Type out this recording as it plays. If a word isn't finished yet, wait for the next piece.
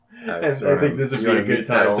And I think this would be a good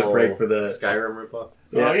time to break for the Skyrim ripoff.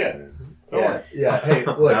 Oh, yeah. Yeah. Hey,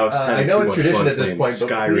 look, I know it's tradition at this point,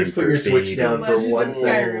 but please put your Switch down for 1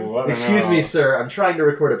 second. Excuse me, sir. I'm trying to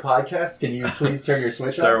record a podcast. Can you please turn your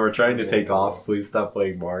Switch on? Sir, we're trying to take off. Please stop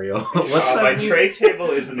playing Mario. What's my tray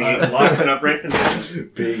table is in the locked and upright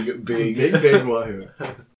position. Big wahoo.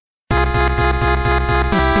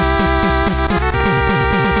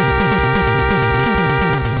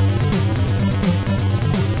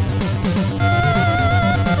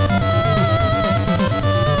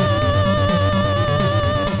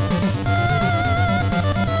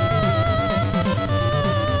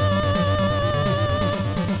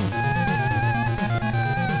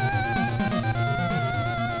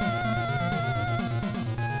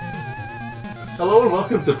 Hello and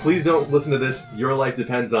welcome to Please Don't Listen to This, Your Life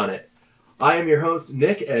Depends on It. I am your host,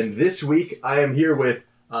 Nick, and this week I am here with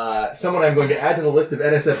someone I'm going to add to the list of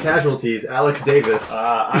NSF casualties, Alex Davis.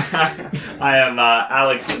 I am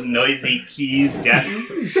Alex Noisy Keys Denton.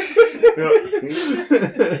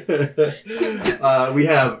 We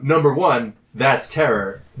have number one, that's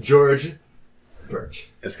Terror, George Birch.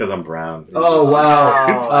 It's because I'm brown. Oh,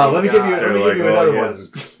 wow. Let me give you another one.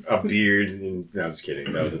 A beard. No, I'm just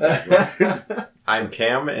kidding. That was a bad one. I'm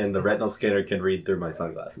Cam, and the retinal scanner can read through my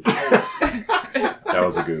sunglasses. That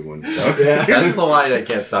was a good one. Yeah. That's the line I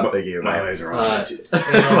can't stop thinking about. My eyes are haunted.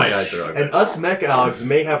 And us mech Alex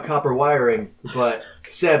may have copper wiring, but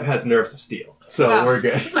Seb has nerves of steel. So we're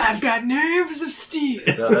good. I've got nerves of steel.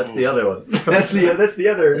 No, that's the other one. That's the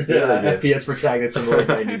other FPS protagonist from the late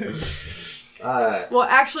 90s. Well,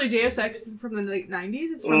 actually, Deus Ex is from the late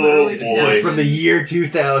 90s. It's from the early 2000s. It's from the year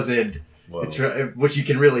 2000. Whoa. It's which you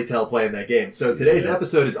can really tell playing that game. So today's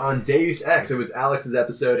episode is on Deus Ex. It was Alex's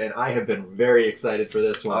episode, and I have been very excited for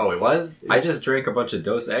this one. Oh, it was? I just drank a bunch of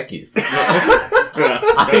Dos Equis. We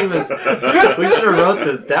should have wrote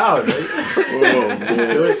this down. Right?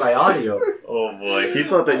 Just do it by audio. Oh boy. He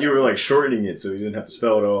thought that you were like shortening it so he didn't have to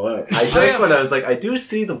spell it all out. I drank when I was like, I do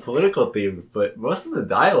see the political themes, but most of the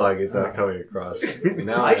dialogue is not coming across.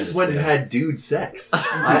 Now I just went and had dude sex.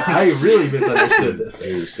 I really misunderstood this.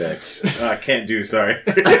 Dude sex. Can't do, sorry.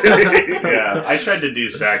 Yeah, I tried to do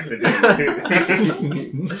sex. It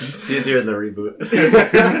didn't. It's easier in the reboot.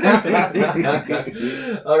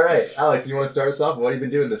 Alright, Alex, you want to start us off? What have you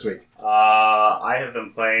been doing this week? I have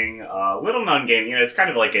been playing a little known game. You know, it's kind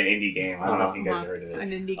of like an indie game. I don't know if you guys have heard of it.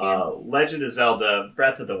 An indie game. Legend of Zelda: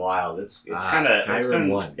 Breath of the Wild. It's kind of Skyrim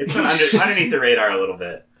 1. It's been underneath the radar a little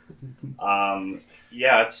bit.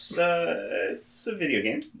 Yeah, it's a video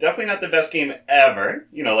game. Definitely not the best game ever.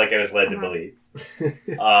 You know, like I was led to believe.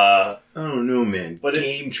 I don't know, man. But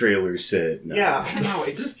game trailers said. No. Yeah, no,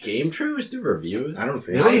 It's just Game Trailers do reviews? I don't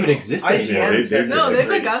think They don't even exist anymore. No, they've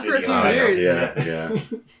been gone for a few years. Yeah.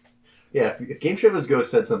 Yeah, if Game Trailers Go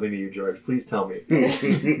said something to you, George, please tell me.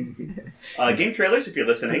 Game Trailers, if you're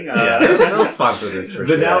listening. They'll sponsor this for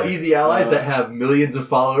The sure. now easy allies that have millions of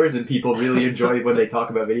followers and people really enjoy when they talk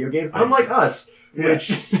about video games, unlike us,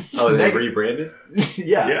 which Oh, they rebranded?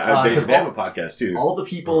 yeah, They because have a podcast too. all the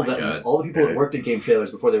people God. that worked at Game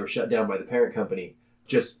Trailers before they were shut down by the parent company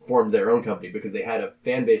just formed their own company because they had a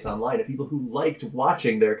fan base online of people who liked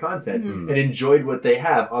watching their content and enjoyed what they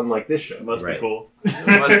have, unlike this show. Must be cool.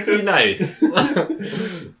 It must be nice.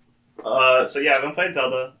 So yeah, I've been playing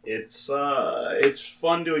Zelda. It's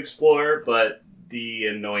fun to explore, but the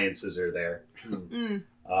annoyances are there.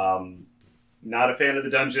 Not a fan of the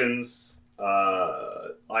dungeons.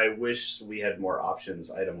 I wish we had more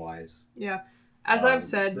options item-wise. Yeah. As I've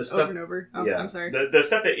said over and over. Oh, yeah. I'm sorry. The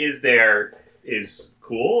stuff that is there is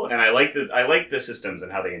cool, and I like the systems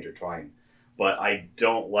and how they intertwine. But I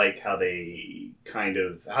don't like how they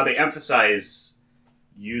emphasize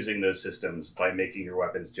using those systems by making your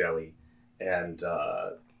weapons jelly. And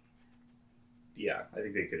yeah, I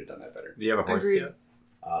think they could have done that better. Do you have a horse Agreed. yet?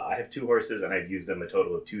 I have 2 horses, and I've used them a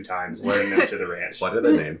total of 2 times, leading them to the ranch. What are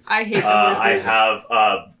their names? I hate the horses. I have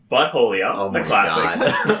Buttholio, the classic.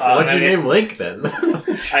 What'd you name Link then?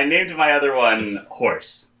 I named my other one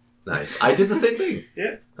Horse. Nice. I did the same thing.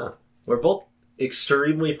 Yeah. Huh. We're both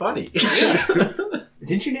extremely funny.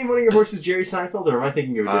 Didn't you name one of your horses Jerry Seinfeld, or am I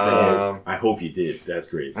thinking of a different name? I hope you did. That's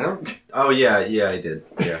great. I don't... Oh, yeah, I did.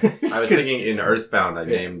 Yeah. I was thinking in Earthbound, I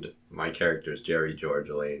named my characters Jerry, George,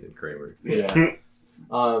 Elaine, and Kramer. Yeah.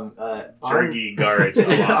 Turkey, Garage.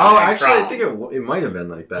 Oh, actually, I think it might have been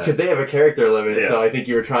like that. Because they have a character limit, so I think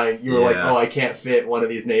you were like, Yeah. oh, I can't fit one of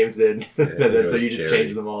these names in. Yeah, and then, so it you was just Jerry.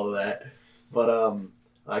 changed them all to that. But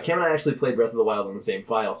Cam and I actually played Breath of the Wild on the same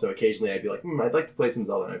file, so occasionally I'd be like, I'd like to play some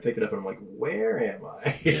Zelda, and I'd pick it up and I'm like, where am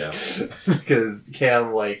I? Yeah. Because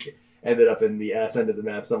Cam, like, ended up in the ass end of the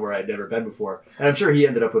map somewhere I'd never been before. And I'm sure he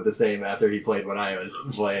ended up with the same after he played when I was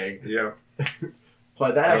playing. Yeah.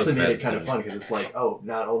 But that That was actually a made bad it kind of decision. fun because it's like, oh,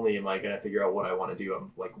 not only am I going to figure out what I want to do,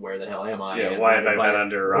 I'm like, where the hell am I? Yeah, And why have I am been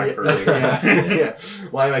under a rock for a week? yeah.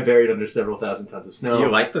 Why am I buried under several thousand tons of snow? Do you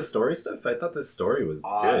like the story stuff? I thought the story was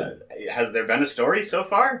good. Has there been a story so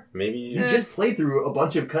far? Maybe You just played through a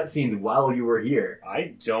bunch of cutscenes while you were here.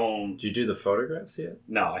 I don't. did you do the photographs yet?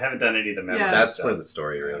 No, I haven't done any of the memories. Yeah. That's stuff. where the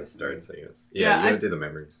story really starts, I guess. Yeah, Yeah, you I- gotta do the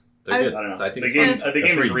memories. They're I- good. I don't know. So I think the it's game, fun. the That's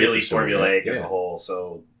game where is you get really the story, formulaic as yeah. a whole,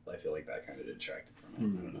 so I feel like that kind of detracted from it. I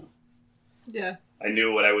don't know. Yeah. I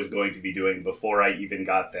knew what I was going to be doing before I even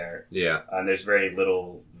got there, Yeah. and there's very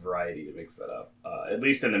little variety to mix that up. At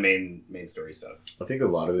least in the main story stuff. I think a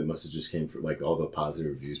lot of it must have just came from like all the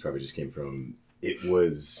positive reviews. Probably just came from it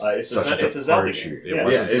was It's a such Ze- it's a Zelda departure. game. It Yeah.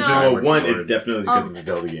 wasn't It's No. well, Skyward one. Sword. It's definitely because it's a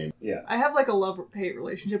Zelda game. Yeah. I have like a love-hate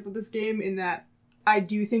relationship with this game in that I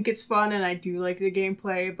do think it's fun and I do like the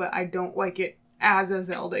gameplay, but I don't like it as a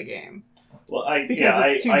Zelda game. Well,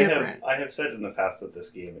 Because it's too different. I have said in the past that this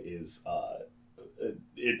game is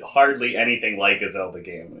it hardly anything like a Zelda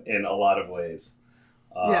game in a lot of ways.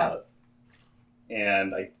 Yeah.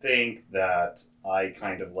 And I think that I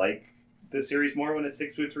kind of like this series more when it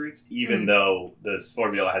sticks to its roots, even Mm. though this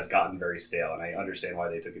formula has gotten very stale, and I understand why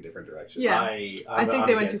they took a different direction. Yeah. I think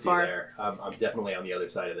they went too against you far. there. I'm definitely on the other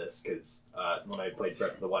side of this because when I played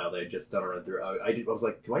Breath of the Wild, I had just done a run through. I was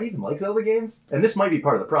like, do I even like Zelda games? And this might be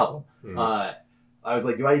part of the problem. Mhm. I was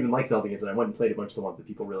like, do I even like Zelda games? And I went and played a bunch of the ones that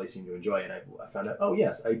people really seem to enjoy, and I found out, oh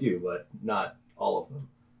yes, I do, but not all of them.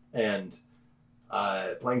 And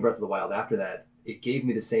playing Breath of the Wild after that, it gave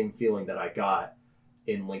me the same feeling that I got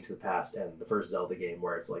in Link to the Past and the first Zelda game,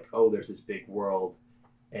 where it's like, oh, there's this big world,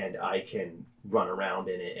 and I can run around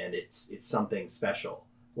in it, and it's something special.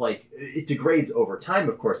 Like, it degrades over time,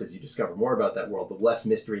 of course, as you discover more about that world. The less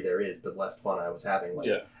mystery there is, the less fun I was having. Like,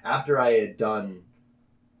 Yeah. after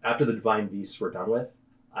the Divine Beasts were done with,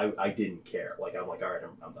 I didn't care. Like, I'm like, all right,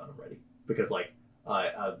 I'm done, I'm ready. Because, like,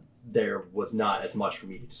 there was not as much for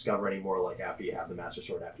me to discover anymore, like, after you have the Master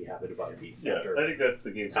Sword, after you have the Divine Beasts. Yeah, after, I think that's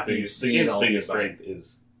the game's after you've biggest, the seen game's all the biggest environment. strength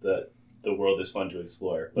is that the world is fun to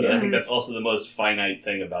explore. But Yeah. I think that's also the most finite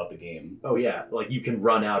thing about the game. Oh, yeah. Like, you can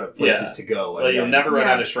run out of places Yeah. to go. Well, you'll never run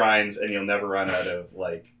Yeah. out of shrines, and you'll never run out of,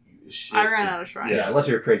 like, shit. I ran out of shrines. Yeah, unless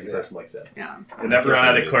you're a crazy Yeah. person like Seth. Yeah. You'll never run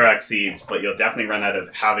out of Yeah. Korok seeds, but you'll definitely run out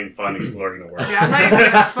of having fun exploring the world. Yeah, I'm not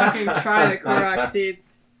even gonna fucking try the Korok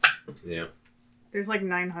seeds. Yeah. There's like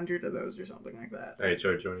 900 of those or something like that. All right,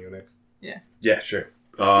 George, you want to go next? Yeah, sure.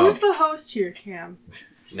 Who's the host here, Cam?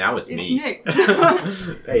 Now it's It's me. Nick.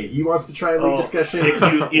 Hey, he wants to try a league Oh, discussion?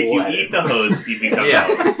 If you eat the host, you become Yeah.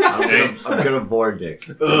 the host. Okay? I'm gonna bore Dick.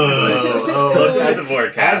 Welcome to the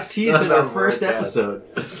Vorcast. As teased in our first Vorcast. episode.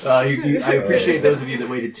 I appreciate those of you that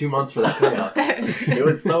waited 2 months for that payoff. It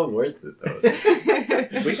was so worth it,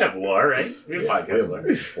 though. We have lore, right? We have podcast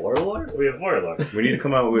lore. Four lore? We have lore lore. We need to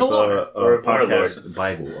come out with Valor. Or a podcast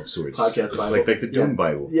Bible of sorts. Podcast Bible. Like the Doom Yeah.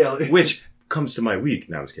 Bible. Yeah. Which comes to my week.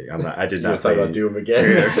 No, I was kidding. I did You were not talking play about Doom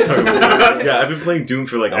again? Yeah, sorry. Yeah, I've been playing Doom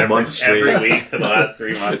for like a month straight. Every week for the last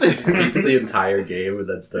 3 months. It's the entire game and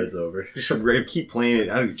then starts over. Just keep playing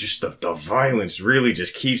it. Just the violence really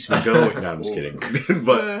just keeps me going. No, I'm just kidding.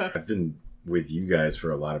 But I've been with you guys for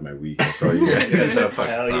a lot of my week. I saw you guys. So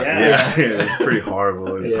fucking Hell suck. yeah. Yeah, it was pretty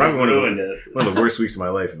horrible. It's Yeah, probably Ruined it. one of the worst weeks of my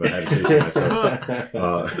life, if I had to say so myself.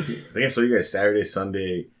 I think I saw you guys Saturday,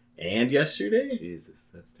 Sunday, and yesterday. Jesus,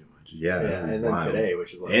 that's too much. Yeah, Yeah, that was and then wild. today,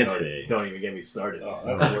 which is like, And don't, today. don't even get me started. Oh,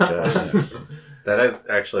 Oh, that's my God. That is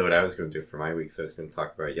actually what I was going to do for my week. So I was going to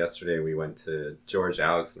talk about yesterday. We went to George,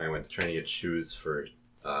 Alex, and I went to try to get shoes for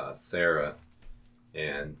Sarah.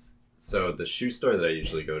 And so the shoe store that I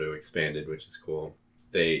usually go to expanded, which is cool.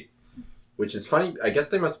 Which is funny. I guess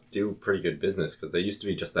they must do pretty good business because they used to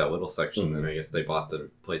be just that little section, Mhm. and I guess they bought the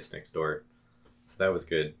place next door. So that was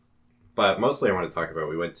good. But mostly I want to talk about,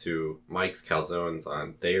 we went to Mike's Calzones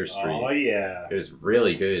on Thayer Street. Oh, yeah. It was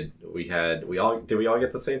really good. Did we all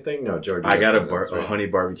get the same thing? No, George. I got got something, a honey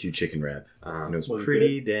barbecue chicken wrap, right? and it was Was it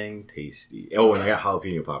pretty dang tasty. Oh, and I got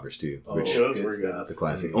jalapeno poppers too, Oh, which those good were good. stuff. the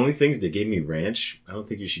classic. Only things they gave me ranch. I don't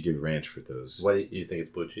think you should give ranch for those. What do you think? It's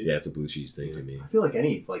blue cheese? Yeah, it's a blue cheese thing to me. I feel like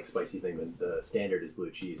any like spicy thing, but the standard is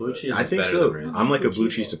blue cheese. Blue but cheese. I think better so. than ranch. I'm like a Blue blue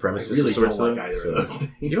cheese. cheese I supremacist really of sorts. don't like though, either so- of those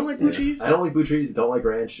things. You don't like blue cheese? I don't like blue cheese. Don't like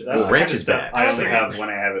ranch. That's the ranch kind of is stuff bad. I only Okay. have when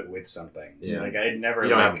I have it with something. Yeah. Like I'd never You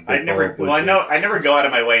don't have like a big I'd never bowl of blue well I know cheese. I never go out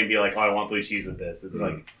of my way and be like, oh, I want blue cheese with this. It's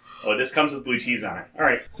like, oh, this comes with blue cheese on it. All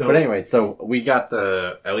right. So, But anyway, so we got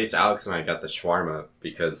at least Alex and I got the shawarma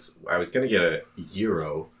because I was going to get a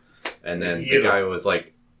gyro. And then the Gyro. guy was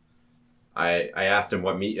like, I asked him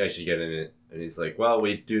what meat I should get in it. And he's like, well,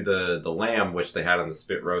 we do the lamb, which they had on the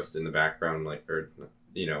spit roast in the background, like, or,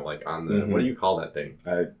 you know, like on the, what do you call that thing?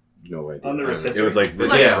 No idea. On the rotisserie. It was like,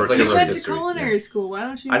 Yeah, it was like You a went to rotisserie, culinary school. Why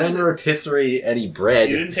don't you? I know didn't this? rotisserie any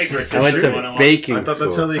bread. You didn't take I went rotisserie to 101? baking I thought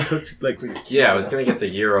that's school. how they cooked, like, Yeah, I was going to get the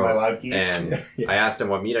Am I gyro. allowed geese? And Yeah. I asked him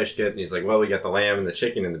what meat I should get, and he's like, well, we got the lamb and the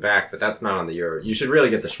chicken in the back, but that's not on the gyro. You should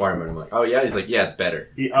really get the shawarma. And I'm like, oh, yeah? He's like, yeah, it's better.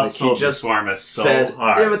 He Like, he upsold just the shawarma so Said,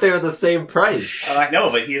 hard. yeah, but they were the same price. I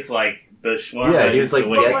know, but he's like, the shawarma Yeah, he was is like, the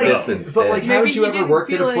way get to like, go. this instead. but like, Maybe haven't you he ever didn't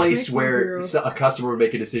worked at feel a like place making where gyro. a customer would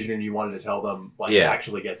make a decision and you wanted to tell them, like, Yeah.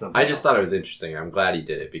 actually get something? I just else? thought it was interesting. I'm glad he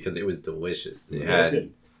did it because it was delicious. It Yeah, it was had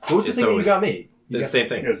good. What was the Yeah, thing so that you was- got me? You the got- same It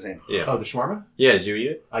thing. was the same. Yeah. Oh, the shawarma? Yeah, did you eat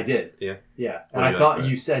it? I did. Yeah. Yeah. What And do I you thought like?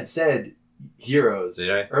 you said heroes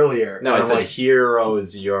Did I? earlier. No, and I I'm said like,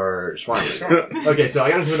 heroes your shawarma. okay, so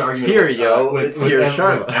I got into an argument Here, with, yo, with, it's with your Em-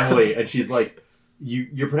 shawarma. with Emily, and she's like,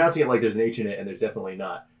 you're pronouncing it like there's an H in it, and there's definitely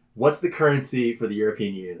not. What's the currency for the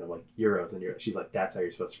European Union? I'm like, euros and euros. She's like, that's how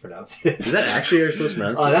you're supposed to pronounce it. is that actually how you're supposed to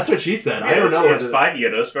pronounce it? That's what she said. I Yeah, don't know. It's whether- 5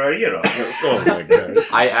 euros for a euro. Oh my god.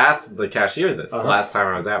 I asked the cashier this Uh-huh. last time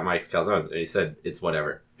I was at Mike's Calzones, and he said, it's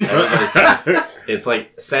whatever. Everybody says, it's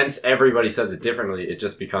like, since everybody says it differently, it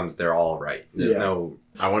just becomes they're all right. There's Yeah. no...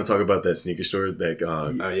 I want to talk about that sneaker store that Oh,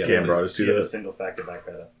 yeah, Cam please. brought us to. You have a That's single factor back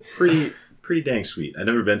that up. pretty dang sweet. I've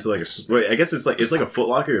never been to like wait, I guess it's like a Foot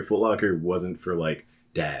Locker. If Foot Locker wasn't for like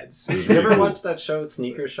dads. It was You really ever cool. watch that show,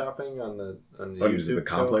 Sneaker Shopping, on the Oh, YouTube is it the show?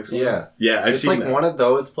 Complex one? Yeah. Yeah, I've It's seen like that. one of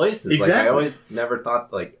those places. Like, I Exactly. always never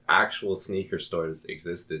thought like actual sneaker stores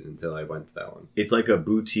existed until I went to that one. It's like a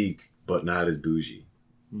boutique, but not as bougie.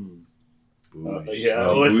 Hmm. Yeah,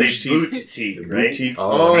 Oh, well, it's a boutique. boutique, right? Boutique.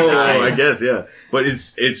 Oh, Oh, nice. I guess, yeah. But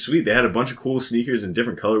it's sweet. They had a bunch of cool sneakers in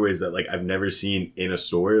different colorways that like I've never seen in a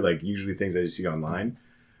store. Like usually things I just see online.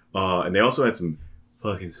 And they also had some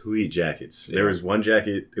fucking sweet jackets. There Yeah. was one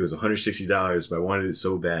jacket. It was $160, but I wanted it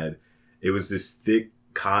so bad. It was this thick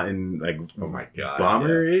cotton, like Oh my god.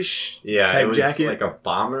 bomber-ish Yeah, type it was jacket. like a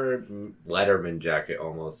bomber Letterman jacket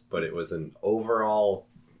almost, but it was an overall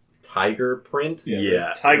tiger print.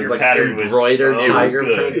 Yeah. Tiger It was like pattern was embroidered so tiger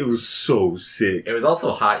good. print. It was so sick. It was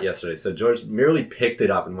also hot yesterday, so George merely picked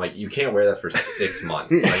it up and like, you can't wear that for 6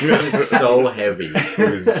 months. Like, it was so heavy.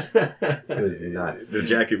 It was nuts. The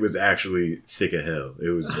jacket was actually thick as hell. It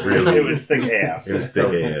was really. It was thick AF. It was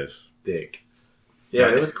So thick AF. thick. Yeah,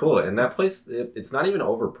 it was cool, and that place it's not even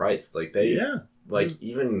overpriced. Like they Yeah. like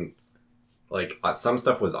even like some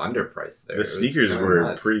stuff was underpriced there. The It was sneakers kinda were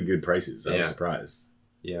nuts. pretty good prices. I was Yeah. surprised.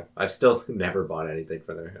 Yeah, I've still never bought anything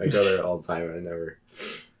from there. I go there all the time, and I never.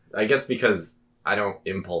 I guess because I don't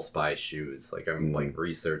impulse buy shoes. Like I'm like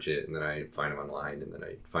research it, and then I find them online, and then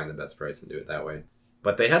I find the best price and do it that way.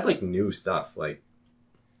 But they had like new stuff, like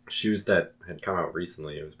shoes that had come out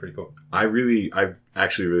recently. It was pretty cool. I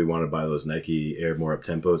actually really want to buy those Nike Air More Up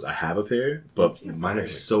Tempos. I have a pair, but mine are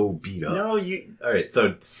so beat up. No, you. All right,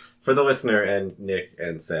 so for the listener and Nick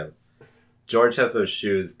and Sam, George has those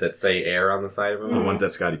shoes that say Air on the side of them. The ones that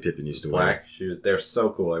Scottie Pippen used to wear. Black shoes. They're so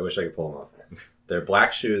cool. I wish I could pull them off. They're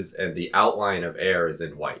black shoes, and the outline of Air is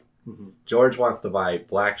in white. Mhm. George wants to buy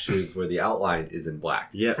black shoes where the outline is in black.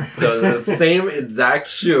 Yeah, So the same exact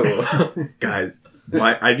shoe. guys,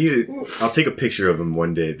 I need it. I'll take a picture of them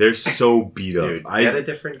one day. They're so beat up. Dude, get a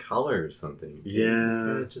different color or something.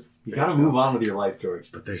 Yeah. You gotta move on with your life,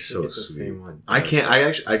 George. but they're Get so the sweet. same one. I can't.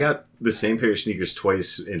 I got the same pair of sneakers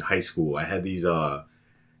twice in high school. I had these.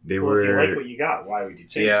 They Well, if you were. like what you got, why would you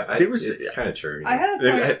change? Yeah, They were it's kind of true. I had a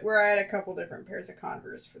They- point where I had a couple different pairs of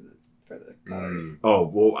Converse for the colors. Oh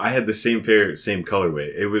well, I had the same pair, same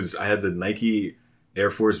colorway. It was I had the Nike Air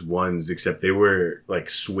Force Ones, except they were like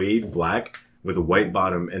suede black with a white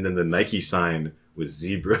bottom, and then the Nike sign was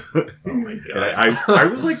zebra. Oh my god. And I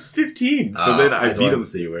was like 15, so then I I'd beat love them. to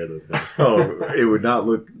see you wear those now. Oh, it would not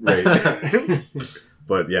look right.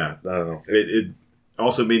 But yeah, I don't know. It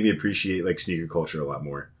also made me appreciate like sneaker culture a lot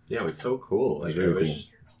more. Yeah, it was so cool. Like, It's really I wish- cool.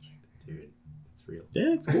 Dude, it's real.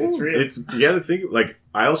 Yeah, it's cool. It's real. You got to think like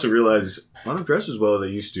I also realized I don't dress as well as I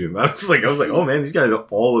used to. I was like, oh man, these guys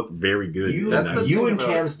all look very good. You, That's the you thing and about-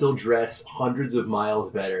 Cam still dress hundreds of miles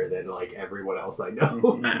better than like everyone else I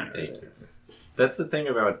know. Thank you. That's the thing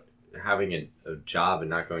about having a job and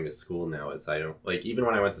not going to school now is I don't like even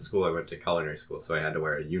when I went to school I went to culinary school so I had to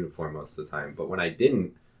wear a uniform most of the time, but when I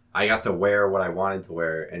didn't I got to wear what I wanted to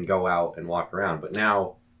wear and go out and walk around. But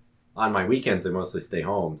now on my weekends I mostly stay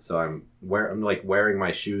home, so I'm I'm like wearing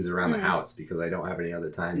my shoes around the house because I don't have any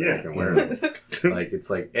other time that I can wear them. Like it's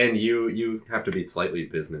like, and you have to be slightly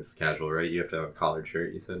business casual, right? You have to have a collared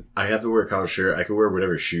shirt. You said I have to wear a collared shirt. I could wear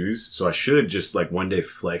whatever shoes. So I should just like one day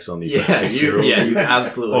flex on these like you 6-year-olds. you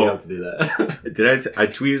absolutely have to do that. I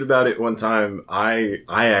tweeted about it one time. I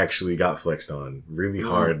actually got flexed on really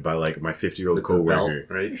hard by like my 50-year-old With the belt, coworker.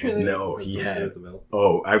 right? Really? No, With he the- had. with the belt.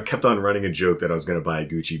 Oh, I kept on running a joke that I was gonna buy a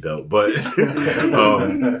Gucci belt, but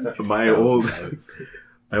my old.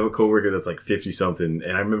 I have a coworker that's like 50 something,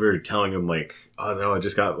 and I remember telling him like, "Oh no, I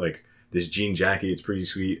just got like this jean jacket. It's pretty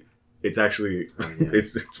sweet. It's actually,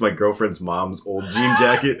 it's my girlfriend's mom's old jean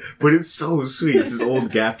jacket, but it's so sweet. It's this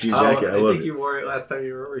old Gap jean jacket. I love think it. you wore it last time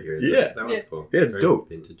you were over here. Yeah. That one's cool. Yeah, it's Very dope.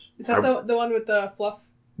 Vintage. Is that the one with the fluff?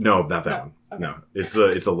 No, not that No. one. Okay. No,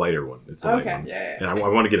 it's a lighter one. It's the light Okay, one. yeah. And I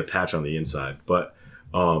want to get a patch on the inside, but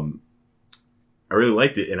I really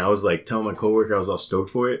liked it, and I was like telling my coworker I was all stoked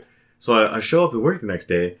for it. So I show up at work the next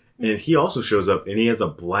day, and he also shows up, and he has a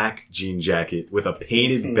black jean jacket with a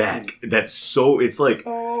painted back. That's so it's like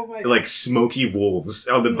Oh my like smoky wolves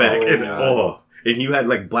on the back, and and he had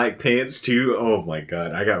like black pants too. Oh my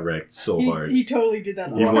god, I got wrecked so hard. He totally did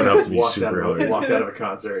that. He went up to me Walked super out of, hard. walked out of a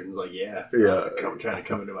concert and was like, "Yeah, Yeah. trying to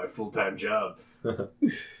come into my full-time job." All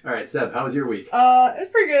right, Seb, how was your week? It was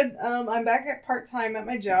pretty good. I'm back at part-time at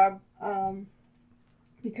my job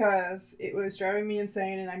because it was driving me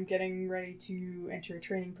insane, and I'm getting ready to enter a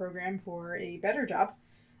training program for a better job.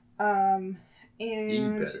 And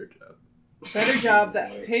Better job. better job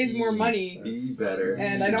that pays more money, Be better.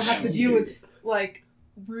 and I don't have to deal with like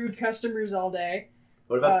rude customers all day.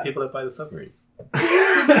 What about the people that buy the submarines?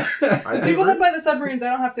 The people that buy the submarines, I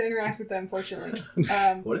don't have to interact with them, fortunately.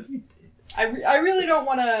 What if you I really don't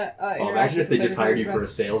want to interact Imagine if with they just hired you for a everybody.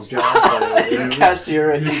 sales job. cashier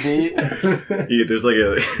at ED? Yeah, there's like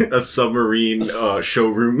a submarine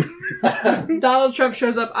showroom. Donald Trump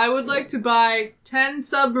shows up. I would like to buy 10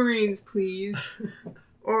 submarines, please.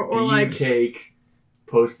 Or Do you like, take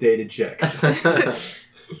post-dated checks? so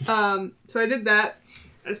I did that.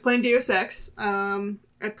 I was playing Deus Ex. I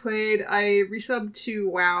resubbed to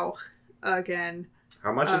WoW again.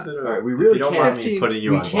 How much is it? All right, we If really you don't can't- mind me 15. putting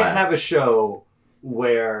you We on can't blast. have a show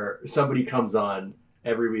where somebody comes on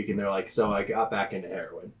every week and they're like, "So I got back into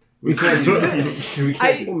heroin." We can't do that. We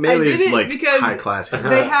can't do that. Well, melee did is it like because high class.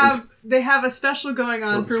 They have a special going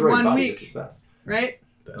on It'll for destroy your 1 body week, just as fast. right?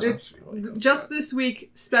 It's just this week,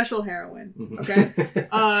 special heroin. Mhm.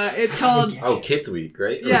 Okay, it's called Oh, Kids Week,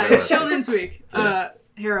 right? yeah, Or- it's Children's Week. Yeah.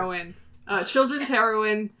 Heroin, children's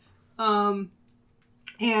heroin.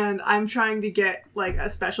 And I'm trying to get like a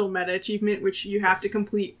special meta achievement, which you have to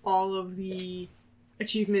complete all of the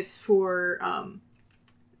achievements for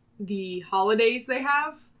the holidays they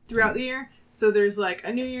have throughout the year. So there's like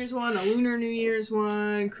a New Year's one, a Lunar New Year's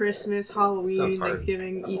one, Christmas, Halloween, Sounds hard.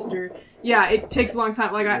 Thanksgiving, Easter. Yeah, it takes a long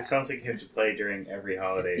time. Like It sounds like you have to play during every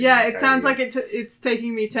holiday. yeah, it sounds like it's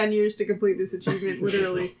taking me 10 years to complete this achievement,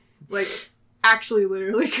 literally. Like, actually,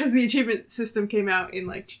 literally, because the achievement system came out in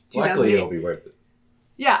like 2008. Luckily, it'll be worth it.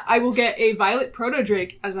 Yeah, I will get a Violet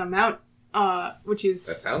Proto-Drake as a mount, which is...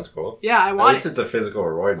 That sounds cool. yeah, I At want least it. it's a physical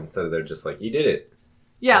reward instead of they're just like, you did it.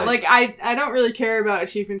 Yeah, like- I don't really care about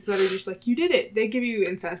achievements that are just like, you did it. They give you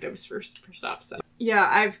incentives for stuff, so...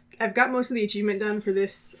 Yeah, I've got most of the achievement done for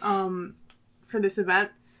this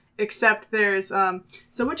event, except there's... so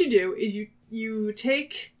what you do is you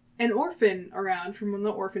take an orphan around from one of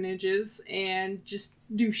the orphanages and just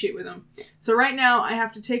do shit with them. So right now, I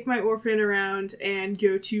have to take my orphan around and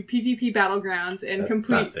go to PvP Battlegrounds and That's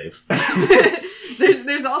complete... not safe.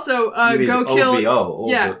 there's also You mean go kill... OVO,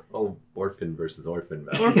 yeah. Orphan versus orphan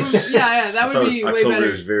battle. Orphan, yeah, that would be way better.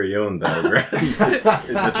 October's very own battleground. That's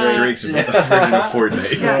Uh, Drake's version of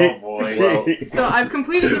Fortnite. Yeah. Oh boy. Well, So I've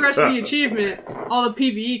completed the rest of the achievement, all the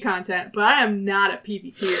PvE content, but I am not a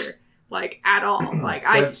PvPer, like, at all. Like,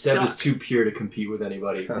 I Seb suck. is too pure to compete with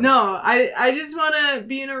anybody. No, I just want to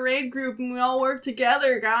be in a raid group and we all work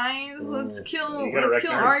together, guys. Let's kill You gotta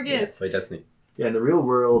recognize- Argus. play Destiny. Yeah, in the real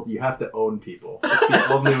world, you have to own people. It's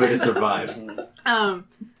the only way to survive.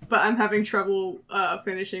 But I'm having trouble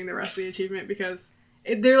finishing the rest of the achievement because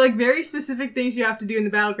they're like very specific things you have to do in the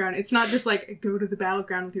battleground. It's not just like go to the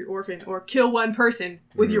battleground with your orphan or kill one person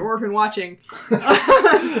with your orphan watching.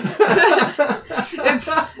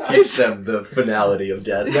 Teach them the finality of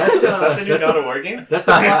death. That's Is that the new that's God the, of War game? that's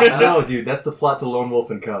the plot. No, dude, that's the plot to Lone Wolf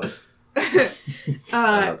and Cub.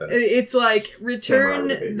 It's like return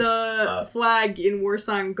Samurai baby. the flag in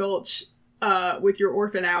Warsong Gulch with your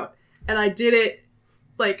orphan out, and I did it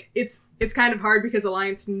like it's kind of hard because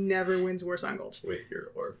Alliance never wins Warsong Gulch. With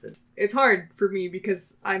your orphan. It's hard for me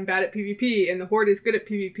because I'm bad at PvP and the Horde is good at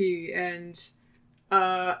PvP and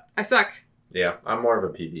I suck. Yeah, I'm more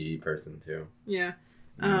of a PvE person too. Yeah.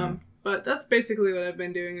 But that's basically what I've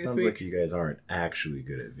been doing this Sounds week. like you guys aren't actually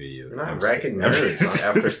good at video. You're not I'm just wrecking kidding. nerds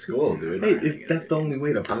after school, dude. Hey, that's the only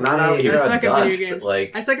way to play. I'm not out here I on suck at Dust, video games.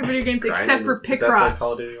 like, I suck at video games except grinding. for Is that like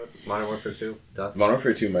Call of Picross. Duty Modern Warfare 2? Dust? Modern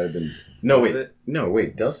Warfare 2 might have been. No, Was wait. it? No,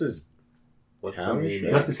 wait. Dust is. What's the Counter-Strike? main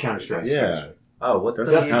Dust is Counter-Strike. Yeah. Oh, what's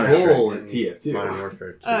Dust the is main Counter-Strike. Bull is TF2. Modern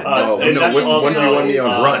Warfare 2? Dust and no, that's what's also, 1v1 me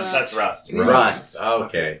on Rust? That's Rust. Rust. Oh,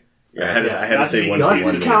 okay. Yeah, I had Yeah, to not say to be- 1v1. Dust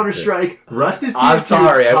is me. Counter-Strike. Rust is TF2. I'm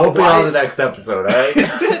sorry, I won't be Why- on the next episode, alright?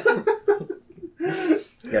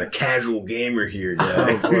 Got a casual gamer here,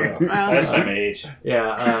 guy. Oh, boy. That's my age.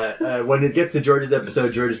 Yeah, when it gets to George's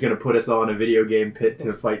episode, George is going to put us on a video game pit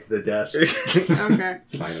to fight to the death. Okay.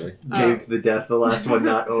 Finally. Game to the death, the last one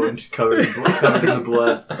not owned, covered in the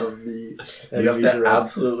blood of the You have enemies to around.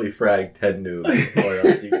 absolutely frag 10 noobs, or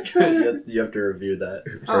else you have to review that.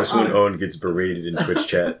 First one owned gets berated in Twitch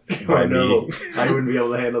chat by Oh no, me. I wouldn't be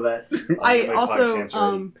able to handle that. I My also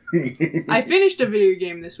podcast ready. I finished a video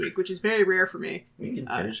game this week, which is very rare for me. We can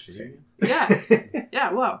finish video games. Yeah.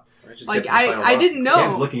 Yeah, wow. Or just Like get to the final I boss. didn't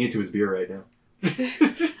Cam's know. looking into his beer right now.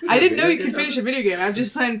 I didn't know you could finish a video game. I've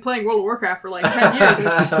just been playing World of Warcraft for like 10 years. And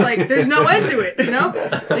it's like there's no end to it, you know?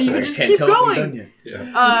 You can just Can't keep tell if we're going. done yet.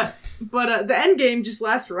 Yeah. But the end game just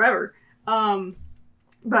lasts forever.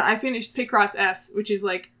 But I finished Picross S, which is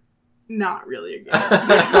like not really a game.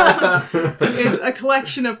 It's a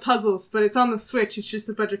collection of puzzles, but it's on the Switch. It's just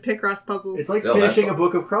a bunch of Picross puzzles. It's like Still, finishing that's- a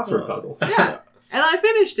book of crossword puzzles. Yeah. And I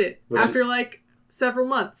finished it Which after is- like several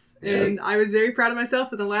months. And I was very proud of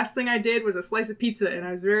myself. And the last thing I did was a slice of pizza. And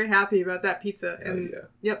I was very happy about that pizza. And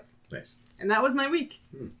yeah. Nice. and that was my week.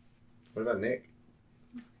 What about Nick?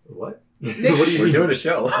 What? Nick- What do you We're mean? doing a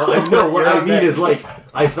show. No, what You're I on mean Nick. is like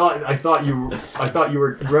I thought you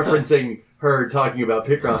were referencing her talking about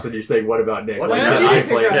Picross, and you're saying, "What about Nick?" What Like, about did you, I Picross?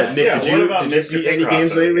 play Yeah, that? Nick, Yeah, did what you about did you Mr. beat any Picross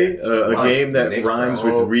games over lately? here? A What? game that Nick's rhymes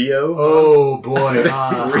pro. with Rio? Oh boy,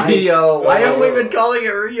 Rio. Why have we been calling it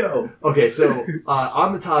Rio? Okay, so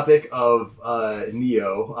on the topic of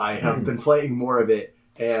Neo, I have been playing more of it,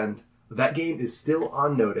 and that game is still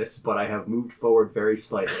on notice, but I have moved forward very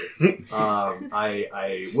slightly.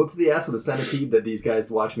 I whooped the ass of the centipede that these guys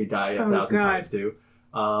watch me die a Oh, thousand God. times to.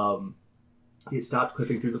 It stopped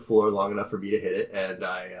clipping through the floor long enough for me to hit it, and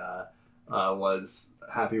I was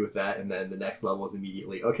happy with that. And then the next level was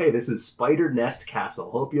immediately, okay, this is Spider Nest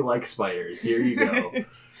Castle. Hope you like spiders. Here you go.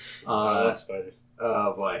 I love spiders.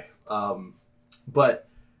 Oh boy.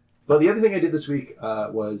 But the other thing I did this week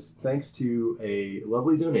was thanks to a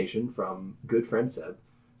lovely donation from good friend Seb.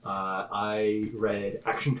 I read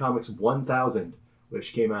Action Comics 1000,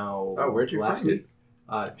 which came out Oh, where'd you last find it? week.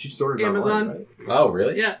 She just ordered it Amazon. online, right? Oh,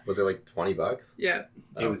 really? Yeah. Was it like $20? Yeah.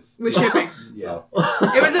 It was With shipping. yeah.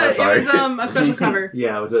 It was I'm sorry. a special cover.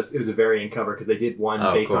 Yeah, it was a variant cover because they did one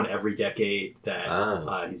Oh, based cool. on every decade that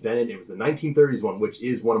Ah. he's been in. It was the 1930s one, which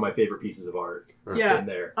is one of my favorite pieces of art Yeah. in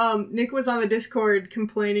there. Nick was on the Discord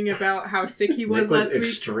complaining about how sick he was Nick was last week.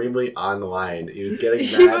 extremely on the line. He was getting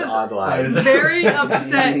He mad was- on the I line. was- Very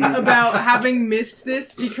upset about having missed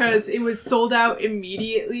this because it was sold out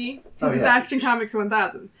immediately. Because Oh, it's yeah. Action Comics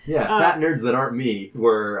 1000. Yeah, fat nerds that aren't me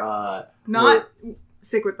were Not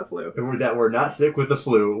sick with the flu. that were not sick with the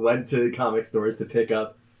flu went to comic stores to pick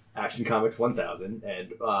up Action Comics 1000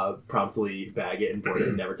 and promptly bag it and board it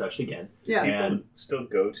and never touched again. Yeah. And People still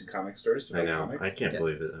go to comic stores to buy I know. comics? I can't Yeah.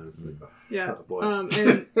 believe it, honestly. Yeah. oh boy,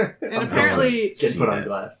 And apparently get put on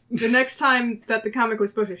glass. the next time that the comic was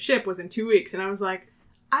supposed to ship was in 2 weeks, and I was like,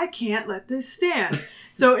 I can't let this stand.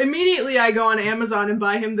 So immediately I go on Amazon and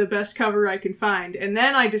buy him the best cover I can find, and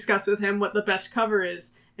then I discuss with him what the best cover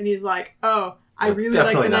is, and he's like, oh, I Well, it's really like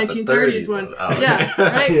the definitely not 1930s one. though. Oh. Yeah,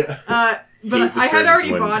 right? Yeah. But Hate the I had 30s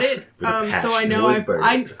already one bought it, with a so I passion. know Woodburn.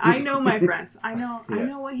 I know my friends. I know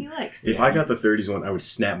Yeah. what he likes. If I got the 30s one, I would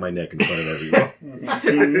snap my neck in front of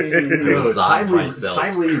everyone. No, Zod timely,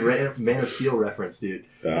 myself. Man of Steel reference, dude.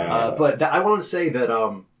 Uh, But I wanted to say that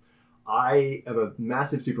I am a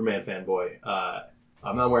massive Superman fanboy.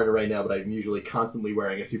 I'm not wearing it right now, but I'm usually constantly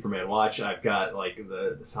wearing a Superman watch. I've got like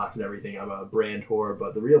the socks and everything. I'm a brand whore,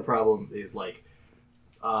 but the real problem is like,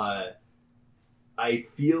 I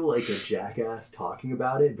feel like a jackass talking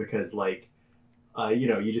about it because like,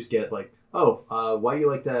 you just get like, oh, why do you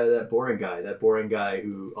like that boring guy? That boring guy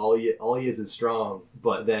who all he is strong.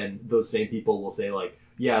 But then those same people will say like,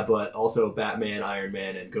 yeah, but also Batman, Iron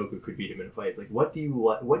Man, and Goku could beat him in a fight. It's like, what do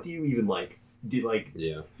you even like Yeah.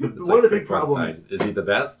 one It's of the like big pick one problems. side. Is he the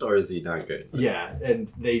best or is he not good? Yeah, and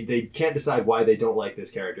they can't decide why they don't like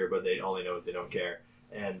this character, but all they know is they don't care.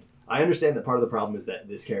 And I understand that part of the problem is that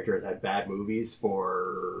this character has had bad movies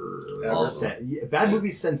for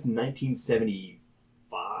movies since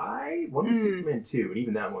 1975. One was Superman 2, and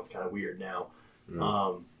even that one's kind of weird now.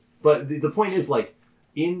 But the point is, like,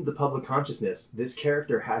 in the public consciousness, this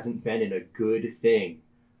character hasn't been in a good thing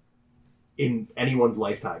in anyone's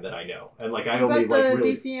lifetime that I know. And like, I only What about like the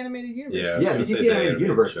really DC animated universe? Yeah. I was yeah, the gonna say DC the animated animated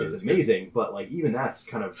universe show is is good. amazing, but like even that's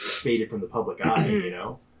kind of faded from the public eye, you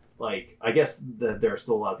know. Like, I guess that there are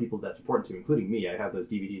still a lot of people that's important to, including me. I have those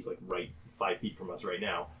DVDs like right 5 feet from us right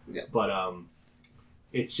now. Yeah. But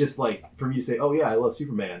it's just like for me to say, "Oh yeah, I love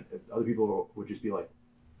Superman." Other people would just be like,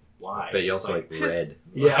 "Why?" But you also like red.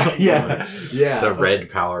 yeah. The red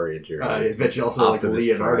Power Ranger. I bet you also like Optimus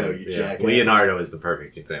Leonardo. Prime. You Yeah. jackass. Leonardo is the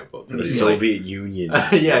perfect example. The Really Soviet Union.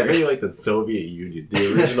 yeah, I really like the Soviet Union,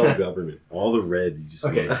 the original government. All the red. You just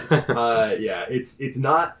Okay. love it. Yeah, it's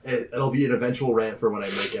not. It'll be an eventual rant for when I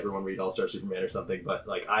make everyone read All Star Superman or something. But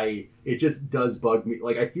like it just does bug me.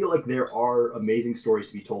 Like I feel like there are amazing stories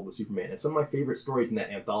to be told with Superman, and some of my favorite stories in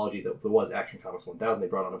that anthology that was Action Comics 1000. They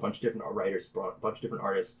brought on a bunch of different writers, brought a bunch of different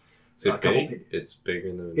artists. Is it A couple big? It's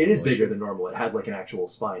bigger than. It is bigger than normal. It has like an actual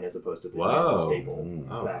spine as opposed to the Wow. staple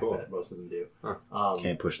Oh, back cool. that most of them do. Huh.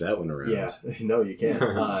 Can't push that one around. Yeah, no, you can't.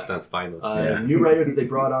 It's not spineless. Yeah. New writer that they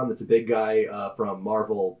brought on that's a big guy from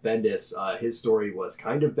Marvel, Bendis. His story was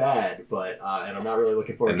kind of bad, but and I'm not really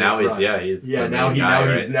looking forward and to now his he's run. he's Yeah, the now main he guy, now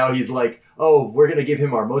right? he's now he's like, oh, we're gonna give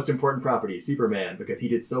him our most important property, Superman, because he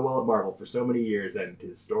did so well at Marvel for so many years, and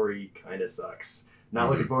his story kind of sucks. Not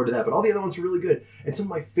looking forward to that, but all the other ones were really good. And some of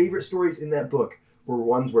my favorite stories in that book were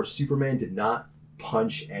ones where Superman did not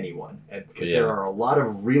punch anyone, and because there are a lot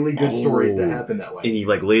of really good stories that happen that way. And he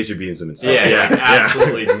like laser beams them and stuff. Yeah,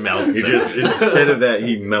 absolutely melts. He them. just instead of that,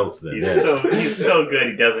 he melts them. He's so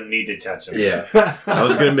good, he doesn't need to touch him. Yeah. I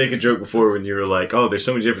was gonna make a joke before when you were like, "Oh, there's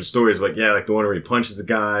so many different stories." Like, yeah, like the one where he punches the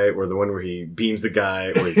guy, or the one where he beams the guy,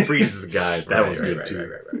 or he freezes the guy. That one's good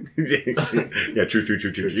too. Yeah, true.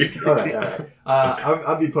 all right.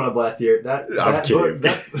 I'm being put on blast here. I'm kidding.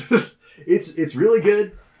 It's really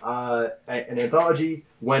good. An anthology,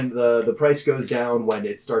 when the price goes down, when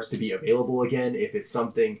it starts to be available again, if it's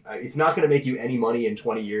something, it's not going to make you any money in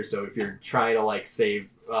 20 years. So if you're trying to like save,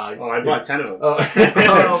 I bought 10 of them. Oh,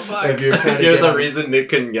 fuck. If you're trying to You're get the on- reason Nick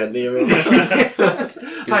couldn't get any of them.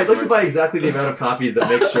 I'd like to buy exactly the amount of copies that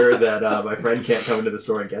make sure that my friend can't come into the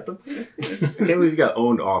store and get them. I can't believe you got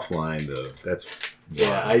owned offline though. That's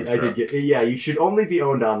Yeah, I did get. Yeah, you should only be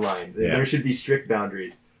owned online. Yeah. There should be strict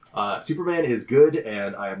boundaries. Superman is good,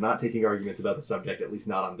 and I am not taking arguments about the subject, at least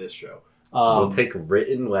not on this show. We'll take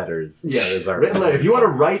written letters. Yeah, That is our written letter. If you want to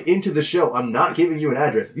write into the show, I'm not giving you an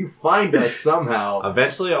address. If you find us somehow,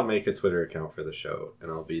 Eventually, I'll make a Twitter account for the show, and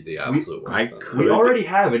I'll be the absolute worst. we already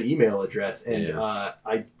have an email address, and Yeah.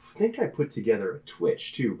 I think I put together a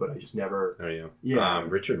Twitch too, but I just never. Oh yeah. Yeah.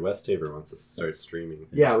 Richard Westhaver wants to start streaming.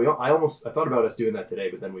 Yeah, I thought about us doing that today,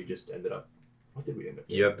 but then we just ended up. What did we end up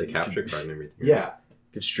doing? You have the capture card and everything. Yeah.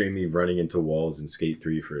 could stream me running into walls in Skate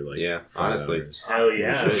 3 for like Yeah, 5 honestly. hours. Hell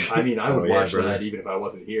yeah. I mean, I would Oh, yeah, watch brother. that even if I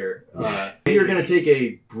wasn't here. We are going to take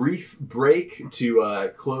a brief break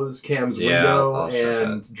to close Cam's Yeah, window I'll shut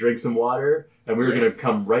and drink some water, and we're going to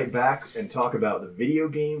come right back and talk about the video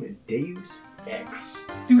game Deus Ex.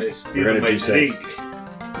 Deuce. We're gonna do sex.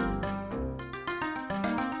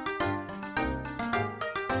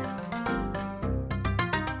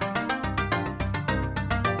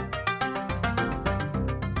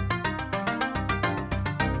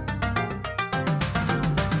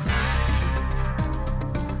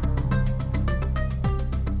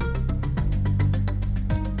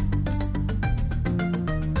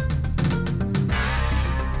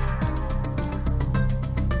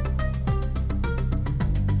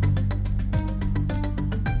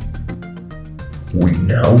 We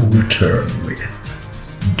now return with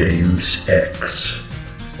Deus Ex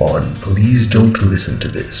on Please Don't Listen to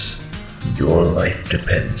This. Your life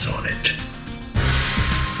depends on it.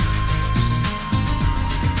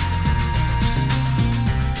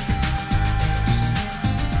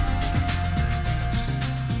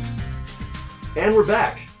 And we're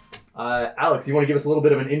back. Alex, you want to give us a little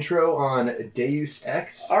bit of an intro on Deus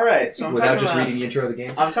Ex? All right, so I'm Without talking just about, reading the intro of the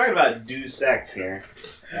game? I'm talking about Deus Ex here.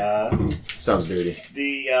 Sounds dirty.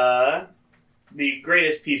 The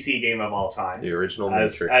greatest PC game of all time. The original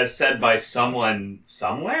As Matrix. said by someone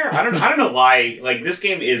somewhere. I don't know why. Like, this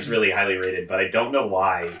game is really highly rated, but I don't know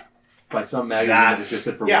why by some magazine that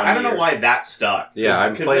existed for 1 year. I don't know why that stuck. Yeah,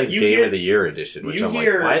 I'm playing Game of the Year edition, which I'm like,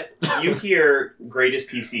 what? You hear greatest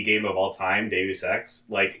PC game of all time, Deus Ex,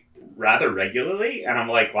 like rather regularly, and I'm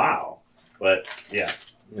like, wow. But yeah.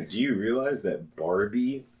 Do you realize that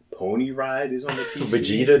Barbie Pony Ride is on the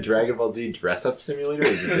PC? Vegeta Dragon Ball Z Dress Up Simulator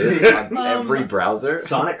exists on every browser.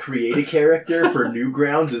 Sonic Create a Character for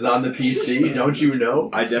Newgrounds is on the PC. Don't you know?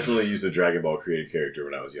 I definitely used a Dragon Ball created character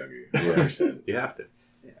when I was younger. 100%. You have to.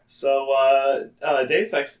 So,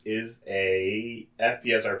 Deus Ex is a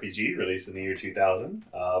FPS RPG released in the year 2000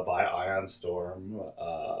 by Ion Storm.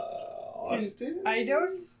 Austin?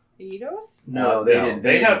 Eidos? No, they didn't.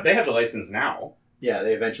 They have the license now. Yeah,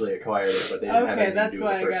 they eventually acquired it, but they didn't have anything that's to do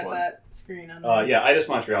with why the I first got one. that screen on there. Yeah, Eidos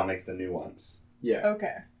Montreal makes the new ones. Yeah.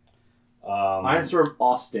 Okay. Ironstorm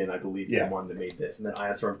Austin, I believe, is Yeah. the one that made this, and then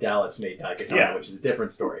Ironstorm Dallas made Daikatana, Yeah. which is a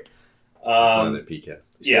different story. That's on the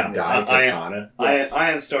PCast. Yeah, Daikatana. Yes.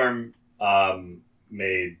 Ion Storm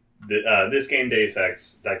made this game, Deus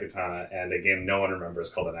Ex, Daikatana, and a game no one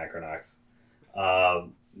remembers called Anachronox.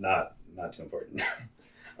 Not too important.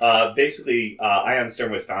 Basically, Ion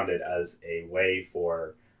Storm was founded as a way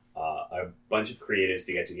for a bunch of creatives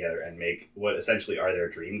to get together and make what essentially are their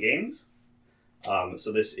dream games.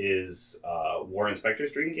 So this is War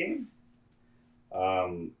Inspector's dream game.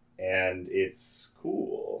 And it's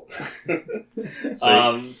cool.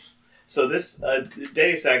 So this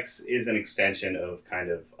Deus Ex is an extension of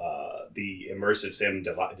kind of the immersive sim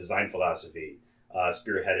design philosophy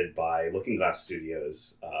spearheaded by Looking Glass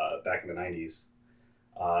Studios back in the 90s.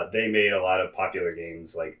 They made a lot of popular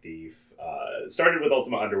games like Thief. Started with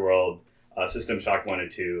Ultima Underworld, System Shock 1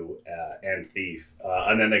 and 2, and Thief.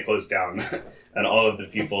 And then they closed down. And all of the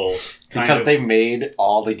people because they made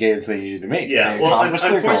all the games they needed to make. Yeah, They well, accomplished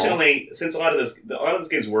their goal. unfortunately, since a lot of those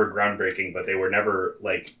games were groundbreaking, but they were never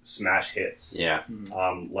like smash hits. Yeah.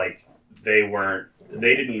 Like they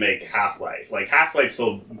didn't make Half-Life. Like Half-Life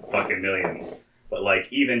sold fucking millions, but like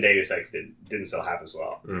even Deus Ex didn't sell half as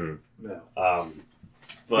well. Mm. No.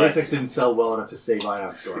 But Deus Ex didn't sell well enough to save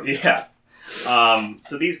Ion Storm. yeah.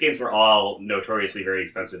 So these games were all notoriously very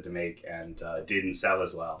expensive to make and didn't sell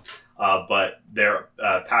as well. But they're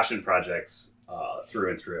passion projects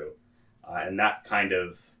through and through. And that kind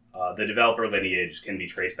of, the developer lineage can be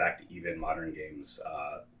traced back to even modern games.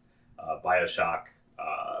 BioShock,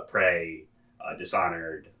 Prey,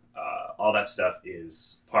 Dishonored, all that stuff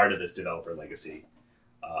is part of this developer legacy.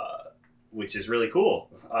 Which is really cool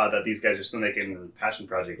that these guys are still making passion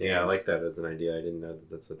project games. Yeah, I like that as an idea. I didn't know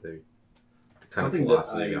that's what they... Something kind of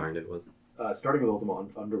that philosophy behind it was. Starting with Ultima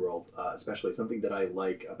Underworld, especially, something that I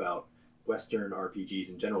like about Western RPGs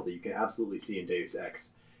in general that you can absolutely see in Deus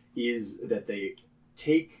Ex is that they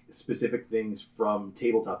take specific things from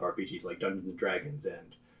tabletop RPGs like Dungeons and Dragons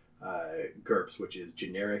and GURPS, which is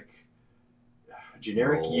generic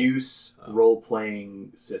use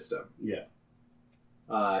role-playing system. Yeah.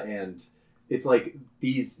 And it's like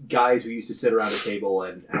these guys who used to sit around a table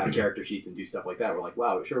and have character sheets and do stuff like that were like,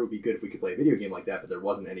 wow, it sure would be good if we could play a video game like that, but there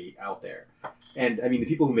wasn't any out there. And I mean, the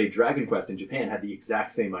people who made Dragon Quest in Japan had the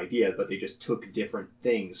exact same idea, but they just took different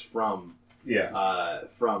things from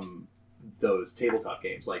those tabletop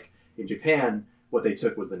games. Like in Japan, what they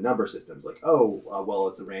took was the number systems. Like, well,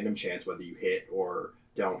 it's a random chance whether you hit or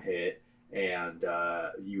don't hit, and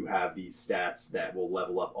you have these stats that will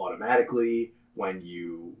level up automatically when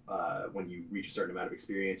you reach a certain amount of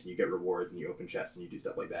experience, and you get rewards and you open chests and you do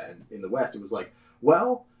stuff like that. And in the West, it was like,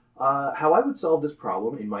 well, how I would solve this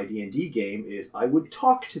problem in my D&D game is I would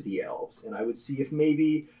talk to the elves and I would see if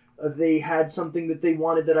maybe they had something that they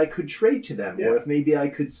wanted that I could trade to them, or if maybe I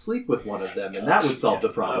could sleep with one of them, and that would solve the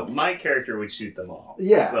problem. My character would shoot them all.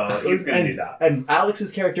 Yeah. So he's going to do that. And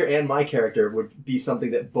Alex's character and my character would be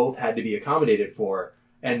something that both had to be accommodated for.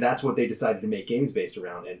 And that's what they decided to make games based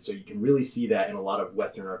around. And so you can really see that in a lot of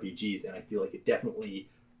Western RPGs. And I feel like it definitely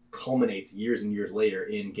culminates years and years later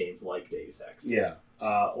in games like Deus Ex. Yeah.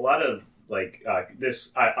 A lot of, like,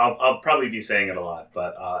 this, I'll probably be saying it a lot,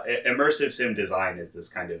 but immersive sim design is this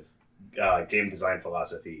kind of game design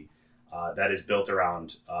philosophy that is built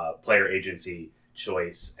around player agency,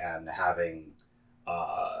 choice, and having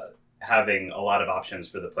a lot of options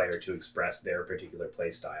for the player to express their particular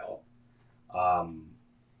play style.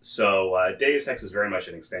 So Deus Ex is very much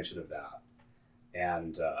an extension of that,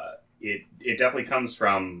 and it definitely comes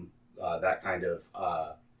from that kind of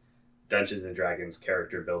Dungeons and Dragons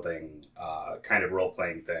character building kind of role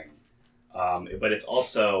playing thing. But it's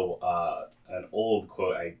also an old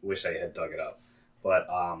quote. I wish I had dug it up, but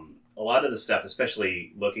a lot of the stuff,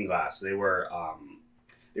 especially Looking Glass, they were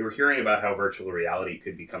they were hearing about how virtual reality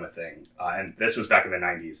could become a thing, and this was back in the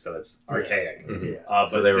 90s, so it's archaic. Yeah. But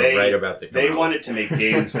So they were right about the. they wanted to make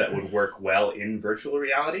games that would work well in virtual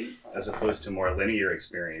reality, as opposed to more linear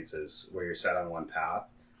experiences where you're set on one path.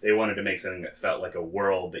 They wanted to make something that felt like a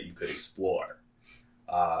world that you could explore.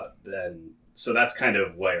 So that's kind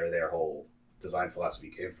of where their whole design philosophy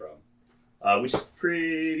came from, which is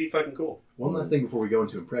pretty fucking cool. One last thing before we go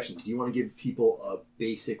into impressions. Do you want to give people a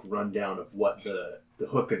basic rundown of what the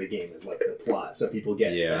hook of the game is, like the plot, so people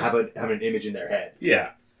get have an image in their head?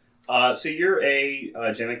 Yeah. So you're a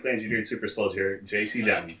genetically engineered super soldier, JC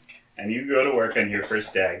Denton, and you go to work on your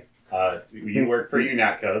first day. You work for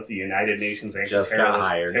UNATCO, the United Nations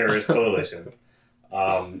Anti-Terrorist Coalition.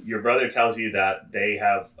 Your brother tells you that they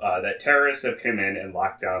have that terrorists have come in and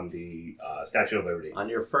locked down the Statue of Liberty. On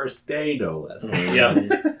your first day, no less.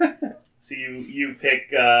 Yeah. So you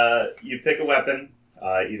pick a weapon,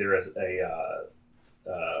 either a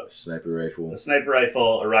Sniper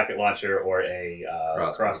rifle. a rocket launcher, or a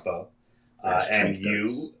crossbow. And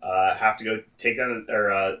you have to go take down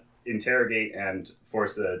or interrogate and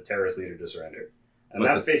force the terrorist leader to surrender. And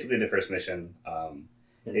that's basically the first mission. And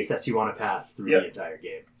it sets you on a path through the entire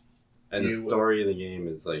game. And the story of the game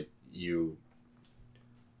is like you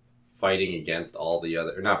fighting against all the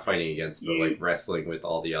other, or not fighting against, but like wrestling with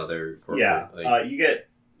all the other corporate, you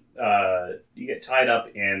get tied up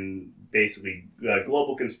in basically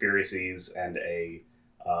global conspiracies and a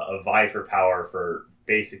vie for power for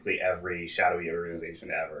basically every shadowy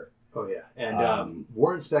organization ever. Oh yeah, and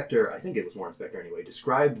Warren Spector, I think it was Warren Spector anyway,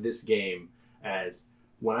 described this game as,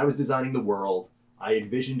 when I was designing the world, I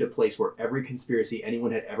envisioned a place where every conspiracy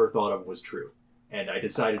anyone had ever thought of was true. And I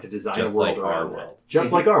decided to design a world around that.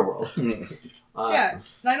 Just like our world. Yeah,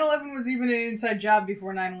 9/11 was even an inside job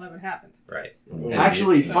before 9/11 happened. Right.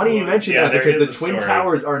 Actually, funny you mentioned that, because the Twin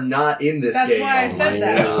Towers are not in this game. That's why I said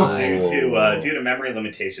that. Due to memory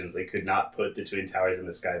limitations, they could not put the Twin Towers in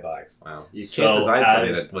the skybox. Wow. You can't design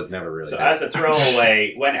something that was never really done. As a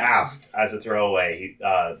throwaway, when asked as a throwaway,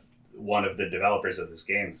 one of the developers of this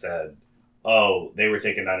game said, "Oh, they were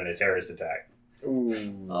taken down in a terrorist attack."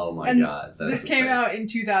 Ooh. Oh my And god. This came out in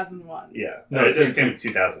 2001. Yeah. No, it just came in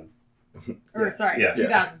 2000. Or, sorry, Yeah.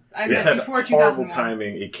 2000. I This meant had before horrible 2001.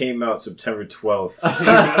 timing. It came out September 12th.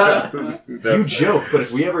 You joke, but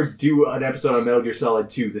if we ever do an episode on Metal Gear Solid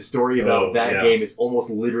 2, the story about that game is almost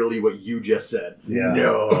literally what you just said. Yeah.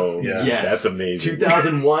 No. Yeah. Yes. That's amazing.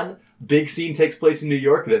 2001, big scene takes place in New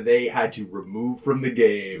York that they had to remove from the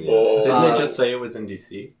game. Yeah. Didn't they just say it was in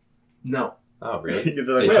DC? No. Oh, really? They're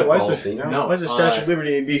They like, took "Man, why the is whole this? scene out? No. Why is the Statue of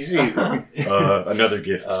Liberty in DC? Another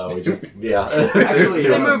gift. We just, yeah. Actually,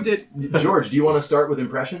 They moved it. George, do you want to start with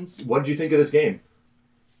impressions? What did you think of this game?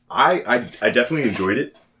 I definitely enjoyed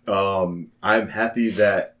it. I'm happy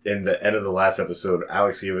that in the end of the last episode,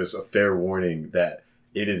 Alex gave us a fair warning that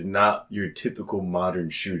it is not your typical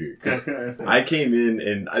modern shooter. 'Cause I came in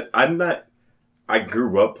and I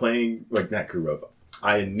grew up playing,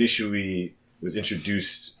 I initially was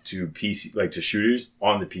introduced to PC, like to shooters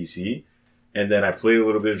on the PC. And then I played a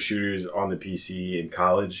little bit of shooters on the PC in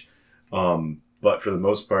college. But for the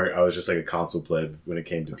most part, I was just like a console pleb when it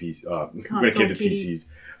came to PCs.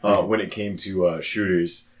 When it came to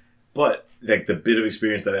shooters. But like the bit of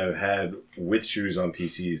experience that I've had with shooters on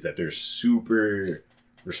PC is that they're super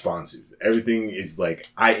responsive. Everything is like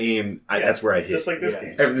I aim, that's where I hit. Just like this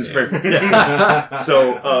game. Everything's perfect. Yeah.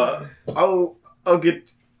 So I'll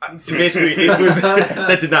get. Basically, it was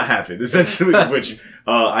that did not happen. Essentially, which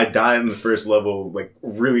I died on the first level like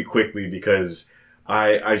really quickly because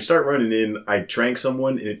I start running in, I trank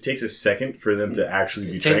someone, and it takes a second for them to actually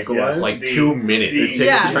be tranquilized. Like 2 minutes. It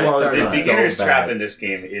takes too long. The beginner's so trap bad. in this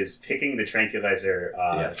game is picking the tranquilizer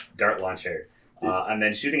dart launcher and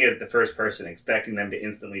then shooting it at the first person, expecting them to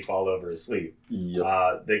instantly fall over asleep.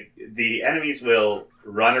 Yep. The enemies will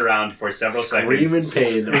run around for several Scream seconds, in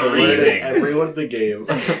pain. screaming, Everyone in the game.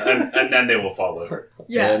 and then they will fall over.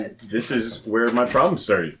 Yeah. And this is where my problem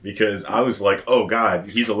started because I was like, oh god,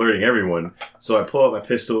 he's alerting everyone. So I pull out my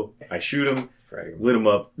pistol, I shoot him, lit him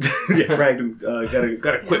up, fragged him,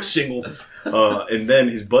 got a quick single. And then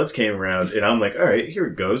his buds came around and I'm like, all right, here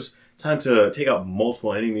it goes. Time to take out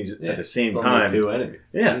multiple enemies at the same time. Only 2 enemies.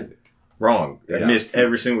 Yeah. Easy. Wrong. I Yeah. missed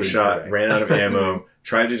every single shot, Correct. ran out of ammo,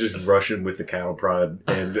 tried to just rush him with the cattle prod,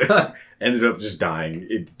 and ended up just dying.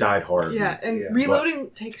 It died hard. Yeah, and Yeah. reloading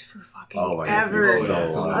takes for fucking Oh my god. ever. it's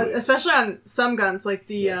so long. Especially on some guns, like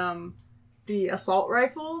the assault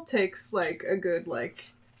rifle takes like a good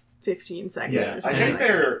 15 seconds Yeah. or I something. think like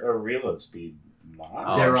there are reload speed mods.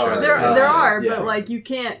 Oh, There sure are. There are, Yeah. but you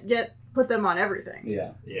can't get put them on everything.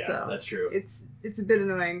 Yeah. Yeah, So, that's true. It's a bit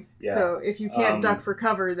annoying. Yeah. So if you can't Um, duck for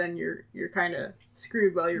cover, then you're kind of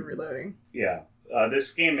screwed while you're reloading. Yeah.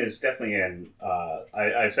 This game is definitely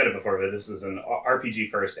I've said it before, but this is an RPG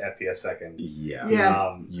first, FPS second. Yeah.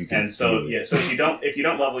 Yeah. You can And so feel it. so if you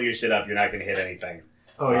don't level your shit up, you're not going to hit anything.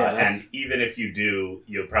 Oh yeah, and that's even if you do,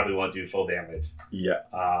 you probably won't do full damage. Yeah.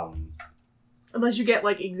 Unless you get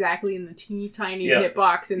like exactly in the teeny tiny Yeah.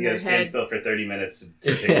 hitbox in You their gotta stand head. still for 30 minutes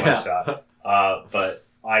to take Yeah. one shot. But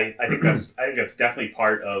I think that's definitely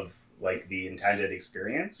part of like the intended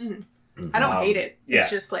experience. Mhm. I don't hate it. yeah. It's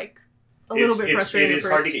just like a little bit frustrating. It at is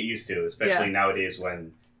hard first. to get used to, especially nowadays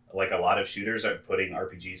when like a lot of shooters are putting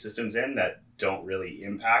RPG systems in that don't really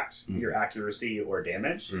impact your accuracy or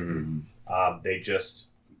damage. Mhm. They just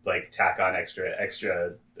like tack on extra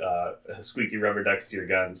squeaky rubber ducks to your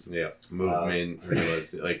guns. Yeah, movement,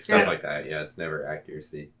 reloads, like stuff Yeah. like that. Yeah, it's never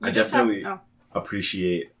accuracy. You I just have- definitely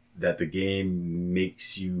appreciate that the game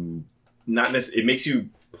makes you it makes you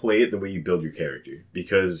play it the way you build your character,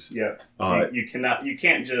 because Yeah, you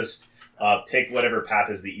can't just pick whatever path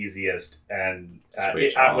is the easiest and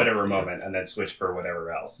Switch at off, whatever yeah. moment, and then switch for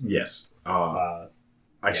whatever else. yes,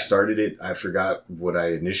 I yeah. started it. I forgot what I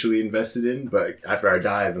initially invested in, but after I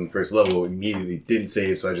died on the first level, immediately didn't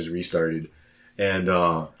save, so I just restarted. And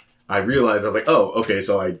I realized I was like, oh, okay,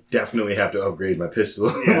 so I definitely have to upgrade my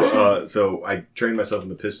pistol. Yeah. So I trained myself in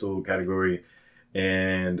the pistol category,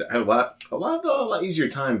 and I had a lot easier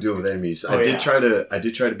time dealing with enemies. Oh, I did yeah.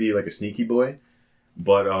 try to be like a sneaky boy,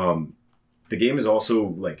 but the game is also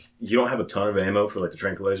like you don't have a ton of ammo for like the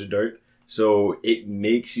tranquilizer dart. So it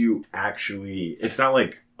makes you actually, it's not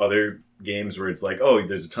like other games where it's like, oh,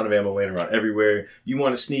 there's a ton of ammo laying around everywhere. You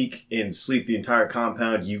want to sneak and sleep the entire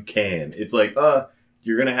compound, you can. It's like,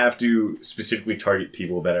 you're going to have to specifically target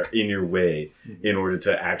people that are in your way in order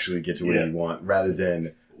to actually get to where Yeah. you want, rather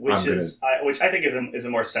than, Which I'm which I think is a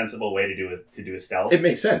more sensible way to do a stealth. it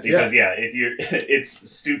makes sense, Because if you're, it's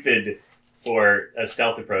stupid for a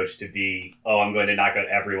stealth approach to be, I'm going to knock out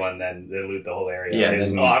everyone, then loot the whole area. Yeah, and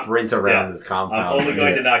It's, then sprint around this compound. I'm only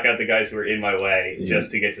going to knock out the guys who are in my way Yeah. just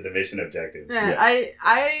to get to the mission objective. Yeah,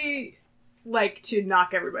 I like to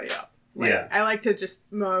knock everybody up. Like, Yeah. I like to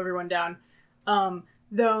just mow everyone down.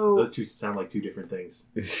 Though those two sound like two different things.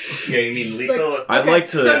 Yeah, you mean lethal? I'd like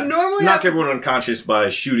to so normally knock everyone unconscious by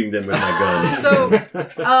shooting them with my gun.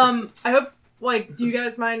 So I hope do you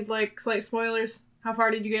guys mind like slight spoilers? How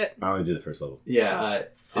far did you get? I only did the first level. Yeah,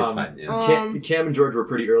 It's fine. Yeah. Cam and George were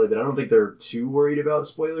pretty early, but I don't think they're too worried about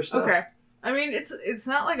spoiler stuff. Okay. I mean, it's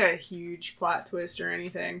not like a huge plot twist or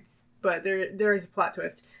anything, but there is a plot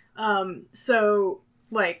twist. So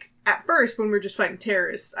like at first when we were just fighting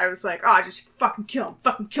terrorists, I was like, just fucking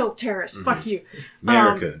kill terrorists, fuck you,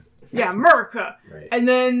 America. yeah, America. Right. And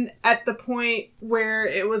then at the point where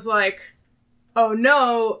it was like, oh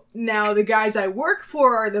no, now the guys I work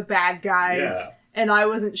for are the bad guys. Yeah. And I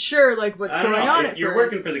wasn't sure like what's I don't going know. on If at you're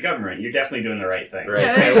first. working for the government, you're definitely doing the right thing. Right.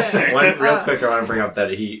 Yeah. One real quick, I want to bring up that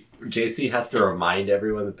JC has to remind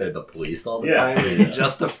everyone that they're the police all the Yeah. time. And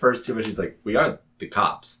just the first 2 minutes, he's like, "We are the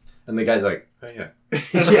cops," and the guy's like, "Oh yeah."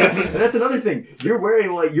 Yeah, and that's another thing.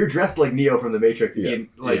 You're dressed like Neo from the Matrix. Yeah. In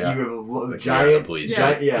like Yeah. you have a Like, giant, you're the police.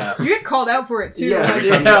 giant, yeah. You get called out for it too. Yeah. Like, Every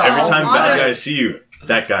time on bad a- guys see you,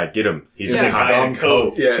 that guy, get him. He's Yeah. a cop. Guy in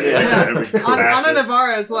coat. Yeah. Yeah. Anna Fascist.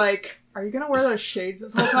 Navarro is like, are you gonna wear those shades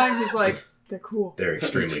this whole time? He's like, they're cool. They're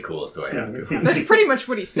extremely cool, so I have to. That's pretty much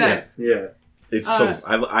what he says. Yeah. It's Uh,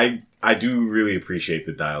 so I do really appreciate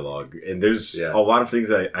the dialogue, and there's Yes. a lot of things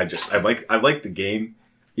I like the game,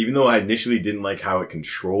 even though I initially didn't like how it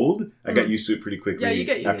controlled. I got used to it pretty quickly. Yeah, you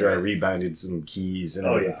get used after to I it. rebounded some keys and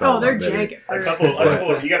Oh, it yeah. felt a Oh, they're lot better. jank at A first.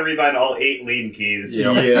 couple, you got to rebind all 8 lean keys.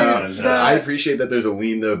 Yeah. Yeah. And, The- I appreciate that there's a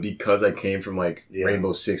lean though, because I came from like Yeah.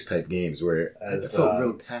 Rainbow Six type games where it As, felt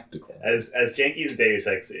real tactical. as janky as Deus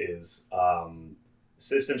Ex is,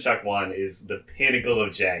 System Shock 1 is the pinnacle of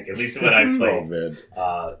jank, at least when I Oh played. man,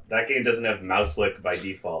 That game doesn't have mouse lick by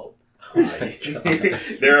default.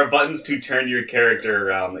 There are buttons to turn your character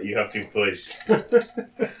around that you have to push.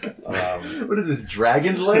 What is this,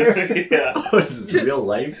 Dragon's Lair? Yeah. Oh, is this real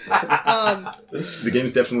life? the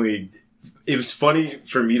game's definitely. It was funny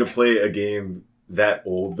for me to play a game that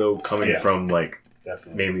old though, coming Yeah. from like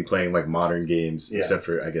Definitely. mainly playing like modern games, Yeah. except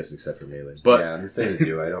for Melee. But yeah, I'm the same as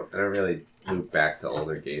you. I don't really loop back to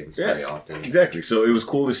older games Yeah. very often. exactly, so it was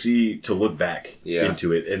cool to look back Yeah.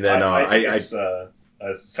 into it, and then I think I it's,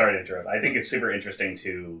 sorry to interrupt. I think it's super interesting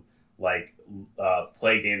to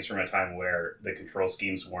play games from a time where the control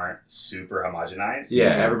schemes weren't super homogenized. Yeah,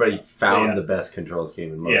 everybody found Yeah. the best control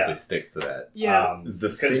scheme and mostly Yeah. sticks to that. Yeah. The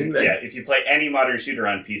 'cause, thing that if you play any modern shooter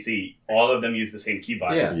on PC, all of them use the same key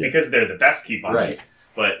buttons Yeah. because they're the best key buttons.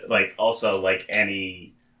 Right. But also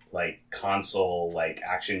any console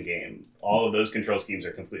action game, all of those control schemes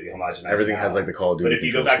are completely homogenized. everything now. has like the Call of Duty. But if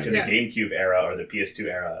you go control back to scheme. the GameCube era or the PS2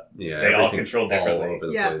 era, Yeah, They all everything's control differently. all over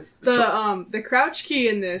the Yeah. place. The crouch key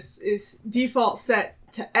in this is default set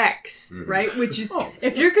to X, Mhm. right? Which is Oh.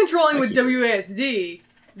 if you're controlling with Thank WASD,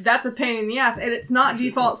 that's a pain in the ass, and it's not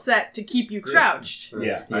default set to keep you crouched.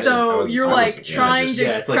 Yeah. I So wasn't- you're I like wasn't- trying just- to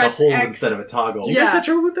Yeah, it's like a press hold X. instead of a toggle. You guys Yeah. had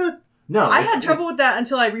trouble with that? No, I it's- had trouble with that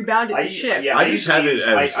until I rebounded to I- shift. yeah. I just have it use-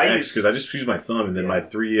 as I X use- because I just use my thumb, and then my Yeah.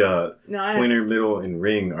 three No, I pointer, middle, and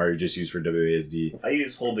ring are just used for WASD. I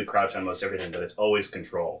use hold to crouch on most everything, but it's always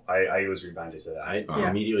control. I always rebounded to that. I Yeah.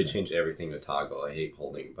 immediately changed everything to toggle. I hate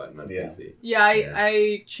holding a button on Yeah. PC. yeah, Yeah.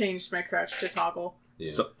 I changed my crouch to toggle. Yeah.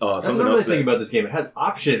 So, That's something another else thing that, about this game. It has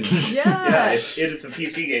options. Yeah, it's a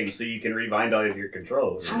PC game, so you can rebind all of your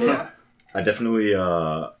controls. Uh-huh. I definitely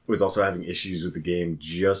was also having issues with the game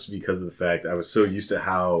just because of the fact I was so used to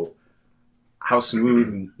how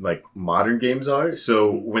smooth like modern games are. So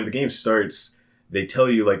when the game starts, they tell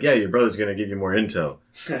you like, yeah, your brother's gonna give you more intel,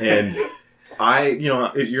 and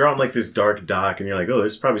you're on like this dark dock, and you're like, oh,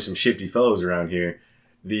 there's probably some shifty fellows around here.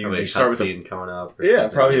 Probably You a start with a cutscene coming up. Or yeah,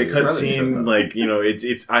 something. probably a Your brother shows cutscene. up. Like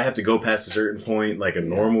it's I have to go past a certain point, like a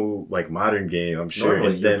normal like modern game. I'm sure,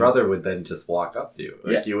 Normally, and your then brother would then just walk up to you.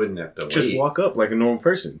 Like, Yeah. you wouldn't have to just wait. walk up like a normal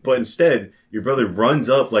person. But instead, your brother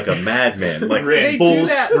runs up like a madman, like They do full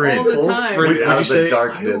that sprint. all the Full time. sprint. Sprint What'd out you of say? the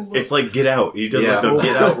darkness. It's like Get Out. He does like Yeah. the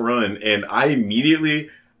Get Out run, and I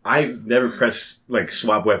immediately. I never pressed like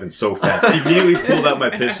swap weapons so fast. I immediately pulled out my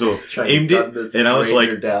pistol, Trying to aimed gun it, this and I was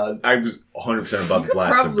stranger like, down. I was 100% about You to could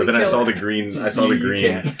blast him. probably But then I kill saw it. the green. I saw the You green,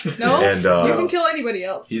 can't. No, and you can kill anybody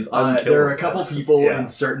else. He's There are a unkillable. couple people Yeah. in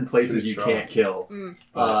certain places Too you strong. can't kill. Mm.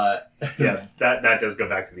 Yeah, that does go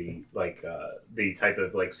back to the type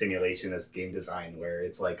of simulationist game design where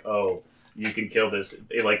it's like, oh, you can kill this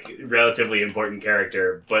relatively important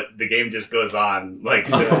character, but the game just goes on. Oh my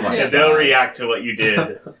they'll God. react to what you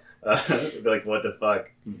did. Like, what the fuck?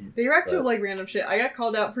 They react to But- like random shit. I got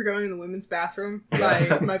called out for going in the women's bathroom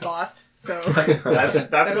by my boss. So That's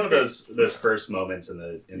That one of was those first moments in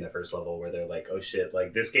the first level where they're like, oh shit,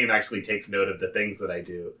 like this game actually takes note of the things that I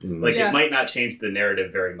do. Mhm. Like Yeah. it might not change the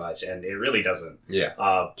narrative very much, and it really doesn't. Yeah,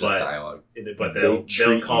 just But dialogue. they'll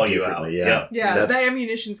treat call you you out. differently, yeah. yeah, That's- the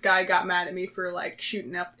ammunitions guy got mad at me for like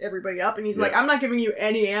shooting up everybody up, and he's Yeah. like, "I'm not giving you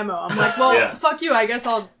any ammo." I'm like, "Well, Yeah. fuck you. I guess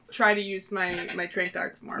I'll try to use my trank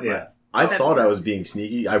darts more." Yeah. I That- thought I was being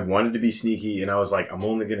sneaky. I wanted to be sneaky, and I was like, I'm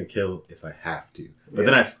only gonna kill if I have to. But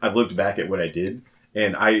then I've looked back at what I did,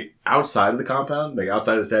 and outside of the compound, like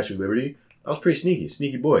outside of the Statue of Liberty, I was pretty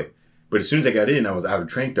sneaky boy. But as soon as I got in, I was out of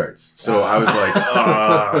trank darts. So I was like,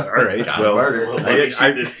 all right, Got well, murdered. Let me shoot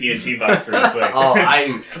I- this TNT box real quick.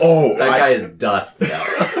 That guy is dust now.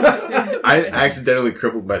 I accidentally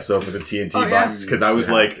crippled myself with a TNT Oh, yeah. box because I was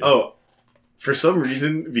You like, have to. oh, for some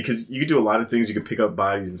reason, because you could do a lot of things, you could pick up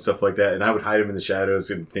bodies and stuff like that, and I would hide them in the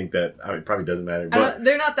shadows and think that it probably doesn't matter. But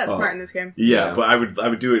They're not that Oh. smart in this game. yeah, Yeah. but I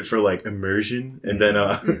would do it for like immersion, and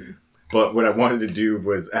then but what I wanted to do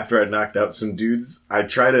was after I knocked out some dudes, I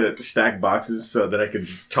try to stack boxes so that I could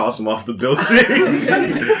toss them off the building.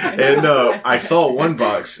 And I saw one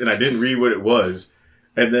box and I didn't read what it was.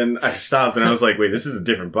 And then I stopped and I was like, wait, this is a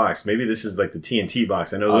different box. Maybe this is like the TNT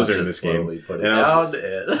box. I know those are in this game. Put it And I was-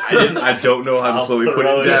 down. I don't know how to I'll slowly put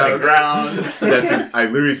throw it to the down. ground. I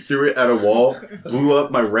literally threw it at a wall, blew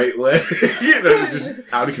up my right leg, and I was just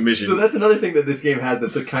out of commission. So that's another thing that this game has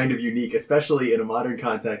that's a kind of unique, especially in a modern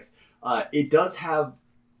context. It does have,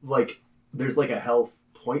 there's a health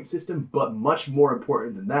point system, but much more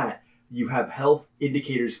important than that, you have health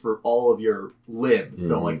indicators for all of your limbs.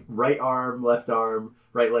 So, Mhm. right arm, left arm,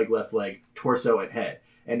 right leg, left leg, torso, and head.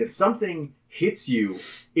 And if something hits you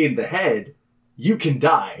in the head, you can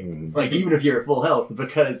die. Mhm. Even if you're at full health,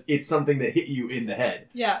 because it's something that hit you in the head.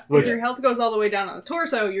 Yeah, Which- if your health goes all the way down on the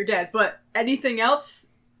torso, you're dead. But anything else,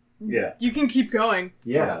 Yeah. you can keep going.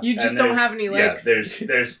 Yeah. You just And don't there's- have any legs. Yeah,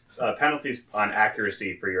 there's penalties on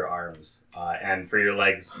accuracy for your arms, and for your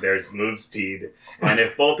legs, there's move speed. And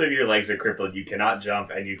if both of your legs are crippled, you cannot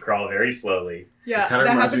jump, and you crawl very slowly. Yeah, It kind of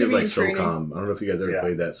that reminds happened me to of me like in training. SOCOM. I don't know if you guys ever Yeah.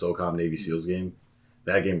 played that SOCOM Navy SEALs game.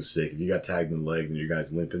 That game was sick. If you got tagged in the leg and you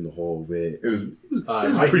guys limping the whole way, it was It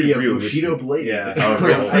might pretty be a realistic. Bushido blade. Yeah. Oh,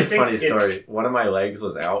 really? I think Funny it's- story. One of my legs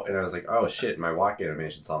was out, and I was like, "Oh shit, my walk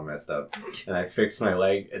animation's all messed up." And I fixed my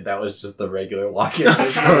leg, and that was just the regular walk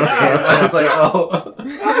animation. I was like, "Oh,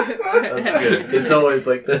 that's good." It's always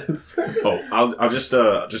like this. Oh, I'll just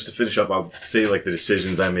to finish up, I'll say like the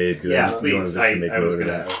decisions I made. 'Cause Yeah, I wanted please. us to make I was note of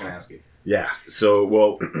gonna that. ask you. Yeah. So,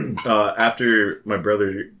 well, after my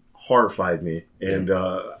brother horrified me and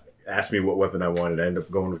asked me what weapon I wanted, I ended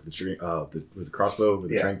up going with the crossbow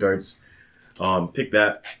with the trank darts. Picked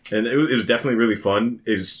that, and it was definitely really fun.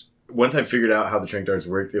 It was once I figured out how the trank darts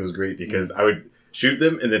worked, it was great because I would shoot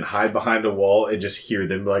them and then hide behind a wall and just hear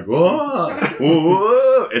them like whoa,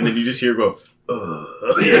 whoa, and then you just hear go.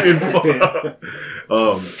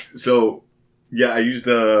 So yeah, I used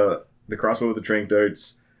the crossbow with the trank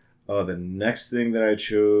darts. The next thing that I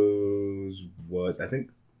chose was, I think,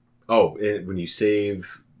 when you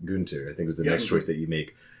save Gunter, I think was the next choice that you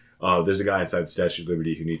make. There's a guy inside the Statue of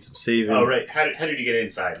Liberty who needs some saving. Oh, right. How did you get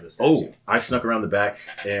inside the statue? Oh, I snuck around the back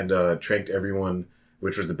and tranked everyone,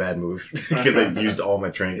 which was the bad move because I used all my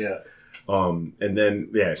tranks. Yeah. And then,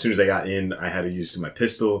 as soon as I got in, I had to use my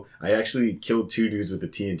pistol. I actually killed 2 dudes with a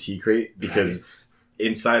TNT crate because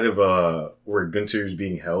inside of where Gunter's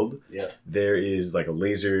being held, there is like a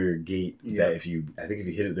laser gate that if you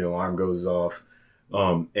hit it, the alarm goes off.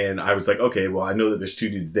 And I was like, okay, well, I know that there's 2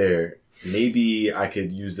 dudes there. Maybe I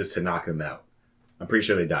could use this to knock them out. I'm pretty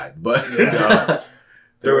sure they died, but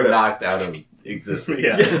They were knocked out of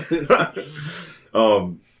existence.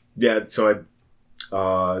 So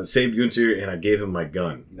I saved Gunter and I gave him my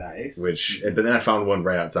gun. Nice. But then I found one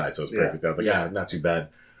right outside, so it was perfect. I was like, not too bad.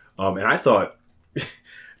 And I thought,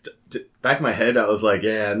 back in my head, I was like,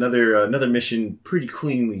 another mission pretty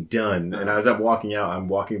cleanly done. And as I'm walking out, I'm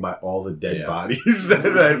walking by all the dead bodies.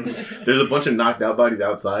 There's a bunch of knocked out bodies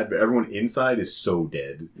outside, but everyone inside is so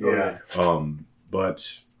dead. Yeah.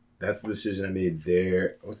 But that's the decision I made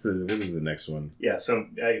there. What is the next one? Yeah, so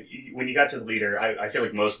when you got to the leader, I feel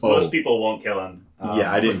like most people won't kill him.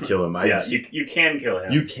 I didn't kill him. You can kill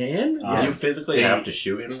him. You can? You physically have to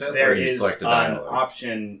shoot him to death, There or you is select a an dialogue?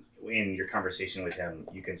 option in your conversation with him.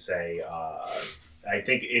 You can say, I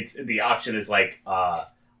think the option is like,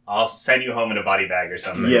 I'll send you home in a body bag or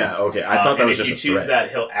something. Yeah, okay. I thought that was just a if you choose threat.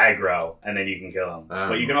 that, he'll aggro, and then you can kill him.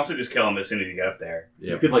 But you can also just kill him as soon as you get up there.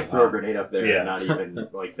 You could like throw a grenade up there Yeah. and not even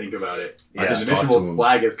like think about it. Yeah. The mission talk to will him.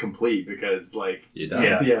 flag as complete because like You die.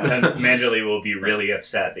 Yeah, Yeah. and Manderley will be really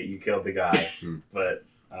upset that you killed the guy. But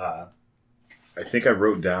I think I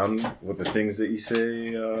wrote down what the things that you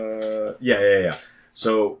say. Yeah.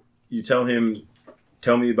 So you tell him,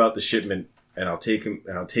 tell me about the shipment, and I'll take him,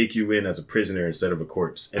 and I'll take you in as a prisoner instead of a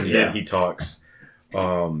corpse. And then he talks.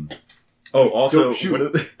 Also, Don't shoot. one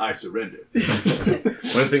of the, I surrender. one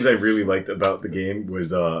of the things I really liked about the game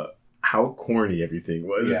was how corny everything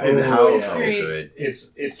was, Yeah. and Oh, how yeah. So good.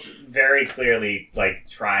 it's very clearly like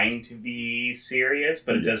trying to be serious,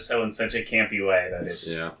 but it does so in such a campy way that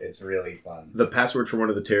it's really fun. the password for one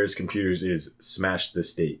of the terrorist computers is "smash the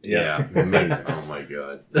state." Yeah. It's amazing. Oh my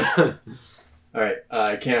god. All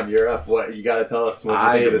right, Cam, you're up. What you got to tell us? What you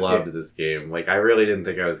I think of this loved game? this game. Like, I really didn't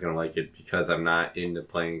think I was gonna like it because I'm not into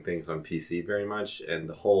playing things on PC very much, and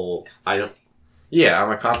the whole I'm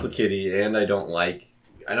a console kitty, and I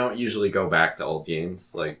don't usually go back to old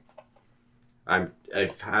games. Like, I've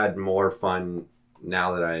had more fun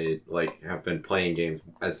now that I have been playing games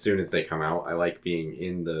as soon as they come out. I like being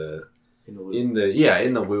in the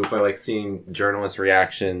loop. I like seeing journalist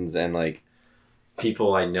reactions and like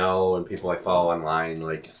people I know and people I follow online,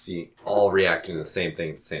 like see all reacting to the same thing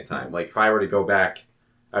at the same time. Like if I were to go back,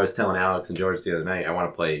 I was telling Alex and George the other night, I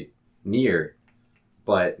want to play Nier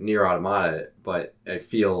Automata, but I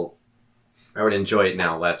feel I would enjoy it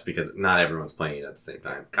now less because not everyone's playing it at the same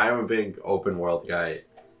time. I'm a big open world guy.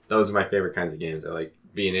 Those are my favorite kinds of games. I like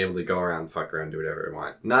being able to go around, fuck around, do whatever I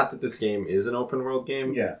want. Not that this game is an open world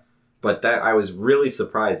game, but that I was really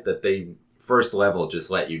surprised that they first level just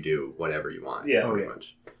let you do whatever you want. Pretty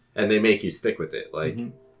much. And they make you stick with it. Like,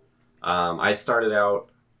 I started out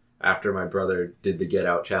after my brother did the Get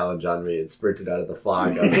Out challenge on me and sprinted out of the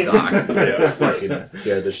fog on the dock. Fucking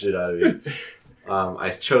scared the shit out of me. I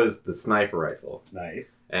chose the sniper rifle.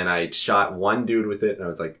 Nice. And I shot one dude with it, and I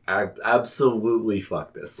was like, absolutely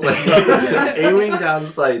fuck this. Like, aiming down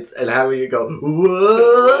sights and having it go,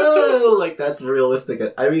 whoa! Like, that's realistic.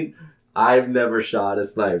 I mean, I've never shot a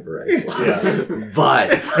sniper rifle. But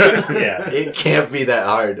it can't be that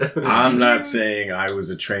hard. I'm not saying I was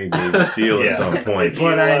a trained Navy SEAL at some point,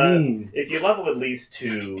 but I mean, if you level at least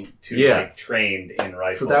to like trained in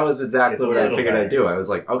rifles. So that was exactly what I figured I'd do. I was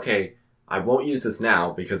like, okay, I won't use this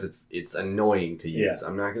now because it's annoying to use.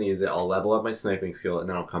 I'm not going to use it. I'll level up my sniping skill and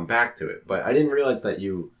then I'll come back to it. But I didn't realize that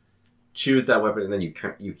you choose that weapon and then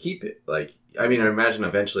you keep it. Like, I mean, I imagine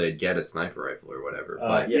eventually I'd get a sniper rifle or whatever.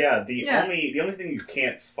 But the only thing you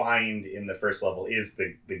can't find in the first level is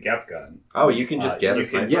the Gep gun. Oh, you can just get a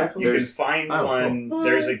sniper rifle? You can find one. Cool.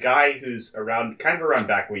 There's a guy who's around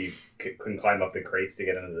back where you can climb up the crates to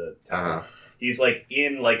get into the tower. He's like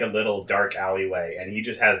in like a little dark alleyway, and he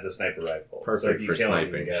just has the sniper rifle. Perfect so if you for kill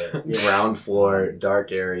sniping. him, you Ground floor,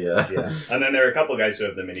 dark area. Yeah, and then there are a couple guys who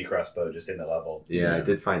have the mini crossbow just in the level. Yeah, I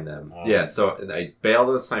did find them. So I bailed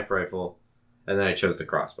on the sniper rifle, and then I chose the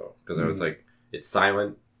crossbow because I was like, it's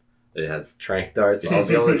silent. It has trank darts. I'll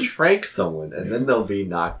be able to trank someone, and then they'll be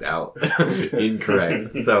knocked out.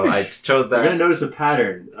 Incorrect. So I chose that. You're gonna notice a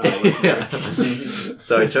pattern. Yes.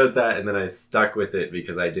 So I chose that, and then I stuck with it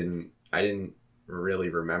because I didn't really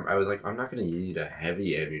remember. I was like, I'm not going to need a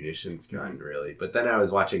heavy ammunitions gun, really. But then I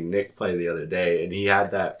was watching Nick play the other day, and he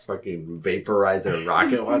had that fucking vaporizer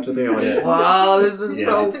rocket launcher thing. I was like, wow, this is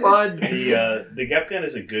so fun. The Gep gun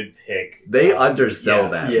is a good pick. They undersell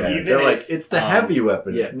that. Yeah. Right? They're like, it's the heavy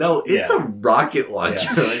weapon. Yeah. No, it's a rocket launcher.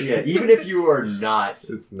 Yeah. Even if you are not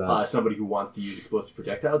it's not somebody who wants to use explosive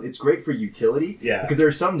projectiles, it's great for utility. Yeah. Because there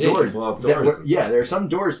are some doors. There are some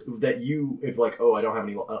doors that you, if like, oh, I don't have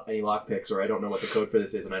any lock picks, or I don't know what the code for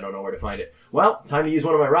this is, and I don't know where to find it. Well, time to use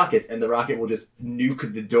one of my rockets, and the rocket will just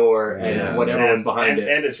nuke the door and whatever is behind it.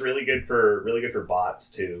 And it's really good for bots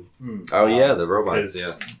too. Oh yeah, the robots.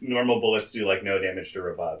 Yeah. Normal bullets do like no damage to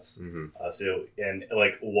robots. So and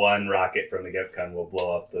like one rocket from the Gep gun will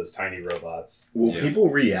blow up those tiny robots. Will people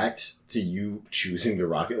react to you choosing the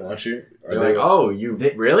rocket launcher? Are they like, oh,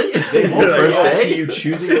 really? They won't react to you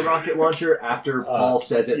choosing the rocket launcher after Paul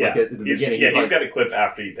says it like at the beginning. He's got a quip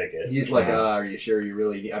after you pick it. He's like, are you sure you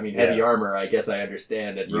really need... I mean, heavy armor, I guess I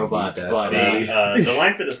understand, and robots, but... the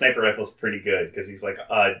line for the sniper rifle is pretty good, because he's like,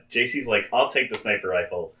 JC's like, I'll take the sniper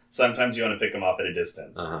rifle. Sometimes you want to pick them off at a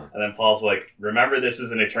distance. And then Paul's like, remember, this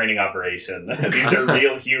isn't a training operation. These are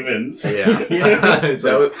real humans. Don't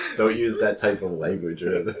use that type of language.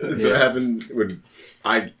 That's what happened when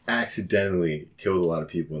I accidentally killed a lot of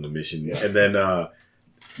people in the mission. And then,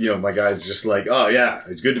 my guy's just like, oh, yeah,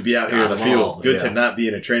 it's good to be out here in the field. Good to not be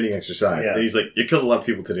in a training exercise. And he's like, you killed a lot of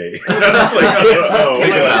people today. I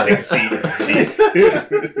was like,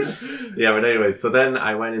 Yeah, but anyway, so then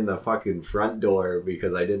I went in the fucking front door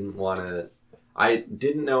because I didn't want to... I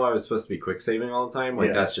didn't know I was supposed to be quick saving all the time.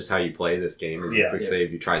 Like, that's just how you play this game. Is you quick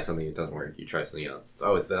save, you try something, it doesn't work, you try something else.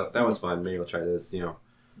 So that was fun. Maybe I'll try this,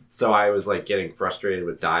 So I was, like, getting frustrated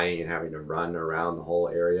with dying and having to run around the whole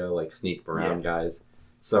area, like, sneak around guys.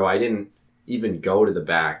 So I didn't even go to the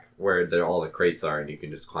back where all the crates are and you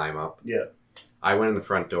can just climb up. Yeah. I went in the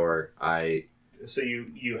front door. So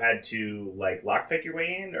you had to, like, lockpick your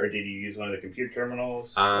way in, or did you use one of the computer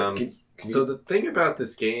terminals? So the thing about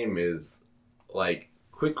this game is, like,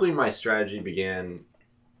 quickly my strategy began,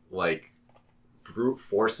 like, brute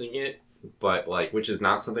forcing it, but, like, which is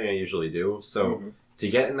not something I usually do. So to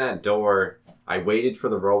get in that door, I waited for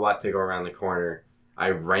the robot to go around the corner. I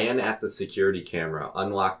ran at the security camera,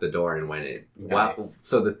 unlocked the door, and went in. Nice. Wow.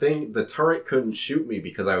 So the turret couldn't shoot me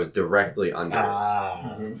because I was directly under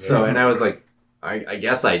it. So, and I was like, I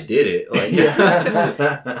guess I did it. Like,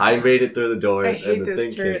 I made it through the door, and the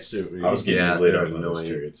thing turrets. can't shoot me. I was getting lit up by annoying. those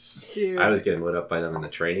turrets. Dude. I was getting lit up by them in the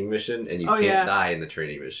training mission, and you can't die in the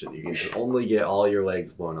training mission. You can only get all your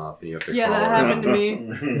legs blown off, and you have to crawl that around. happened to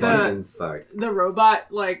me. Fucking sucked. The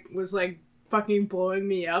robot was fucking blowing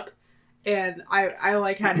me up. And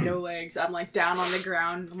I had no legs. I'm like down on the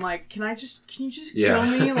ground. I'm like, can you just kill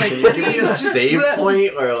me? Like, can you give me a save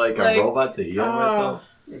point or like a robot to heal myself?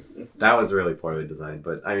 That was really poorly designed,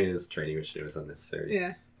 but I mean, this training mission was unnecessary.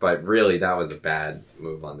 Yeah. But really, that was a bad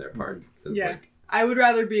move on their part. Yeah. I would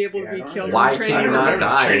rather be able to be killed. Why in the can you training not mission.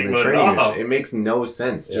 die in the training mission? It makes no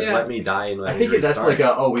sense. Just let me die and let I me think that's restart.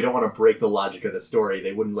 like we don't want to break the logic of the story.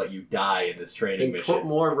 They wouldn't let you die in this training mission. Put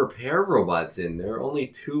more repair robots in. There are only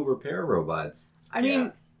 2 repair robots. I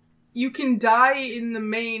mean, you can die in the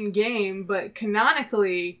main game, but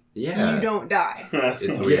canonically, you don't die.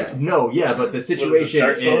 It's weird. But the situation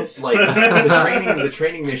is like the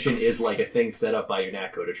training mission is like a thing set up by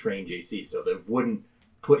UNATCO to train JC, so they wouldn't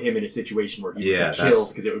put him in a situation where he would be killed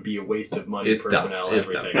because it would be a waste of money, personnel,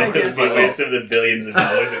 everything. It's a waste of the billions of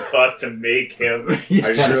dollars it costs to make him. I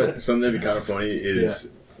just realized something that'd be kind of funny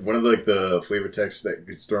is one of the flavor texts that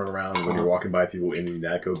gets thrown around when you're walking by people in the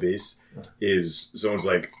UNATCO base is someone's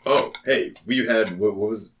like, oh, hey, we had what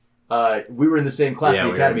was we were in the same class Yeah, in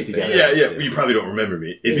the we were academy in the same- together. Yeah, you probably don't remember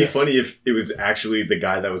me. It'd be funny if it was actually the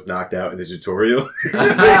guy that was knocked out in the tutorial.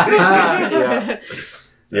 Yeah.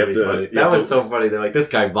 You have to- Funny. you That have was to- so funny. They're like, this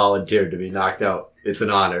guy volunteered to be knocked out. It's an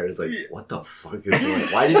honor. It's like, what the fuck is going on?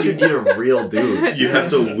 Why did you need a real dude? You have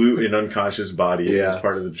to loot an unconscious body Yeah. as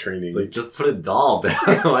part of the training. It's like, just put a doll down.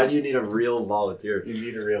 Why do you need a real volunteer? You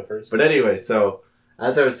need a real person. But anyway, so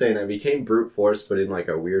as I was saying, I became brute force, but in like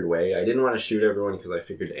a weird way. I didn't want to shoot everyone because I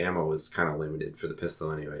figured ammo was kind of limited for the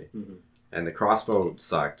pistol anyway, Mhm. and the crossbow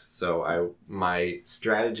sucked. So my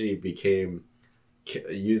strategy became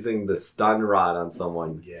using the stun rod on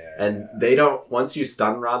someone, yeah. and they don't. Once you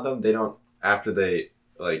stun rod them, they don't. After they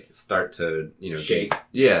like start to Shake.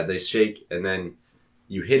 they shake, and then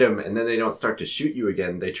you hit them, and then they don't start to shoot you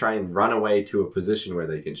again. They try and run away to a position where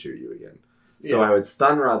they can shoot you again. So Yeah. I would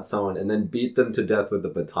stun rod someone and then beat them to death with the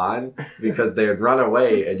baton because they would run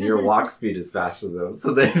away and your walk speed is faster than them.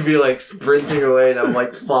 So they'd be like sprinting away and I'm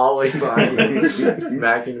like following behind them,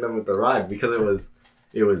 smacking them with the rod because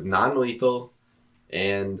it was non-lethal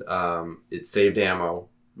and it saved ammo.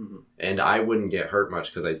 Mhm. And I wouldn't get hurt much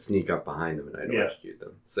because I'd sneak up behind them and I'd Yeah. electrocute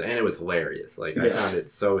them. So and it was hilarious. Like I Yeah. found it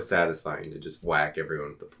so satisfying to just whack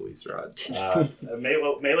everyone with the police rod.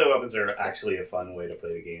 Melee weapons are actually a fun way to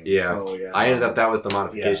play the game. Yeah. Oh, yeah. I ended up that was the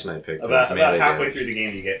modification I picked. About was melee halfway damage. through the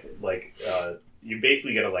game, you get like you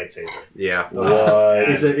basically get a lightsaber. Yeah. What?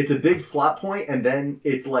 It's a big plot point, and then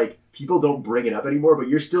it's like people don't bring it up anymore, but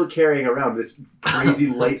you're still carrying around this crazy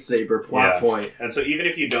lightsaber plot Yeah. point. And so even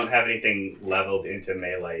if you don't have anything leveled into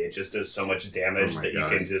melee, it just does so much damage Oh my that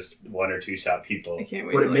God. you can just one or two shot people. I can't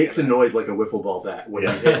wait. But to it look makes a at noise like a wiffle ball bat when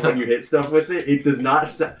Yeah. when you hit stuff with it. It does not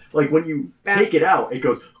like when you Bat. take it out, it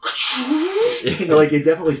goes. Like it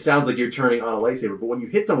definitely sounds like you're turning on a lightsaber, but when you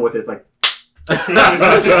hit someone with it, it's like.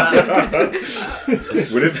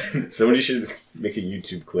 What if somebody should make a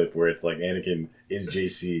YouTube clip where it's like Anakin is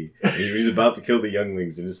JC and he's about to kill the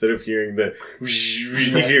younglings, and instead of hearing the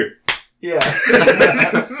you hear Yeah.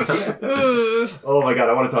 it. Oh my god,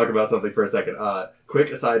 I want to talk about something for a second. Quick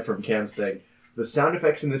aside from Cam's thing, the sound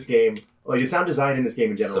effects in this game, like the sound design in this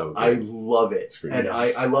game in general, So good. I love it. It's great. And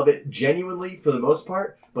I love it genuinely for the most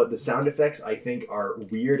part, but the sound effects I think are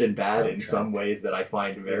weird and bad in Soundtrack. some ways that I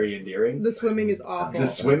find very endearing. The swimming is awful. The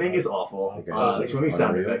swimming is awful. Okay. The swimming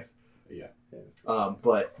sound Unreal. effects. Yeah.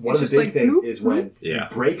 But one It's of just the big like, things bloop, is when Yeah,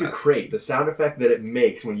 you break it's a nuts. crate, the sound effect that it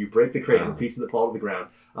makes when you break the crate and the Oh. pieces that fall to the ground.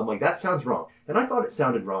 I'm like, that sounds wrong. And I thought it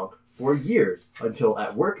sounded wrong for years until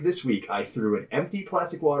at work this week I threw an empty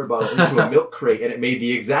plastic water bottle into a milk crate and it made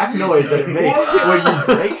the exact noise that it makes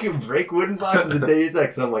when you break wooden boxes in Deus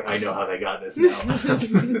Ex. And I'm like, I know how they got this now.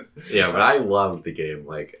 Yeah, but I love the game.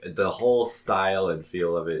 Like the whole style and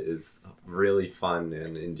feel of it is really fun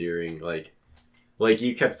and endearing. Like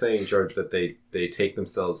you kept saying, George, that they take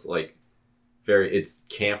themselves like it's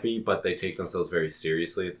campy, but they take themselves very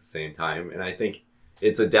seriously at the same time. And I think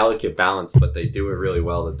it's a delicate balance, but they do it really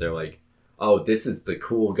well. That they're like, oh, this is the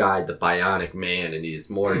cool guy, the bionic man, and he's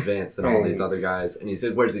more advanced than all these other guys. And he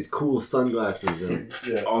wears these cool sunglasses and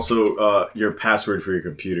also your password for your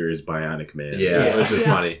computer is Bionic Man. yeah, which is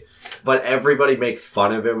Yeah. funny. But everybody makes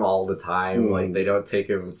fun of him all the time. Mm. Like they don't take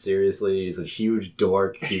him seriously. He's a huge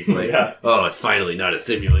dork. He's like, Yeah. oh, it's finally not a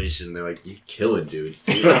simulation. They're like, you killing dudes,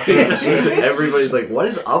 dude. Everybody's like, what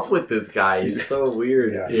is up with this guy? He's so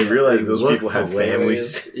weird. Yeah. You realize He those looks people had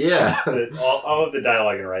hilarious. families. Yeah. all of the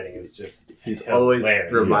dialogue and writing is just He's always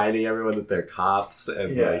hilarious. reminding everyone that they're cops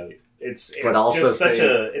and Yeah. like It's But also just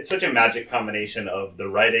saying- it's such a magic combination of the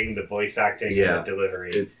writing, the voice acting, Yeah. and the delivery.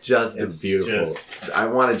 it's just It's beautiful. just- I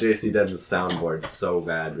want a JC Denton soundboard so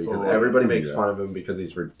bad because Oh, everybody makes yeah. fun of him because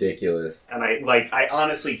he's ridiculous. and I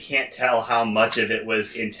honestly can't tell how much of it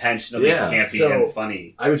was intentionally Yeah. campy So- and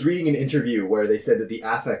funny. I was reading an interview where they said that the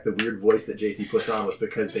affect, the weird voice that JC puts on, was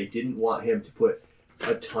because they didn't want him to put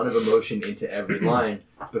a ton of emotion into every line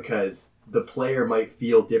because the player might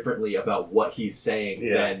feel differently about what he's saying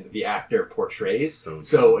Yeah. than the actor portrays. So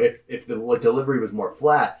So if the delivery was more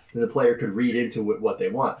flat, then the player could read into what they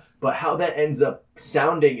want. But how that ends up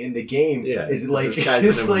sounding in the game Yeah, is like this guy's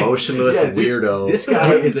it's an like- emotionless weirdo. This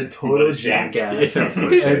guy is a total What a jack. jackass,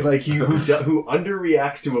 Yeah. and like who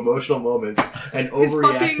underreacts to emotional moments and His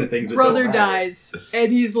overreacts to fucking things that brother don't matter. dies,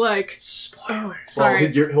 and he's like, Spoilers. sorry.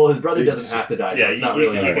 His brother doesn't have to die, so Yeah, it's not you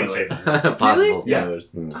really a can spoiler. say that. Possible Yeah.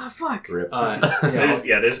 spoilers. Oh, fuck. Rip.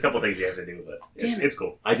 Yeah, There's a couple things you have to do, but Damn it. it's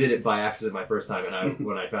cool. I did it by accident my first time, and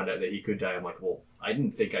when I found out that he could die, I'm like, well, I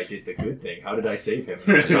didn't think I did the good thing. How did I save him?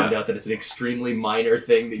 And I found out that it's an extremely minor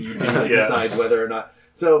thing that you do that Yeah. decides whether or not.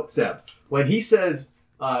 So, Seb, when he says,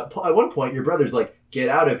 at one point, your brother's like, get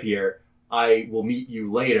out of here, I will meet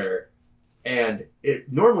you later. And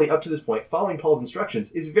it normally, up to this point, following Paul's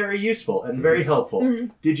instructions is very useful and very helpful.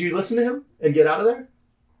 Mhm. Did you listen to him and get out of there?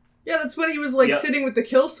 Yeah, that's when he was like Yep. sitting with the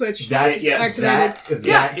kill switch. That's Yes. activated.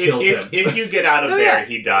 that kills him. If you get out of Oh, there, yeah.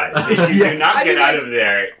 he dies. If you do not I get mean, out like- of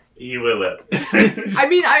there, he will live. I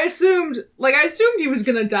mean, I assumed he was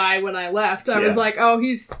gonna die when I left. I was Yeah. like, oh,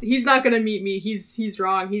 he's not gonna meet me. He's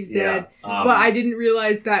wrong. He's dead. Um, But I didn't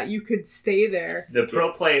realize that you could stay there. The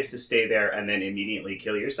pro play is to stay there and then immediately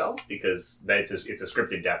kill yourself because it's a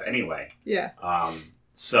scripted death anyway. Yeah.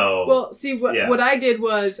 So Well, see, Yeah. what I did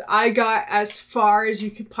was I got as far as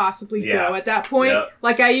you could possibly Yeah. go at that point. Yep.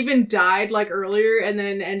 Like, I even died, like, earlier and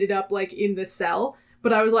then ended up, like, in the cell.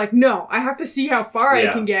 But I was like, no, I have to see how far I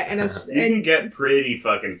Yeah. can get. And as you can and get pretty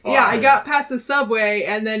fucking far. yeah, I got past the subway,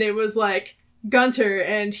 and then it was, like, Gunter,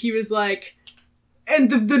 and he was like,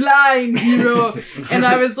 end of the line, hero. And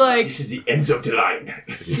I was like, This is the Enzo to line.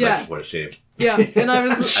 He's Yeah. like, what a shame. yeah. And I I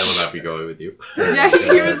was will not be going with you. yeah,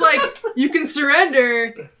 he was like, you can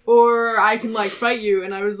surrender, or I can, like, fight you.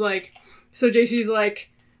 And I was like, so JC's like,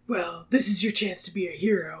 well, this is your chance to be a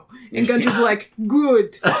hero. And Gunter's like,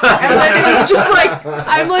 good. And then it was just like,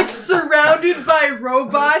 I'm like surrounded by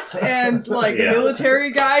robots and like Yeah.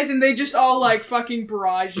 military guys, and they just all like fucking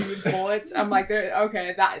barrage you with bullets. I'm like,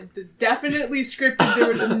 okay, that definitely scripted. There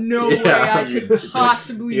was no way I could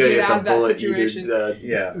possibly You gotta get get out of the that bullet situation. eated,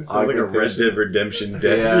 Yeah. This sounds like a Red Dead Redemption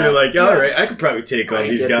death. Yeah. You're like, Yeah. all right, I could probably take on I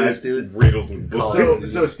these get guys these dudes. riddled with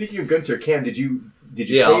bullets. So speaking of Gunter, Cam, did you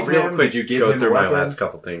Yeah, save real him? quick, Did you give go him through a my weapon? last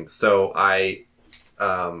couple things. So I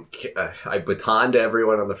batoned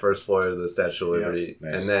everyone on the first floor of the Statue of Liberty, Yeah,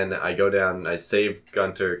 nice. and then I go down and I save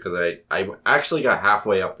Gunter because I actually got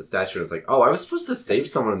halfway up the statue and was like, oh, I was supposed to save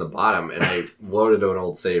someone in the bottom, and I loaded an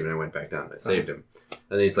old save and I went back down and I saved him.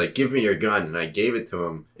 And he's like, give me your gun, and I gave it to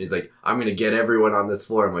him. He's like, I'm gonna get everyone on this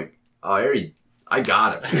floor. I'm like, oh, I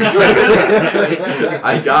got him.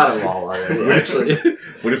 I got him all already, actually.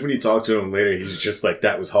 What if when you talk to him later, he's just like,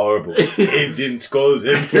 that was horrible. Caved in skulls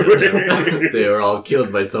everywhere. They were all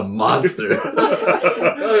killed by some monster.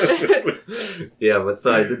 Yeah, but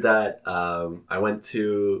so I did that.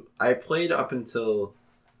 I played up until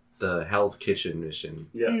the Hell's Kitchen mission.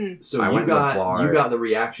 Yeah. Mm. So I you went to the got bar. the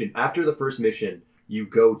reaction after the first mission. You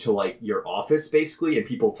go to like your office basically, and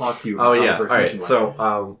people talk to you. Oh About how yeah, the first all right. mission went.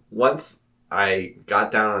 So once I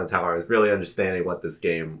got down on the tower, I was really understanding what this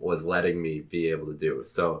game was letting me be able to do.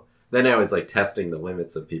 So then I was like testing the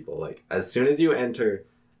limits of people. Like as soon as you enter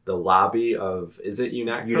the lobby of, is it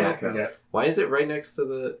UNACO? UNACO. Yeah. Why is it right next to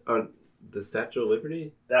the Statue of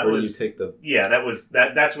Liberty? That Where was you take the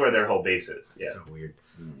that's where their whole base is. Yeah. so weird.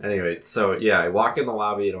 Anyway, so yeah, I walk in the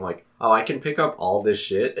lobby and I'm like, oh, I can pick up all this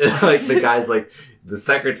shit. And like the guy's like, the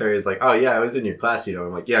secretary is like, oh yeah, I was in your class, you know.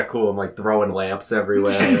 I'm like, yeah, cool. I'm like throwing lamps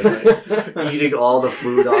everywhere, and, like, eating all the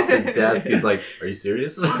food off his desk. He's like, are you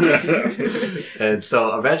serious? And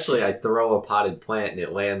so eventually I throw a potted plant and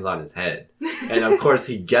it lands on his head. And of course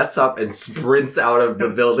he gets up and sprints out of the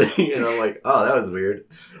building. And I'm like, oh, that was weird.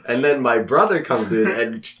 And then my brother comes in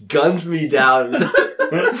and guns me down.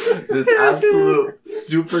 This absolute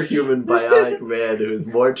superhuman bionic man who is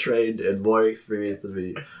more trained and more experienced than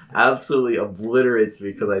me absolutely obliterates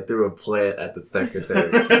me because I threw a plant at the secretary.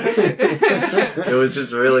 It was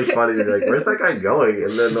just really funny to be like, where's that guy going?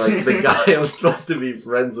 And then like the guy I'm supposed to be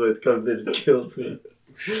friends with comes in and kills me.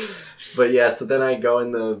 But yeah, so then I go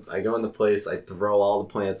in the place, I throw all the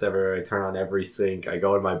plants everywhere, I turn on every sink, I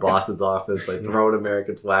go in my boss's office, I throw an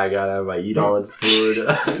American flag at him, I eat all his food.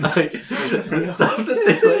 Like the stuff that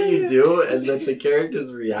they let you do and that the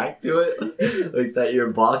characters react to it. Like that your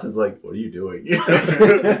boss is like, what are you doing?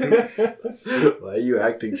 Why are you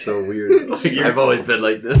acting so weird? Like, I've always been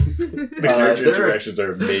like this. The character there- interactions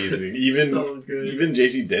are amazing. Even So good. even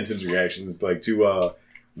JC Denton's reactions, like to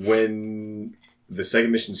when the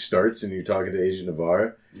second mission starts and you're talking to Asia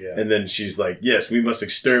Navarre, Yeah. and then she's like, "Yes, we must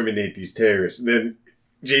exterminate these terrorists." And then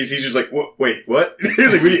JC's just like, "Wait, what?" He's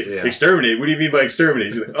like, "What do you, Yeah. exterminate? What do you mean by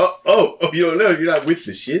exterminate?" She's like, "Oh, you don't know? You're not with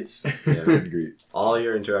the shits." Yeah. That's great. All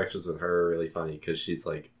your interactions with her are really funny because she's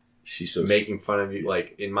like She's so making fun of you.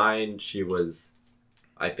 Like in mine, she was,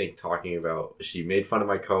 I think, talking about, she made fun of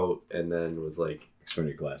my coat and then was like,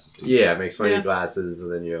 exterminate glasses too. yeah, makes fun of Yeah. your glasses.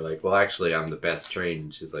 And then you're like, well, actually, I'm the best trained.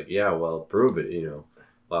 And she's like, yeah, well, prove it, you know,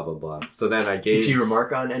 blah, blah, blah. So then I Did gave, she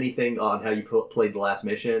remark on anything on how you played the last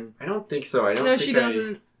mission? I don't think so. I don't No, think she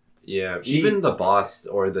doesn't. Yeah, She- even the boss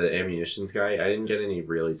or the ammunitions guy, I didn't get any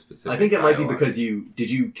really specific I think it might be dialogue. because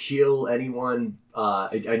did you kill anyone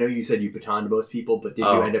I know you said you batoned most people, but did you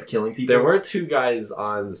Oh. end up killing people? There were 2 guys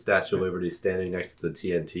on the Statue of Liberty standing next to the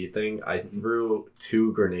TNT thing. I threw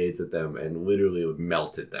 2 grenades at them and literally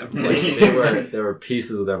melted them. Like, there were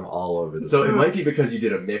pieces of them all over the So place. it might be because you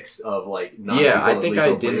did a mix of like non Yeah, I think I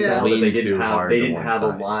legal didn't playstyle that lean they didn't too have. hard They to didn't one have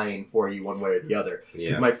side. a line for you one way or the other.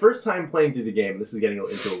 Because Yeah. my first time playing through the game, this is getting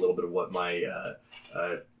into a little bit of what my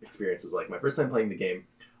experience was like. My first time playing the game,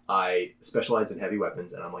 I specialized in heavy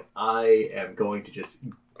weapons, and I'm like, I am going to just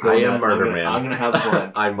go I am nuts. murder I'm gonna, man. I'm gonna have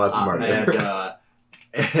fun. I must murder.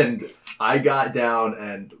 And I got down,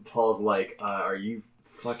 and Paul's like, "Are you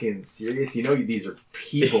fucking serious? You know these are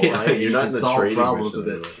people, Yeah, right? And you're you not can in the solve trading problems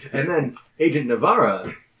mission, with this." And then Agent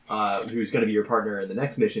Navarra, who's going to be your partner in the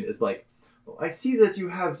next mission, is like, well, "I see that you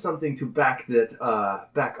have something to back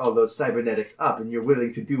all those cybernetics up, and you're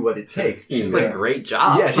willing to do what it takes." She's like, great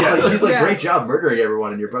job. Yeah, she's like, Yeah. great job murdering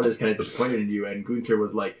everyone, and your brother's kind of disappointed in you. And Gunther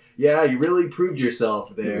was like, yeah, you really proved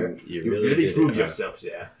yourself there. You You really really did proved it. yourself,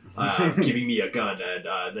 yeah. Giving me a gun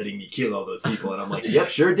and letting me kill all those people. And I'm like, yep,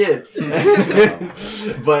 sure did.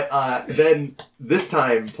 But then this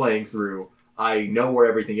time playing through, I know where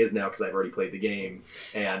everything is now because I've already played the game.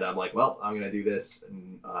 And I'm like, well, I'm going to do this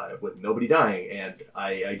with nobody dying. And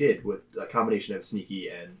I did with a combination of sneaky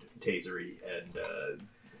and tasery and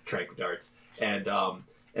trank darts. And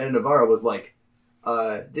Navarro was like,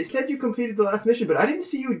 they said you completed the last mission, but I didn't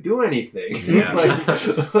see you do anything. Yeah.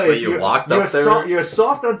 So you walked up there? You're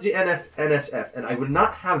soft on the NSF, and I would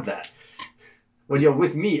not have that when you're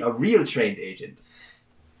with me, a real trained agent.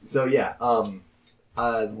 So yeah,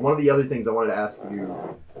 one of the other things I wanted to ask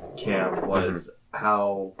you, Cam, was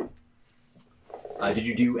how did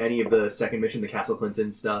you do any of the second mission, the Castle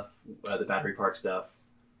Clinton stuff, the Battery Park stuff?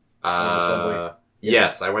 On the subway?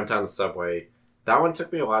 Yes, I went down the subway. That one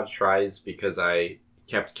took me a lot of tries because I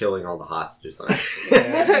kept killing all the hostages on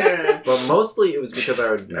it. But mostly it was because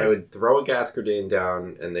I would throw a gas grenade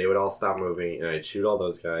down and they would all stop moving and I'd shoot all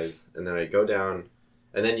those guys and then I'd go down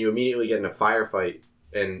and then you immediately get in a firefight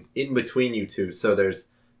and in between you two. So there's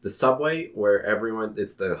the subway where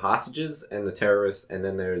it's the hostages and the terrorists, and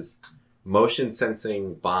then there's motion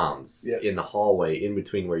sensing bombs in the hallway in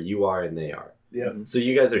between where you are and they are. Yeah. So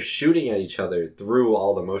you guys are shooting at each other through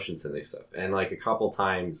all the motion sensing stuff. And like a couple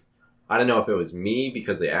times, I don't know if it was me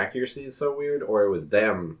because the accuracy is so weird or it was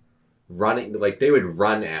them running, like they would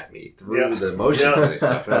run at me through the motion sensing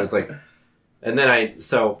stuff. And I was like, and then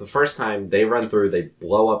so the first time they run through, they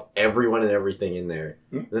blow up everyone and everything in there.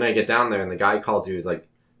 Then I get down there and the guy calls you, he's like,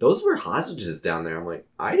 those were hostages down there. I'm like,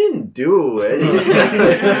 I didn't do anything.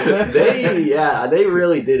 They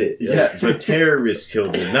really did it. Yeah, the terrorists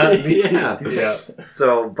killed me, not me. Yeah.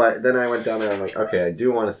 So, but then I went down there. I'm like, okay, I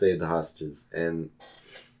do want to save the hostages, and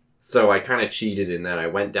so I kind of cheated in that I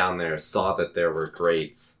went down there, saw that there were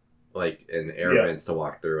grates, like and air vents to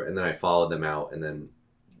walk through, and then I followed them out, and then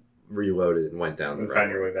reloaded and went down the road. Find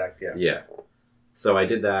your way back. Yeah. So I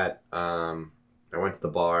did that. I went to the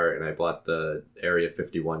bar and I bought the Area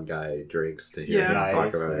 51 guy drinks to hear him talk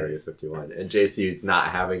about Area 51. And JC's not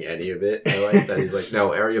having any of it. I like that. He's like,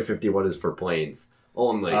 no, Area 51 is for planes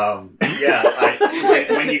only. When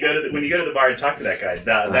you go to the bar and talk to that guy,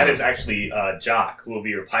 that is actually Jock, who will be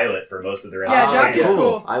your pilot for most of the rest Yeah, of the Jock game. is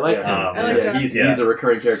cool. I liked him. I like Jock. He's a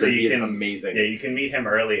recurring character. So He you is can- amazing. Yeah, you can meet him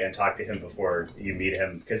early and talk to him before you meet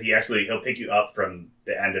him because he'll pick you up from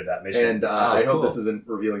the end of that mission. And I cool. hope this isn't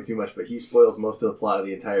revealing too much, but he spoils most of the plot of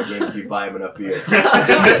the entire game if you buy him enough beer.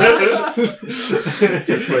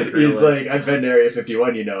 He's like, I've been to Area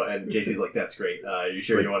 51, you know, and JC's like, that's great. You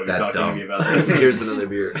sure you want to be talking to me about this? Here's another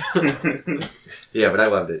beer. Yeah, but I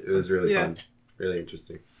loved it. It was really fun. Really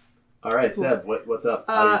interesting. All right, Seb, what's up?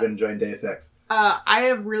 How you been enjoying Deus Ex? I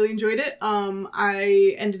have really enjoyed it.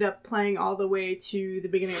 I ended up playing all the way to the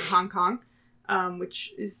beginning of Hong Kong,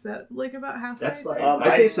 which is that like about halfway. That's like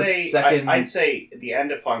I'd it's the second. I'd say the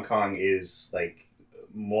end of Hong Kong is like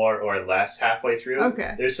more or less halfway through.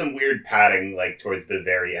 Okay. There's some weird padding like towards the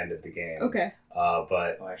very end of the game. Okay.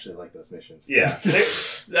 But I actually like those missions. yeah,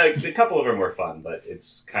 a couple of them were fun, but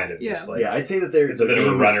it's kind of just like I'd say that it's a bit of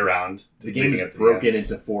a run around. The game is broken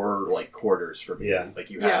into 4 like quarters for me. Yeah. Like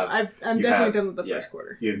you have. I'm you definitely have- done with the yeah. first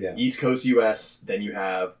quarter. You have East Coast U.S., then you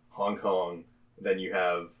have Hong Kong, then you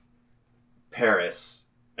have Paris,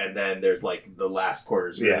 and then there's like the last quarter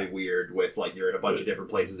is really weird with like you're in a bunch of different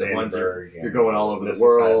places at once. You're going all over the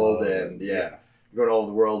world, and you're going all over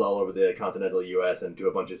the world, all over the continental U.S., and to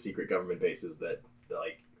a bunch of secret government bases that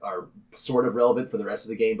like are sort of relevant for the rest of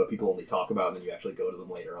the game, but people only talk about, and then you actually go to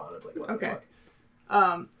them later on. It's like what the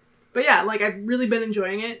fuck. But yeah, like I've really been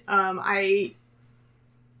enjoying it.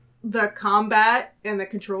 The combat and the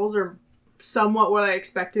controls are somewhat what I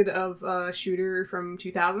expected of a shooter from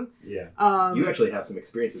 2000. Yeah. You actually have some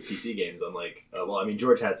experience with PC games, unlike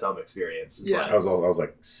George had some experience. Yeah. I was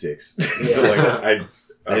like 6, Yeah. so like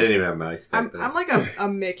I didn't even have mice back then. I'm like a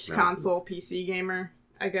mixed Mouses. console PC gamer,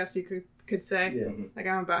 I guess you could say. Yeah. Like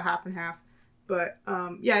I'm about half and half. But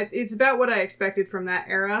it's about what I expected from that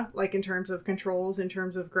era, like in terms of controls, in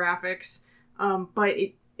terms of graphics. But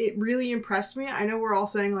it really impressed me. I know we're all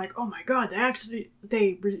saying like, oh my god,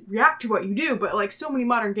 they react to what you do, but like so many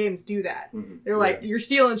modern games do that. Mhm. They're like, you're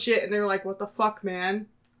stealing shit, and they're like, what the fuck, man?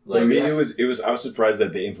 Like, For me, it was. I was surprised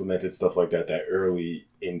that they implemented stuff like that early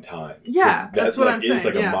in time. 'Cause Yeah, that's what like, I'm is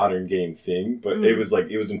saying, like yeah. a modern game thing, but Mm.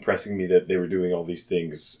 it was impressing me that they were doing all these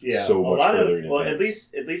things Yeah, so a much lot further of, in well,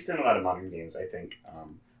 advance. at least in a lot of modern games, I think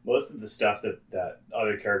most of the stuff that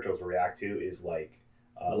other characters will react to is like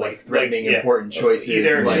threatening yeah, important choices,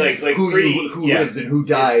 either like who pretty, who yeah, lives and who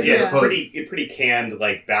dies. It's as opposed pretty canned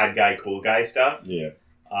like bad guy cool guy stuff. Yeah,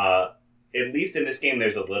 At least in this game,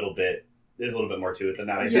 there's a little bit more to it than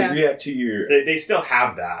that. I Yeah. think they react to your. they still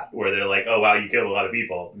have that where they're like, oh wow, you killed a lot of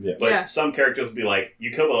people. Yeah. But Yeah. some characters will be like, you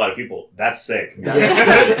killed a lot of people. That's sick. Yeah.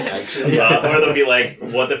 Actually, Or they'll be like,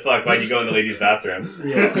 what the fuck? Why'd you go in the ladies' bathroom?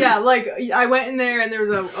 Yeah. yeah, like I went in there and there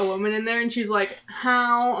was a woman in there and she's like,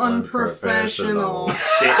 how unprofessional.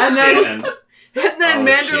 And then- Shannon. And then Oh,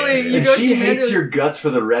 Manderley, shit. you And go she see hates Manderley. your guts for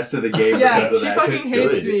the rest of the game Yeah, because of she that. fucking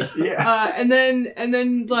 'cause- hates me. Yeah. And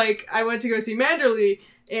then like I went to go see Manderley,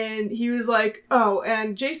 and he was like, "Oh,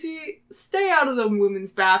 and JC, stay out of the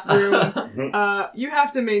women's bathroom. You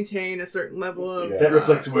have to maintain a certain level of That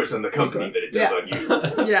reflects worse on the company than it does on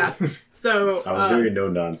you. yeah." So I was very no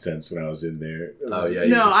nonsense when I was in there. It Oh was- yeah. You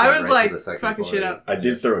no, just I went was right to like the second fucking floor. shit up. I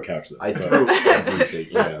did throw a couch though. I but- threw everything.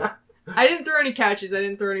 Yeah. I didn't throw any couches. I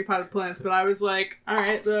didn't throw any potted plants, but I was like, "All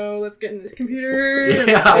right, though, let's get in this computer."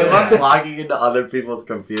 Yeah, I love logging into other people's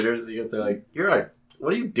computers because they're like,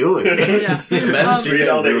 what are you doing? Yeah. Imagine seeing Read that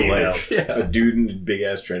all in their real emails. life. Yeah. A dude in a big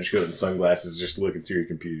ass trench coat and sunglasses just looking through your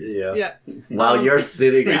computer. Yeah. Yeah. While you're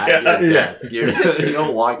sitting at your Yeah. desk, you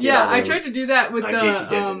don't walk in Yeah, on I them. tried to do that with I'm the. JC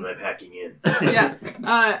Denton, I'm hacking in. Yeah,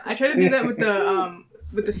 I tried to do that with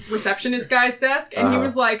the receptionist guy's desk, and he Uh-huh.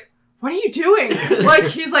 was like, "What are you doing?" Like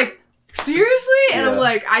he's like, "Seriously?" And I'm Yeah.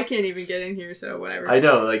 like, "I can't even get in here, so whatever." I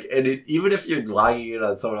know, like, and even if you're logging in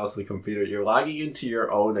on someone else's computer, you're logging into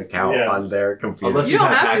your own account Yeah. on their computer. Unless You you don't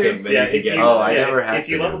have have to. hacking, then Yeah, you can if get you, Oh, I yeah, never hacked if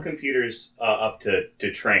you it level once. computers up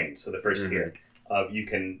to train, so the 1st Mhm. tier, you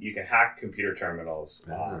can hack computer terminals,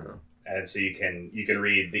 Oh. and so you can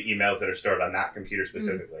read the emails that are stored on that computer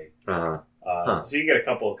specifically. Uh-huh. Huh. So you get a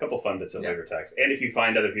couple fun bits of Yeah. flavor text, and if you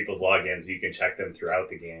find other people's logins, you can check them throughout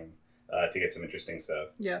the game to get some interesting stuff.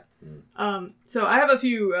 So I have a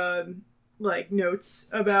few like notes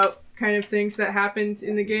about kind of things that happened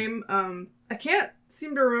in the game. I can't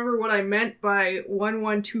seem to remember what I meant by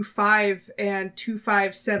 1125 and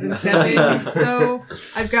 2577. So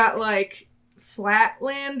I've got like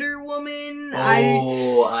Flatlander woman.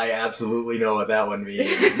 I absolutely know what that one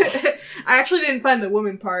means. I actually didn't find the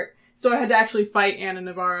woman part, so I had to actually fight Anna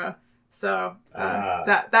Navarra. So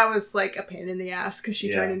that was like a pain in the ass because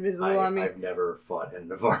she turned invisible on me. I've never fought Anna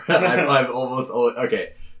Navarra. I've almost...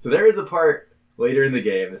 Okay, so there is a part later in the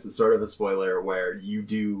game, this is sort of a spoiler, where you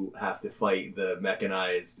do have to fight the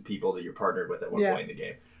mechanized people that you're partnered with at one Yeah. point in the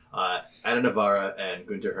game. Anna Navarra and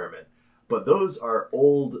Gunter Hermann. But those are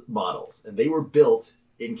old models, and they were built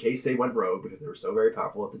in case they went rogue, because they were so very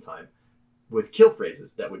powerful at the time, with kill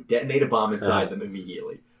phrases that would detonate a bomb inside them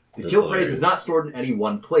immediately. The That's kill phrase hilarious. is not stored in any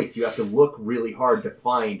one place. You have to look really hard to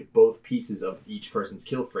find both pieces of each person's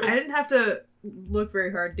kill phrase. I didn't have to look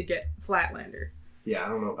very hard to get Flatlander. Yeah, I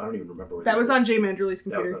don't know. I don't even remember what That was on Jay Manderley's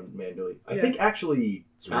That was computer. on Manderley. I Yeah. think actually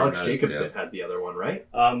It's Alex really nice, Jacobson yes. has the other one, right?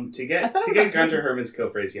 To I get thought it was on Gunter Herman's kill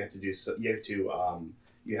phrase, you have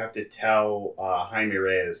to tell Jaime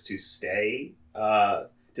Reyes to stay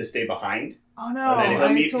behind. Oh no, And then he'll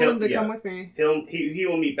I meet- told him to yeah. come with me. He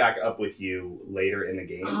will meet back up with you later in the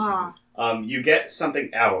game. Ah, You get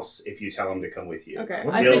something else if you tell him to come with you. okay.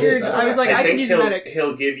 What I He'll- figured, I was like, I can think use a medic.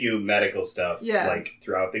 he'll give you medical stuff Yeah. like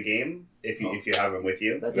throughout the game if you have him with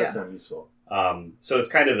you. That does Yeah. sound useful. So it's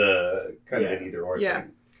kind of of Yeah. an either or Yeah.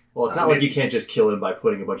 thing. Well, it's not like you can't just kill him by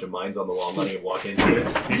putting a bunch of mines on the wall, letting him walk into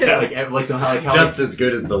it. Yeah. like how Just as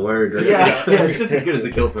good as the word, right? yeah, it's just as good as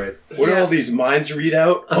the kill phrase. What do all these mines read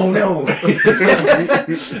out? Oh no!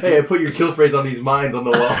 Hey, I put your kill phrase on these mines on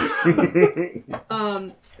the wall.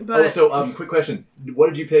 But Quick question: what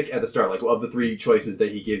did you pick at the start? Like of the three choices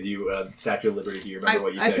that he gives you, Statue of Liberty. Do you remember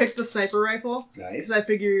what you I picked? picked the sniper rifle Nice. because I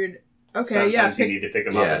figured Okay, yeah, sometimes you need to pick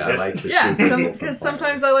them up. Yeah, and I like to Yeah, shoot people because from far.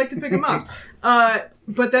 sometimes I like to pick them up.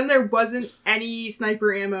 But then there wasn't any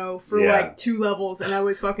sniper ammo for Yeah. like 2 levels, and I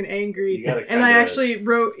was fucking angry. You gotta And I kinda- actually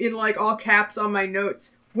wrote in like all caps on my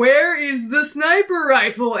notes, "Where is the sniper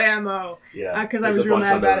rifle ammo?" Yeah. Because I There's was a real bunch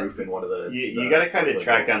mad on the about it. roof in one of the. You got to kind of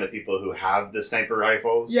track down the people who have the sniper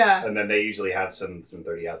rifles. Yeah. And then they usually have some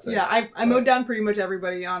 30 outside. Yeah, I mowed down pretty much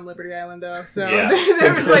everybody on Liberty Island though, so Yeah.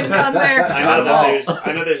 there was like none there.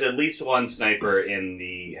 I know there's at least one sniper in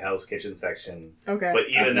the Hell's Kitchen section, Okay. but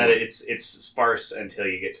even then Absolutely. it's sparse until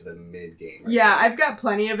you get to the mid game. Yeah, I've got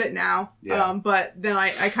plenty of it now. Yeah. But then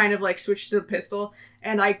I kind of like switched to the pistol,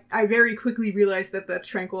 and I very quickly realized that the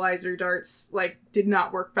tranquilizer darts like did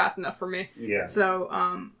not work fast enough for me. Yeah. So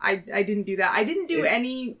I didn't do that. I didn't do It-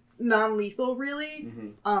 any non-lethal really.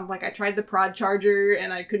 Mhm. Like I tried the prod charger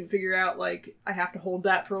and I couldn't figure out like I have to hold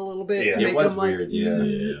that for a little bit. Yeah. to It make was them, like, weird,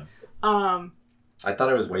 yeah. I thought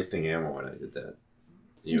I was wasting ammo when I did that.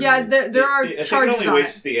 You know Yeah, what I mean? there are I think it charges only on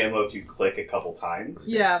wastes it. the ammo if you click a couple times.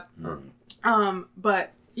 Yeah. Mm.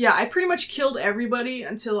 But yeah, I pretty much killed everybody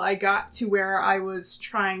until I got to where I was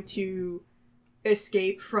trying to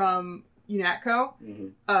escape from UNATCO.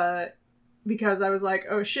 Mhm. Because I was like,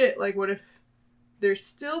 oh shit, like what if they're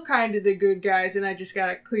still kind of the good guys and I just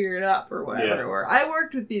gotta clear it up or whatever. Yeah. Or I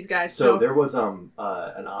worked with these guys, So so there was an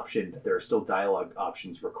option that there are still dialogue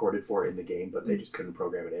options recorded for in the game, but they just couldn't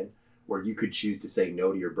program it in, where you could choose to say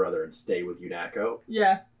no to your brother and stay with UNATCO,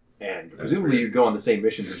 yeah. and presumably you'd go on the same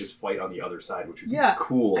missions and just fight on the other side, which would Yeah. be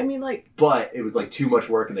cool. I mean, like, but it was like too much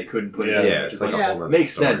work and they couldn't put it in, Yeah, which it's is like like a whole nother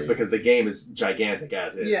makes story. sense because the game is gigantic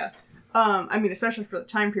as is. Yeah. I mean, especially for the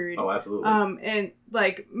time period. Oh, absolutely. And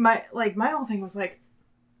like my whole thing was like,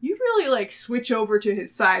 you really like switch over to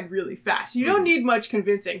his side really fast. You don't need much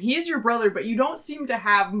convincing. He is your brother, but you don't seem to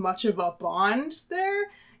have much of a bond there.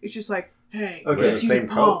 It's just like, hey, Okay, it's same you,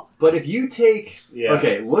 code. Paul. But if you take Yeah.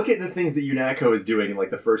 okay, look at the things that UNATCO is doing in like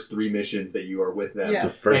the first 3 missions that you are with them. Yeah. The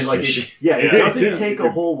first and like mission. it, yeah, it Yeah. doesn't Yeah. take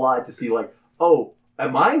a whole lot to see like, oh,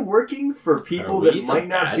 am I working for people Are we that the might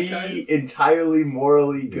not bad be guys? entirely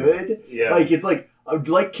morally good? Yeah. Like it's like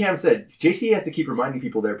Cam said, JC has to keep reminding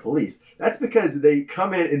people they're police. That's because they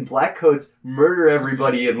come in black coats, murder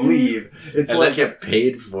everybody, and leave. It's and like then get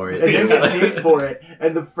paid for it. and then get paid for it.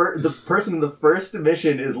 And the person in the first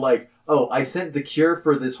mission is like, oh, I sent the cure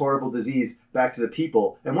for this horrible disease back to the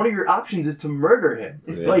people, and one of your options is to murder him.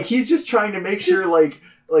 Yeah. Like he's just trying to make sure like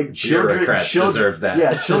Bureaucrats deserve that.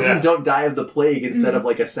 Yeah, children Yeah. don't die of the plague instead of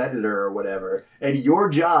like a senator or whatever. And your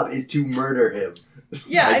job is to murder him.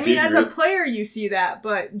 Yeah, I, mean, did as a real- player, you see that,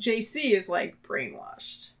 but JC is like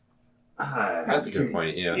brainwashed. That's a good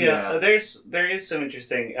point, yeah. Yeah, there is some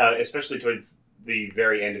interesting, especially towards the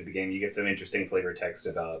very end of the game, you get some interesting flavor text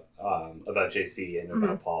about JC and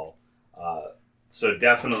about Paul. So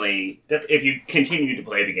definitely, if you continue to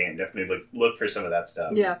play the game, definitely look for some of that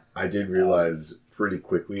stuff. Yeah. I did realize pretty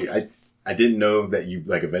quickly. I didn't know that you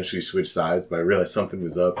like eventually switched sides, but I realized something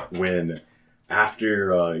was up when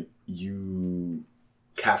after you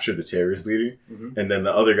capture the terrorist leader, Mhm. and then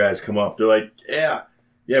the other guys come up. They're like, "Yeah,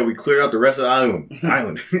 we cleared out the rest of the island.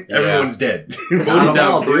 Everyone's dead. Voted them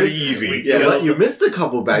down all, pretty dude. easy." Yeah, but you missed a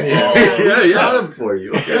couple back there. Yeah, yeah. Shot them for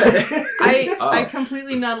you. I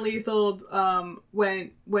completely non-lethaled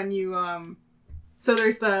when you so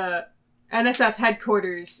there's the NSF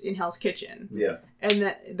headquarters in Hell's Kitchen Yeah.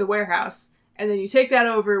 and the warehouse, and then you take that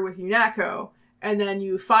over with UNATCO, and then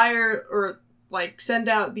you fire or like send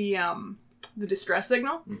out the distress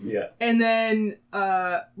signal, Yeah. and then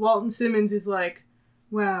Walton Simmons is like,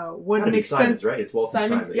 wow, what It's an gotta be Simons, expense. right? It's Walton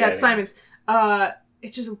Simons. Yeah, it's Simons.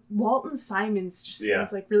 It's just Walton Simons just Yeah.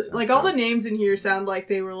 sounds like really Sounds like all the dumb. names in here sound like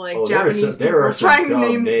they were like Oh, there are Japanese some- there are people some trying to dumb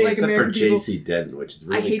name names. like Except for American people. JC Denton, which is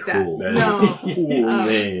I really hate that. cool. No. Cool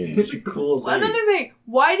name. Such a cool thing. Another thing,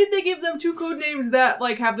 why did they give them 2 code names that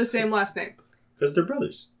like have the same last name? Because they're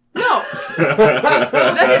brothers. No,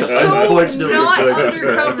 that is so Unfortunately, not that's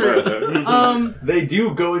undercover. They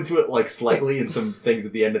do go into it like slightly in some things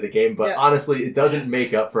at the end of the game, but Yeah. honestly, it doesn't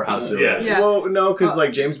make up for how silly Yeah. it is. Yeah. Well, no, because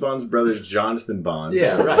like James Bond's brother's Jonathan Bond.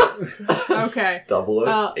 Yeah, right. Okay.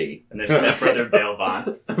 008. And there's stepbrother Bale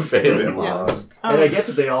Bond. Favorite Yeah. Bond. And I get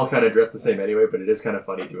that they all kind of dress the same anyway, but it is kind of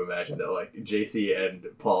funny to imagine that like JC and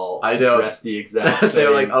Paul I know. dress the exact same.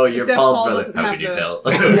 They're like, oh, you're Except Paul's Paul brother. doesn't How have could you the- tell?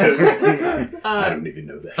 I Uh, don't even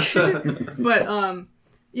know that. but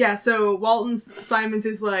yeah. So Walton Simons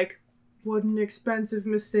is like, what an expensive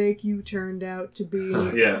mistake you turned out to be.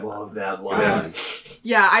 Yeah. I love that line.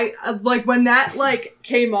 Yeah, I like when that like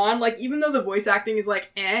came on, like even though the voice acting is like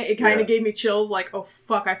it kind of Yeah. gave me chills, like, oh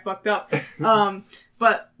fuck, I fucked up.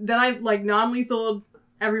 But then I like non-lethaled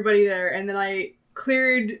everybody there, and then I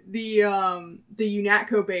cleared the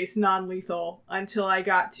UNATCO base non-lethal until I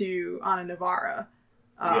got to Ana Navarra.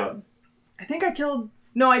 Yeah. I think I killed...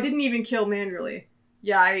 No, I didn't even kill manually.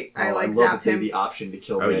 Yeah, I love zapped that they him. the option to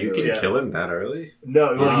kill. Oh, you manually. can kill him that early?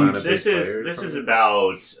 No, it was On a big This player or is something?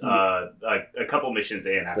 about a couple missions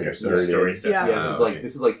in after Like a some third story in. stuff. Yeah. yeah. Oh,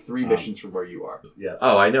 This is like 3 missions from where you are.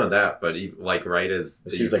 Oh, I know that, but like right as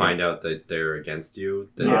It you seems like find out that they're against you,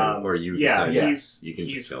 then, or you yeah, decide he's you can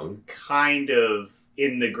he's just kill him. kind of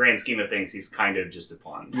in the grand scheme of things, he's kind of just a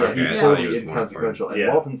pawn. Yeah, Okay, he's I thought totally he was more inconsequential. And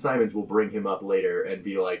Yeah. Walton Simons will bring him up later and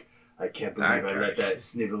be like, I can't believe That I let guy. that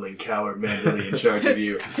sniveling coward Mandalay in charge of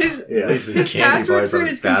you. His Yeah. his password for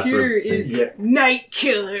his computer is Yeah. Night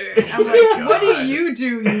Killer. I'm like, what do you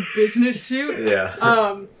do, you business suit? Yeah.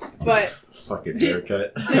 But Fucking Did-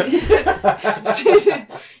 haircut.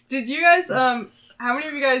 did you guys how many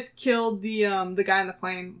of you guys killed the guy in the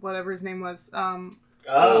plane, whatever his name was?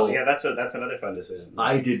 Oh, yeah, that's another fun decision.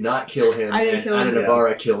 I did not kill him, I didn't and kill him. Ana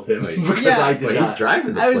Navarra killed him Wait. because Yeah. I did But not. he's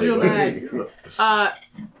driving the I was plane. real What do mad. you mean?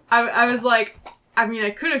 I was like, I mean, I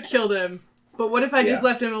could have killed him, but what if I just Yeah.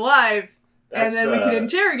 left him alive and That's, then we could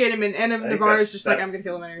interrogate him? And Ana think Navarra's that's- just like, that's I'm gonna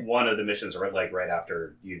kill him anyway. one of the missions right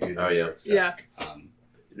after you do the Oh, yeah. work stuff. Yeah, Um,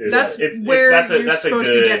 that's it's where that's a you're that's a supposed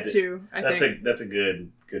good to get to. I that's think. a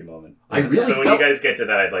good moment. I really so when felt- you guys get to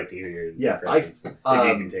that, I'd like to hear your Yeah, impressions. If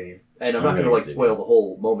you continue. and I'm not going to like spoil the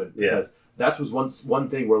whole moment because that was one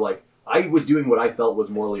thing where like I was doing what I felt was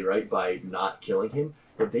morally right by not killing him,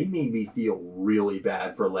 but they made me feel really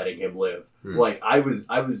bad for letting him live. Like I was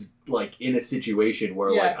like in a situation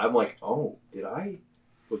where like I'm like, oh,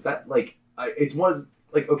 was that like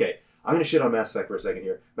okay. I'm going to shit on Mass Effect for a second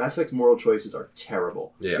here. Mass Effect's moral choices are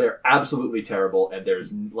terrible. Yeah. They're absolutely terrible, and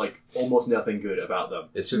there's like almost nothing good about them.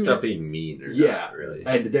 It's just about being mean or Yeah. not, really.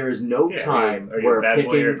 And there is no time are you where a bad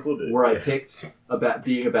boy or a picking cool dude? where I picked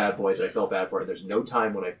being a bad boy that I felt bad for, and there's no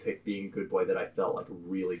time when I picked being a good boy that I felt like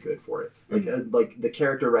really good for it. Like the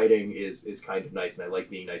character writing is kind of nice, and I like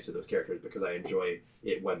being nice to those characters because I enjoy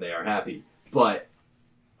it when they are happy. But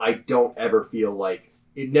I don't ever feel like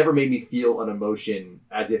it never made me feel an emotion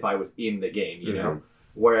as if I was in the game, you know?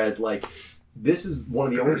 Whereas, like, this is one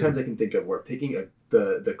of the only times I can think of where picking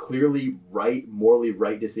the clearly right, morally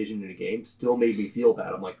right decision in a game still made me feel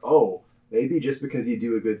bad. I'm like, oh, maybe just because you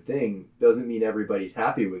do a good thing doesn't mean everybody's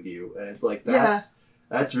happy with you. And it's like,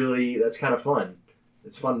 that's kind of fun.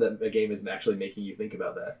 It's fun that a game is actually making you think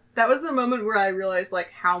about that. That was the moment where I realized like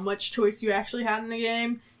how much choice you actually had in the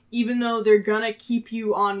game, even though they're gonna keep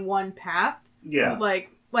you on one path. Yeah. Like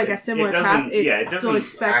a similar it path. doesn't. It It still doesn't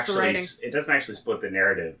affects actually. the writing. It doesn't actually split the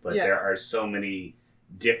narrative, but Yeah. there are so many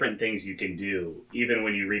different things you can do. Even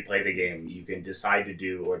when you replay the game, you can decide to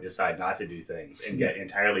do or decide not to do things, and get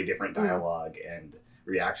entirely different dialogue and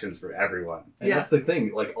reactions from everyone. And Yeah. that's the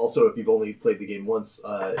thing. Like, also, if you've only played the game once,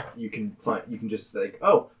 you can just think,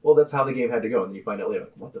 oh, well, that's how the game had to go, and then you find out later,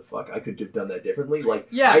 like, what the fuck? I could have done that differently. Like,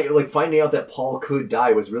 Yeah. finding out that Paul could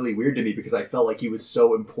die was really weird to me because I felt like he was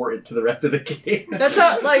so important to the rest of the game. That's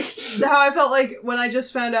how I felt like when I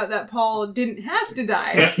just found out that Paul didn't have to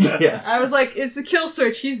die. Yeah. I was like, it's a kill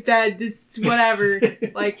switch. He's dead. This whatever.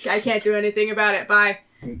 Like I can't do anything about it. Bye.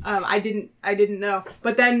 I didn't know.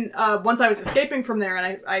 But then once I was escaping from there,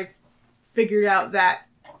 and I figured out that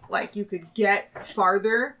like you could get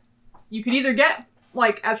farther. You could either get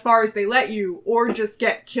like as far as they let you, or just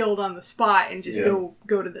get killed on the spot and just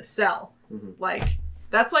go to the cell. Like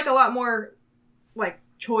that's like a lot more like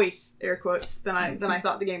choice, air quotes, than I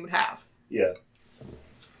thought the game would have. Yeah.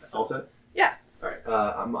 All set? Yeah. All right.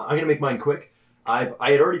 I'm gonna make mine quick. I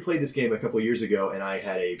had already played this game a couple of years ago, and I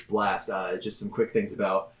had a blast. Just some quick things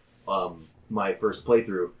about my first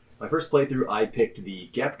playthrough. My first playthrough, I picked the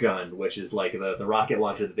Gep gun, which is like the rocket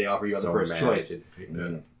launcher that they offer you on the first choice. It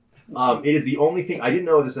is the only thing. I didn't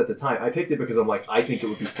know this at the time. I picked it because I'm like, I think it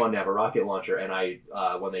would be fun to have a rocket launcher, and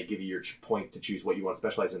when they give you your points to choose what you want to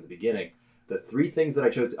specialize in at the beginning, the 3 things that I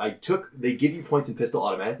chose, they give you points in pistol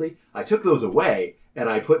automatically. I took those away, and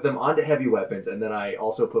I put them onto heavy weapons, and then I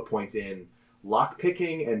also put points in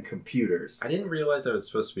lockpicking and computers. I didn't realize I was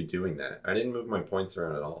supposed to be doing that. I didn't move my points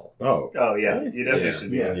around at all. Oh. Oh yeah, you definitely Yeah.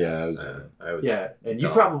 should. Do Yeah. that. Yeah, I was. Yeah, and you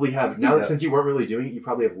dumb. probably have now that since you weren't really doing it, you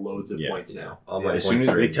probably have loads of points now. All my As points soon as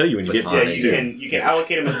are they in tell you when you get Yeah, platonic. you can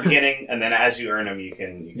allocate them at the beginning, and then as you earn them, you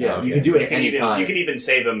can You can do it at any even, time. You can even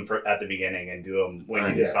save them at the beginning and do them when you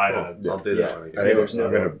Yeah, decide cool. on them. I'll do Yeah. that when I get I back. think there's no-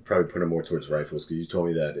 I'm gonna probably put it more towards rifles because you told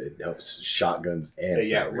me that it helps shotguns and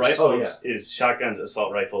Yeah, snipers. rifles is shotguns,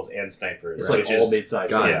 assault rifles, and snipers. It's like which all is,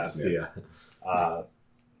 mid-sized Guns. guns. Yeah.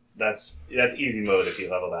 that's easy mode if you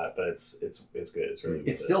level that, but it's good. It's really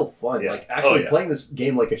It's still fun. Yeah. Like actually Oh, yeah. playing this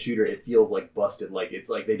game like a shooter, it feels like busted. Like it's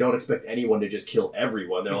like they don't expect anyone to just kill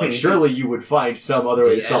everyone. They're like, surely you would find some other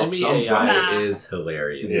way to The solve enemy some AI problem. is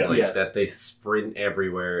hilarious. Yeah. Like Yes. that they sprint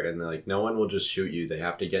everywhere and like no one will just shoot you. They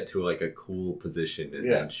have to get to like a cool position and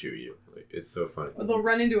Yeah. then shoot you. Like it's so funny. Or they'll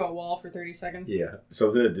run into a wall for 30 seconds. Yeah.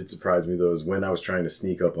 Something that did surprise me though is when I was trying to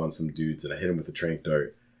sneak up on some dudes and I hit him with a trank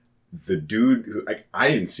dart. The dude who I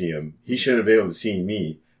didn't see him. He shouldn't have been able to see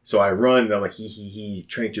me. So I run and I'm like, he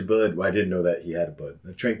tranked your bud. Well, I didn't know that he had a bud.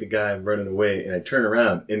 I tranked the guy running away and I turn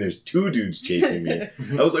around and there's 2 dudes chasing me.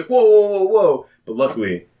 I was like, whoa. But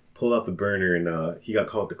luckily, pulled out the burner and he got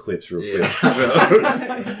caught with the clips real quick.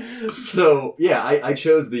 Yeah. So yeah, I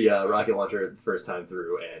chose the rocket launcher the first time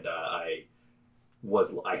through, and I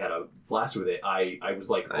had a blast with it. I was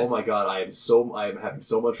like, Nice. oh my god, I am having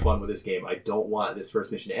so much fun with this game. I don't want this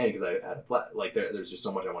first mission to end because I had there's just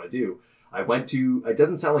so much I want to do. I went to. It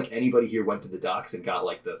doesn't sound like anybody here went to the docks and got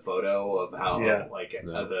like the photo of how Yeah.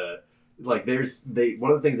 there's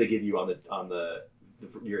one of the things they give you on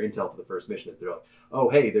your intel for the first mission is they're like, oh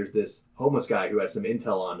hey, there's this homeless guy who has some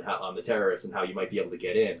intel on the terrorists and how you might be able to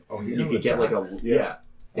get in. Oh, You could get like a Yeah.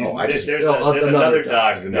 Oh, I just- there's another another dock.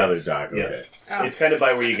 dock. There's another that's- dock, yeah. okay. Oh. It's kind of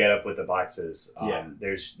by where you get up with the boxes. Yeah.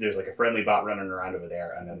 There's like a friendly bot running around over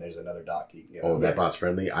there, and then there's another dock you can get. Oh, up. that bot's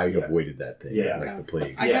friendly? I avoided that thing. Yeah. Like the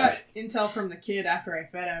plague. I Yeah. got intel from the kid after I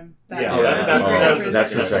fed him. Yeah, Oh, that's that's- that's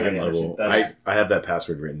that's the that's second the level. That's- I have that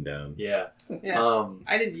password written down. Yeah. Yeah.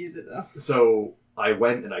 I didn't use it though. So I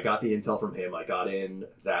went and I got the intel from him. I got in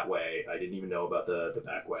that way. I didn't even know about the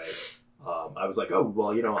back way. I was like, oh,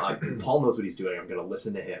 well, Paul knows what he's doing. I'm going to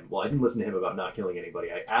listen to him. Well, I didn't listen to him about not killing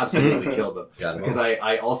anybody. I absolutely killed them. Got him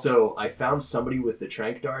Because all. I found somebody with the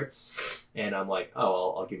trank darts, and I'm like,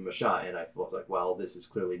 oh, I'll give him a shot. And I was like, well, this is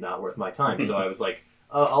clearly not worth my time. So I was like,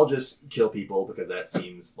 I'll just kill people because that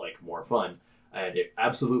seems like more fun. And it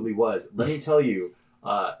absolutely was. Let me tell you,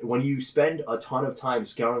 when you spend a ton of time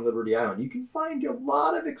scouring Liberty Island, you can find a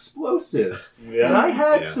lot of explosives. And I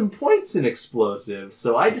had Yeah. some points in explosives,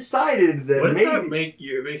 so I decided that What does maybe that make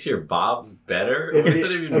you? It makes your bobs better? It- What does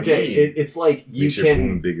that even okay, mean? it's like you Makes your boom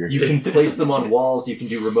can bigger. you can place them on walls, you can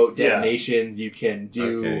do remote Yeah. detonations, you can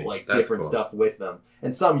do Okay, like that's different cool. stuff with them,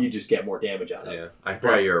 and some you just get more damage out of. Yeah, I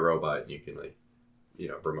forgot you're a robot and you can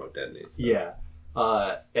remote detonate stuff. Yeah,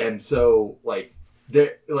 and so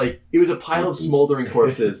it was a pile of smoldering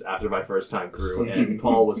corpses after my first time through, and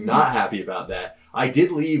Paul was not happy about that. I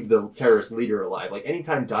did leave the terrorist leader alive. Like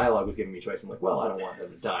anytime dialogue was giving me choice, I'm like, well, I don't want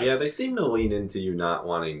them to die. Yeah, they seem to lean into you not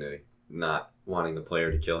wanting the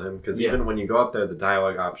player to kill him because Yeah. even when you go up there, the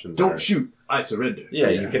dialogue options Don't are, shoot, I surrender. Yeah,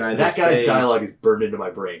 you can either That guy's say, dialogue is burned into my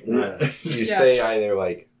brain. Yeah. You Yeah. say either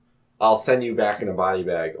like, "I'll send you back in a body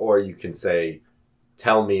bag," or you can say,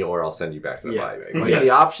 "Tell me," or "I'll send you back in a Yeah. body bag." Like Yeah. the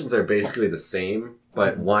options are basically the same,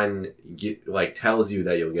 but one tells you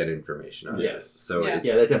that you'll get information out of it. Yes. So Yeah. it's,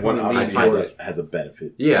 Yeah, that definitely One leans obviously find towards it- has a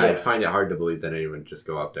benefit. yeah, Yeah. I find it hard to believe that anyone would just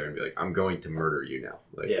go up there and be like, "I'm going to murder you now."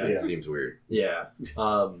 Like Yeah. it Yeah. seems weird. Yeah.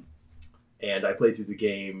 And I played through the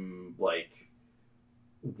game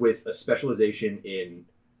with a specialization in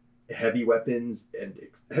heavy weapons and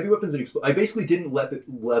I basically didn't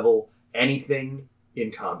level anything in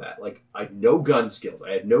combat. Like I had no gun skills.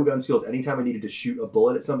 Anytime I needed to shoot a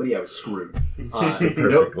bullet at somebody, I was screwed.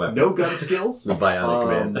 Perfect weapon. No gun skills. The bionic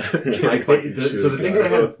man.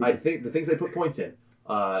 The things I put points in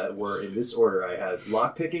were in this order. I had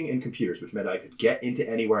lockpicking and computers, which meant I could get into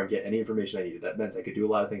anywhere and get any information I needed. That meant I could do a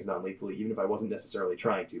lot of things non-lethally, even if I wasn't necessarily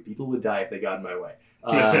trying to. People would die if they got in my way.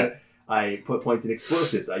 I put points in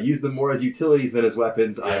explosives. I used them more as utilities than as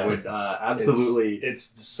weapons. I would absolutely... It's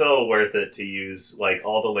so worth it to use like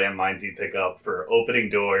all the landmines you pick up for opening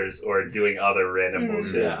doors or doing other random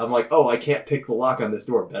bullshit. Yeah, I'm like, oh, I can't pick the lock on this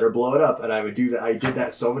door. Better blow it up. And I would do that. I did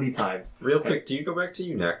that so many times. Real quick, do you go back to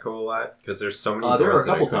UNATCO a lot? Because there's so many There doors are a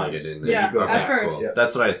couple that I couldn't times. get in there. Yeah, You go at back, first. cool. Yeah.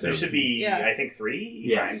 That's what I assumed. There should be, Yeah. I think, 3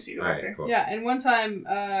 Yes. times you go All back right, there. cool. Yeah, and one time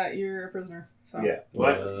you're a prisoner. So. Yeah.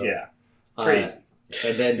 What? Yeah. Uh, Crazy.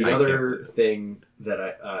 And then the I other thing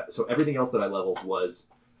that so everything else that I leveled was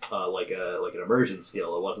like an immersion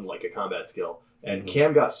skill. It wasn't like a combat skill. And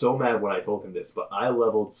Cam got so mad when I told him this, but I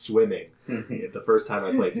leveled swimming the first time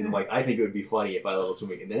I played because I'm like, I think it would be funny if I leveled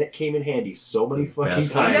swimming, and then it came in handy so many fucking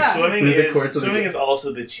Best. times. Yeah. Swimming Through the course of the game. is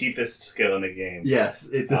also the cheapest skill in the game.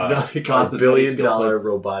 Yes, it does not A cost as $1 many billion skill points.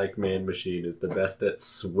 robotic man machine is the best at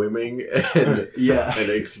swimming and, Yeah. and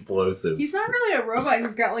explosives. He's not really a robot.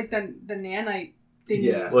 He's got like the nanite thingies.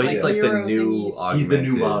 Yeah. Well, he's like the Euro new thingies. He's the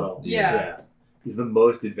new augmented- model. Yeah. He's the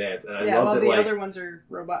most advanced, and I yeah, love while that. the Like, other ones are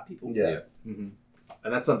robot people. Yeah. mhm.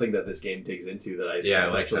 And that's something that this game digs into that I think I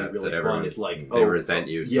is like actually that, really that fun. everyone, Is like, they resent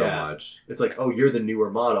you so yeah. much. It's like, oh, you're the newer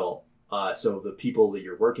model. So the people that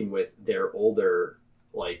you're working with, they're older,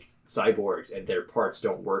 like cyborgs, and their parts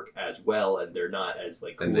don't work as well, and they're not as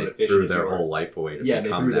like cool And and they efficient threw as their yours. whole life away to Yeah, they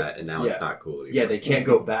become threw that, their- and now yeah. it's not cool anymore. Yeah, they can't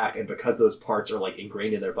go back, and because those parts are like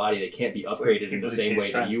ingrained in their body, they can't be It's like upgraded in people the who same chase way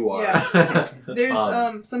that trends. you are. Yeah. There's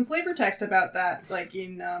Um, some flavor text about that, like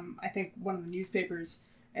in I think one of the newspapers,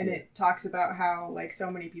 and Yeah. it talks about how like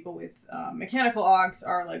so many people with mechanical augs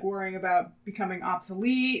are like worrying about becoming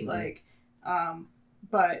obsolete, Mhm. like,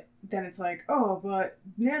 but then it's like, oh, but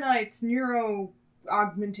nanites neuro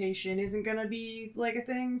augmentation isn't gonna be like a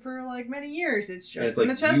thing for like many years. It's And just it's in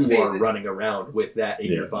like the test you phases. are running around with that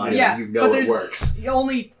in your body. Yeah, and you know but it there's works.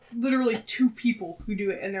 only literally 2 people who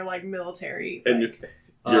do it, and they're like military. And like,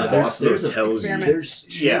 your There's- boss there's a- tells you. experiment. There's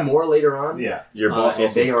 2 Yeah. more later on. Yeah. Your boss and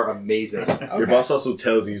also. they are amazing. Your Okay. boss also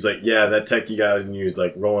tells you, he's like, yeah, that tech you got in you is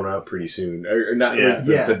like rolling out pretty soon. Or not, it was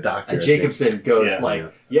Yeah. the doctor. And I think. Jacobson goes Yeah.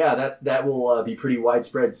 like, yeah, that will be pretty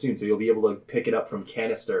widespread soon, so you'll be able to pick it up from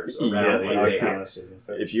canisters around. Yeah, the like arc they have. canisters and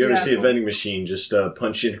stuff. If you ever Yeah. see a vending machine, just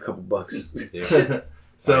punch in a couple bucks. Yeah.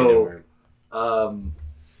 So,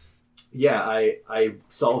 yeah, I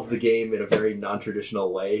solved the game in a very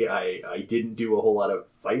non-traditional way. I didn't do a whole lot of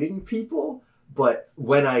fighting people, but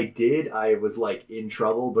when I did, I was like in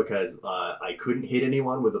trouble because I couldn't hit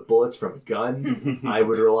anyone with the bullets from a gun. I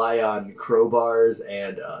would rely on crowbars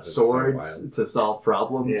and so swords wild. to solve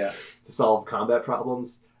problems, Yeah. to solve combat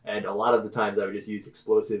problems. And a lot of the times I would just use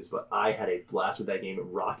explosives, but I had a blast with that game. It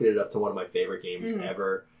rocketed up to one of my favorite games Mhm.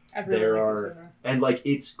 ever. I really there like are- this one. And like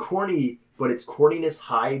it's corny, but its corniness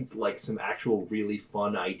hides like some actual really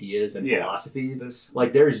fun ideas and Yeah. philosophies. This-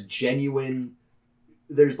 Like there's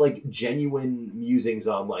like genuine musings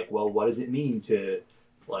on like, well, what does it mean to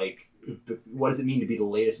like what does it mean to be the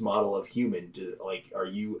latest model of human? Like, are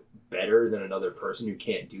you better than another person who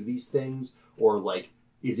can't do these things? Or like,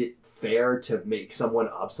 is it fair to make someone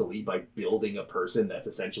obsolete by building a person that's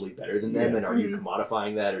essentially better than them? Yeah. And are you Mhm.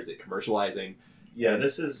 commodifying that, or is it commercializing? Yeah,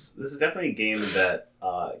 this is definitely a game that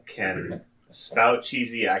can spout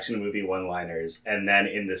cheesy action movie one-liners and then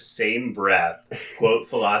in the same breath quote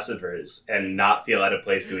philosophers and not feel out of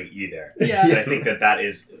place doing either. Yeah. And I think that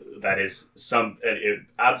is some an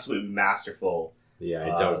absolute masterful,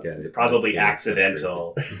 Yeah, I don't get it. probably That's the-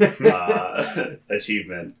 accidental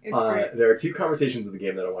achievement. It's great. There are 2 conversations in the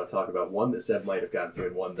game that I want to talk about. One that Seb might have gotten to,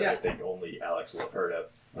 and one that I Yeah. think only Alex will have heard of.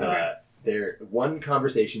 Okay. One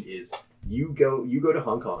conversation is you go to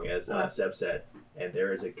Hong Kong, as Uh-huh. Seb said, and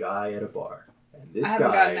there is a guy at a bar, and I this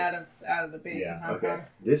haven't guy, gotten out of the base Yeah, in Hong okay, Kong.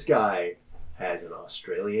 this guy has an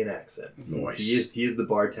Australian accent. Nice. He is the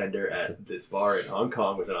bartender at this bar in Hong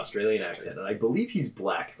Kong with an Australian accent, and I believe he's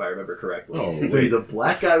black, if I remember correctly. Oh, So he's a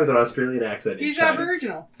black guy with an Australian accent. He's in China.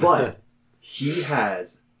 Aboriginal. But he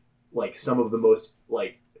has like some of the most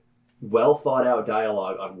like well thought out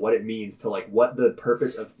dialogue on what it means to like what the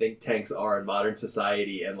purpose of think tanks are in modern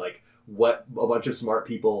society, and like what a bunch of smart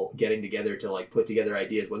people getting together to like put together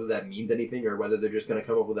ideas, whether that means anything or whether they're just going to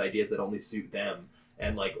come up with ideas that only suit them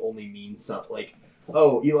and like only mean some like,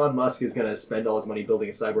 oh, Elon Musk is going to spend all his money building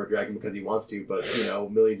a cyborg dragon because he wants to, but you know,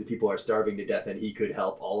 millions of people are starving to death and he could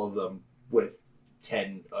help all of them with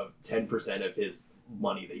 10% of his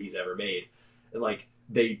money that he's ever made. And like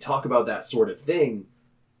they talk about that sort of thing,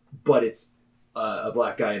 but it's a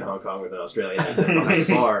black guy in Hong Kong with an Australian accent behind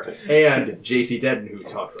the bar, and J.C. Denton, who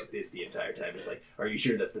talks like this the entire time. He's like, "Are you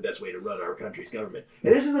sure that's the best way to run our country's government?"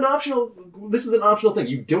 And this is an optional thing.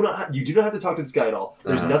 You do not have to talk to this guy at all.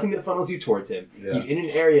 There's Uh-huh. nothing that funnels you towards him. Yeah. He's in an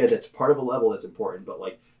area that's part of a level that's important, but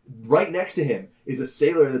like right next to him is a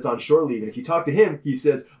sailor that's on shore leave, and if you talk to him, he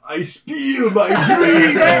says, "I spill my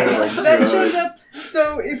drink." that shows up.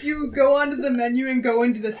 So if you go onto the menu and go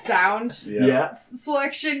into the sound Yeah.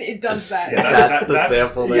 selection, it does that. Yeah, That's the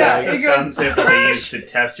sample there. Yeah, That's it the goes, sound sample they use to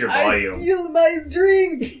test your I volume. spill my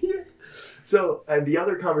drink. So, and the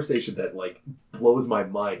other conversation that like blows my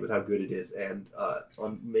mind with how good it is, and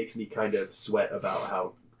makes me kind of sweat about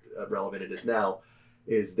how relevant it is now,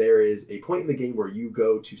 is there is a point in the game where you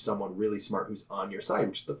go to someone really smart who's on your side,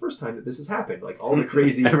 which is the first time that this has happened. Like all the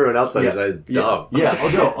crazy Everyone else on Yeah. his side is Yeah, dumb.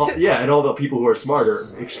 yeah, and all the people who are smart are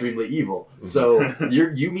extremely evil. So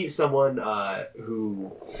you meet someone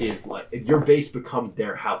who is like your base becomes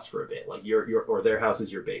their house for a bit, like or their house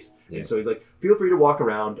is your base, Yeah. and so he's like, feel free to walk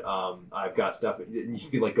around. I've got stuff, and you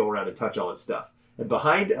can like go around and touch all his stuff. And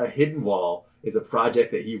behind a hidden wall is a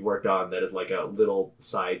project that he worked on that is like a little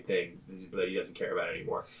side thing that he doesn't care about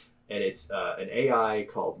anymore, and it's an AI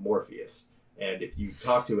called Morpheus. And if you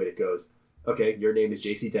talk to it, it goes, "Okay, your name is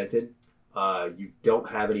J.C. Denton. You don't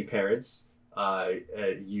have any parents.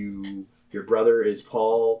 your brother is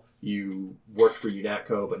Paul. You worked for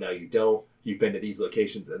UNATCO, but now you don't. You've been to these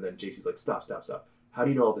locations, and then JC's like, stop. How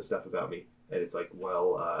do you know all this stuff about me? And it's like,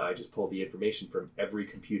 well, I just pulled the information from every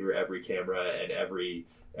computer, every camera, and every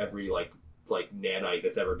like nanite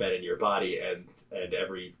that's ever been in your body, and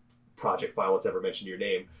every project file that's ever mentioned your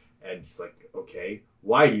name. And he's like, okay,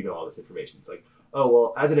 why do you know all this information? It's like, oh,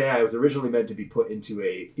 well, as an AI, I was originally meant to be put into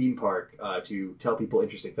a theme park to tell people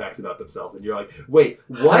interesting facts about themselves. And you're like, wait,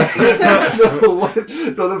 what?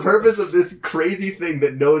 So the purpose of this crazy thing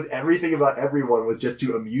that knows everything about everyone was just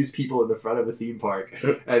to amuse people in the front of a theme park.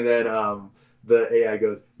 And then the AI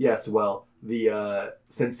goes, yes, well, the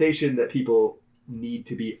sensation that people need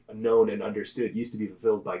to be known and understood used to be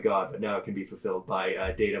fulfilled by God, but now it can be fulfilled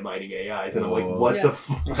by data mining AIs. And I'm like, what the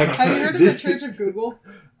fuck? Have you heard of the Church of Google?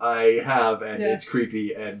 I have, and it's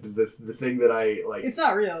creepy. And the thing that I like, it's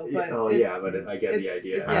not real, but but I get the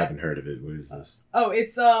idea. I haven't heard of it. What is this? Oh,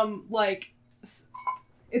 it's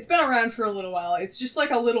it's been around for a little while. It's just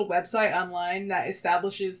like a little website online that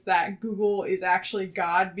establishes that Google is actually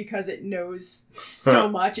God because it knows so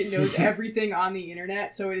much. It knows everything on the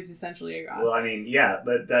internet, so it is essentially a god. Well, I mean, yeah,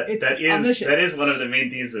 but that is one of the main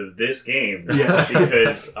themes of this game. Yeah.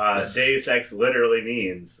 Because Deus Ex literally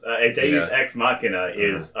means Deus Ex Machina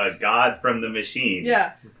is a god from the machine.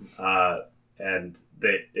 Yeah. And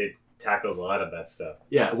that it tackles a lot of that stuff.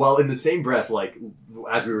 Yeah, well, in the same breath, like,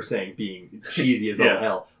 as we were saying, being cheesy as all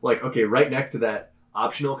hell, like, okay, right next to that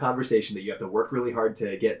optional conversation that you have to work really hard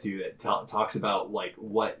to get to that talks about, like,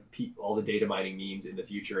 what all the data mining means in the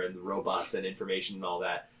future and the robots and information and all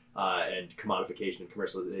that, and commodification and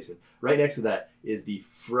commercialization. Right next to that is the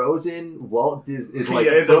frozen Walt Disney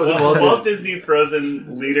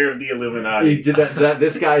Frozen leader of the Illuminati.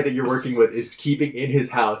 This guy that you're working with is keeping in his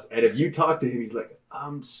house, and if you talk to him, he's like,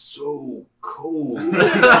 I'm so cold.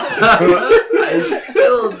 I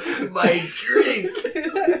spilled my drink.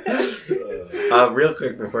 Real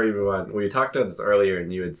quick before you move on, we talked about this earlier,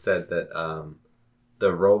 and you had said that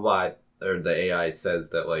the robot or the AI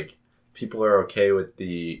says that like people are okay with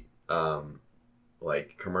the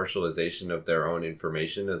like commercialization of their own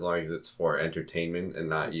information as long as it's for entertainment and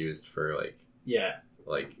not used for like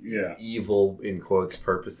evil in quotes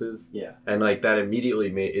purposes. Yeah. And like that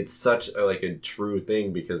immediately it's such a true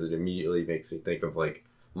thing because it immediately makes me think of like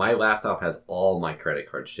my laptop has all my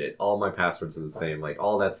credit card shit, all my passwords are the same, like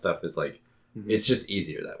all that stuff is like it's just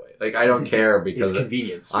easier that way. Like I don't care because it's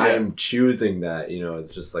convenience. I'm choosing that,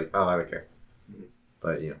 it's just like, oh, I don't care.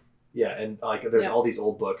 But yeah, and like there's all these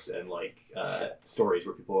old books and like stories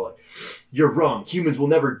where people are like, "You're wrong. Humans will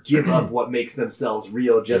never give up what makes themselves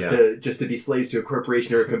real just to be slaves to a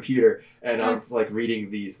corporation or a computer." And I'm like reading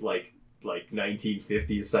these like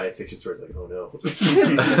 1950s science fiction stories, like, oh no, oh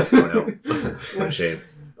no, shame.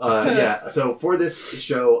 Yeah. So for this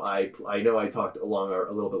show, I know I talked a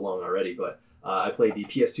little bit long already, but I played the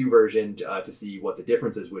PS2 version to see what the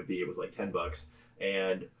differences would be. It was like $10,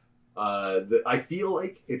 and I feel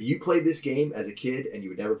like if you played this game as a kid and you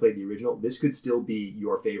had never played the original, this could still be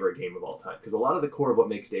your favorite game of all time because a lot of the core of what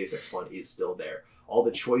makes Deus Ex fun is still there. All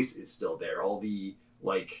the choice is still there. All the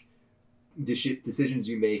like decisions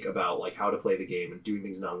you make about like how to play the game and doing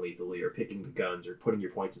things non-lethally or picking the guns or putting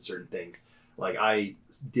your points in certain things. Like I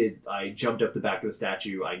jumped up the back of the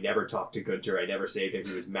statue. I never talked to Gunter. I never saved him.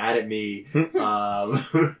 He was mad at me.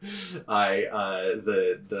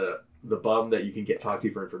 The bum that you can talk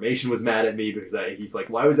to for information was mad at me because he's like,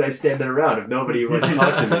 why was I standing around if nobody would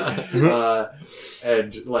talk to me?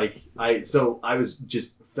 And like I was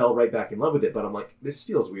just fell right back in love with it. But I'm like, this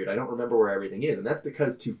feels weird. I don't remember where everything is, and that's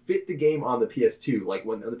because to fit the game on the PS2, like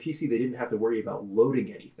when on the PC they didn't have to worry about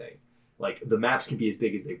loading anything. Like the maps can be as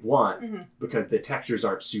big as they want because the textures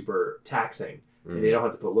aren't super taxing, and they don't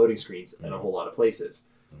have to put loading screens in a whole lot of places.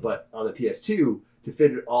 But on the PS2, to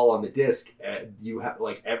fit it all on the disc, you have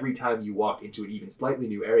like every time you walk into an even slightly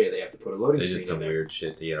new area, they have to put a loading screen in there. They did some weird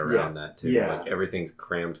shit to get around that too. Yeah. Like everything's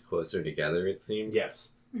crammed closer together, it seemed.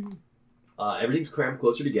 Yes. Everything's crammed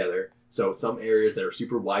closer together. So some areas that are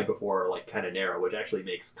super wide before are like kind of narrow, which actually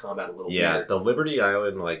makes combat a little weird. Yeah, the Liberty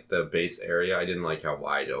Island, like the base area, I didn't like how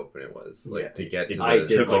wide open it was. Like to get to it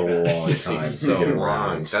took a long time. So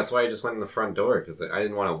long. That's why I just went in the front door because I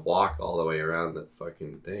didn't want to walk all the way around the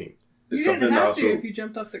fucking thing. You didn't have to if you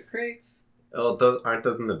jumped off the crates. Oh, aren't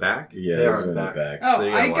those in the back? Yeah, they are in the back. Oh,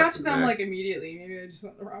 so I got to them like immediately. Maybe I just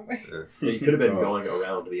went the wrong way. Yeah, you could have been going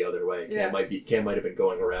around the other way. Cam might have been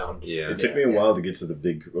going around. Yeah, it took me a while to get to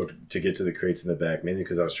the crates in the back, mainly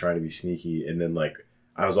because I was trying to be sneaky, and then like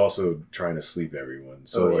I was also trying to sleep everyone.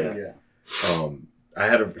 So I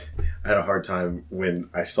had a hard time when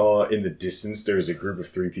I saw in the distance there was a group of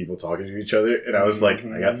 3 people talking to each other, and I was like,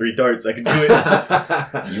 I got 3 darts, I can do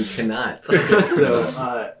it. You cannot. So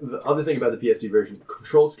the other thing about the PS2 version,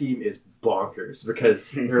 control scheme is bonkers because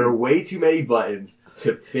there are way too many buttons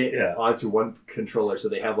to fit onto one controller. So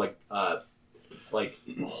they have like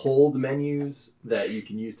hold menus that you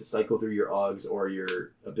can use to cycle through your AUGs or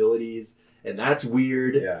your abilities. And that's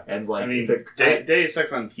weird. Yeah. And like, I mean, Deus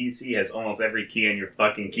Ex on PC has almost every key on your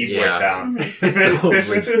fucking keyboard down. So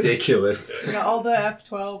ridiculous. You got all the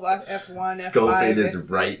F12, F1, F5. Scoping is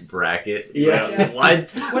F6. right bracket. Yeah.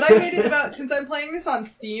 What? What I hated about, since I'm playing this on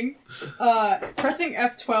Steam, pressing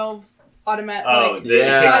F12 automatic. Oh, like,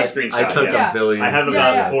 it takes a screenshot. I took Yeah. a billion. I have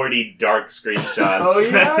about 40 dark screenshots. oh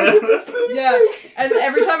yeah, I did the same Yeah, thing. and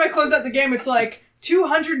every time I close out the game, it's like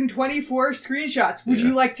 224 screenshots. Would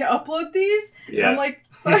you like to upload these? Yes. I'm like,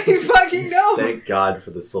 fucking no. Thank God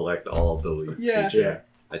for the select all delete Yeah. feature. Yeah.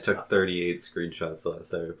 I took 38 screenshots the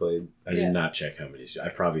last time I played. I did not check how many. I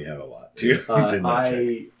probably have a lot too. Did not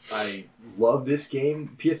check. I love this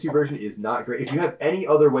game. PS2 version is not great. If you have any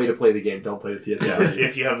other way to play the game, don't play the PS2 version.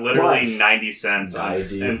 If you have literally But- 90 cents on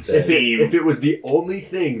 90 and cents. Steam, If it was the only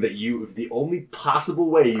thing that if the only possible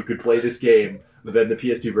way you could play this game, then the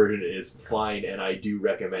PS2 version is fine, and I do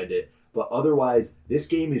recommend it. But otherwise, this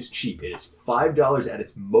game is cheap. It is $5 at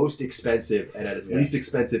its most expensive, and at its least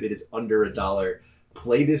expensive, it is under $1.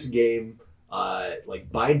 Play this game,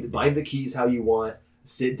 bind the keys how you want.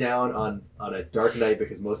 Sit down on a dark night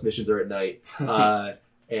because most missions are at night,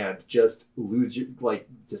 and just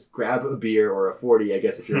just grab a beer or a 40, I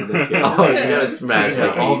guess, if you're in this game. Oh, you gotta smash Yeah,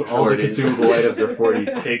 out all the 40s. consumable items are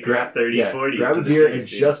 40s. take Grab 30, yeah, 40s. grab a to the beer and PC.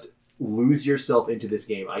 just lose yourself into this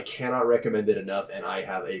game. I cannot recommend it enough, and I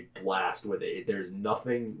have a blast with it. There's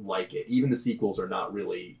nothing like it. Even the sequels are not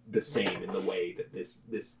really the same in the way that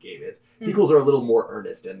this game is. Sequels are a little more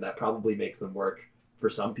earnest, and that probably makes them work for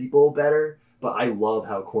some people better, but I love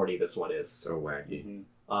how corny this one is. So wacky.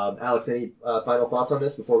 Alex, any final thoughts on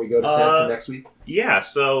this before we go to Sam for next week? Yeah,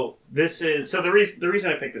 so the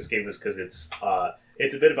reason I picked this game was because it's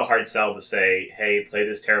a bit of a hard sell to say, hey, play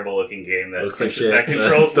this terrible looking game that, Looks like shit. that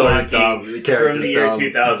controls Story's blocking dumb. The character's from the year dumb.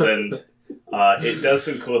 2000. It does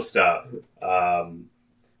some cool stuff.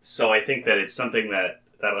 So I think that it's something that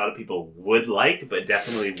a lot of people would like, but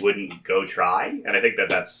definitely wouldn't go try. And I think that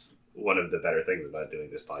that's one of the better things about doing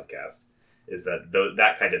this podcast, is that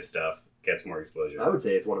that kind of stuff gets more exposure. I would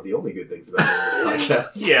say it's one of the only good things about doing this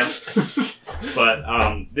podcast. Yeah,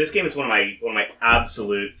 but this game is one of my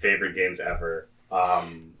absolute favorite games ever,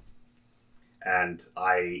 and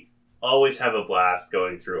I always have a blast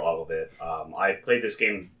going through all of it. I've played this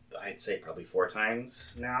game, I'd say probably 4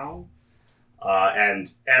 times now,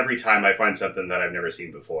 and every time I find something that I've never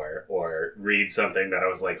seen before, or read something that I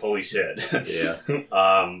was like, holy shit. Yeah.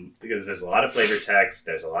 Because there's a lot of flavor text,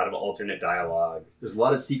 there's a lot of alternate dialogue. There's a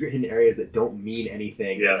lot of secret hidden areas that don't mean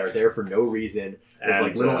anything, Yeah. that are there for no reason. There's And,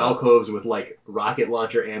 like little alcoves with like rocket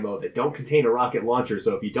launcher ammo that don't contain a rocket launcher,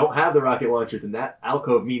 so if you don't have the rocket launcher, then that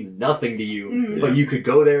alcove means nothing to you, Mhm. but you could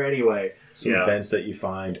go there anyway. Some Yeah. vents that you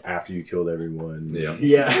find after you killed everyone. Yeah.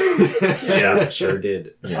 Yeah. Yeah. Sure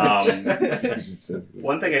did. One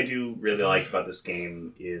thing I do really like about this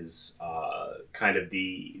game is kind of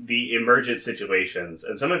the emergent situations,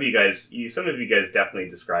 and some of you guys definitely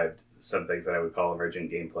described some things that I would call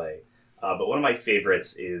emergent gameplay. But one of my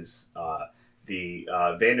favorites is the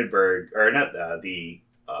Vandenberg, or not the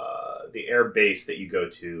air base that you go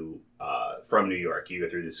to from New York. You go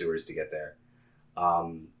through the sewers to get there.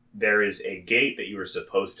 There is a gate that you were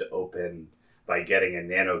supposed to open by getting a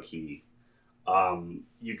nano key.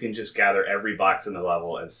 You can just gather every box in the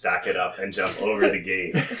level and stack it up and jump over the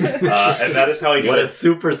gate. And that is how I do What a it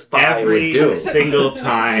super spy every would do. single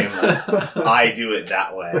time. I do it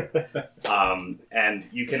that way. And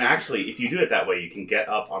you can actually, if you do it that way, you can get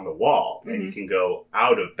up on the wall and you can go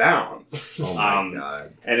out of bounds. Oh my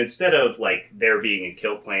god. And instead of like there being a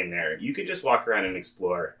kill plane there, you could just walk around and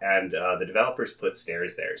explore. And the developers put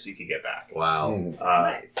stairs there so you could get back. Wow.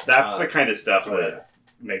 Nice. That's the kind of stuff oh, that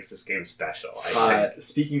makes this game special, I think.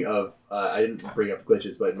 Speaking of, I didn't bring up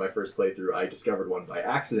glitches, but in my first playthrough, I discovered one by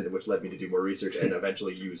accident, which led me to do more research and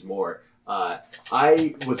eventually use more.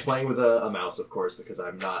 I was playing with a mouse, of course, because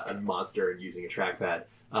I'm not a monster and using a trackpad.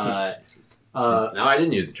 No, I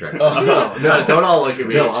didn't use the track. No, No, don't all look at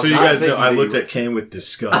me. No, I'm So you not guys know, thinking I that looked you- at Cam with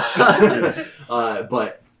disgust.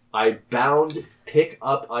 But I bound pick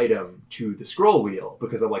up item to the scroll wheel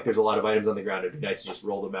because I'm like, there's a lot of items on the ground. It'd be nice to just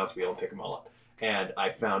roll the mouse wheel and pick them all up. And I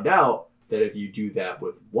found out that if you do that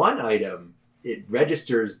with one item, it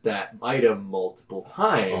registers that item multiple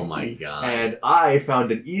times. Oh my god. And I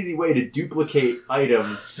found an easy way to duplicate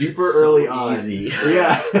items super It's so early on. easy.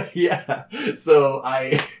 Yeah, yeah. So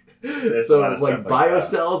There's a so lot of like stuff like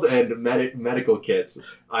biocells and medical kits.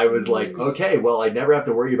 I was like, okay, well, I never have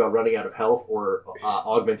to worry about running out of health or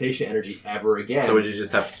augmentation energy ever again. So would you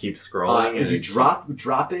just have to keep scrolling? You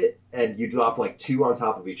drop it, and you drop like 2 on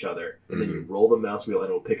top of each other, and then you roll the mouse wheel, and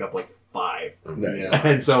it'll pick up like 5. Nice. Yeah.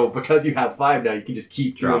 And so because you have 5 now, you can just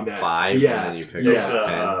keep drop doing that. 5 Yeah. and then you pick There's up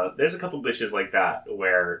 10. there's a couple glitches like that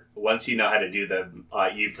where once you know how to do them,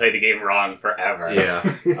 you play the game wrong forever.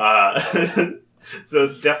 Yeah. So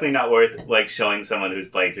it's definitely not worth like showing someone who's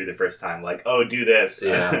playing through the first time, like, oh, do this.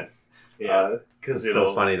 Yeah. Yeah. Because It's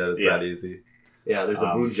so funny that it's yeah. that easy. Yeah, there's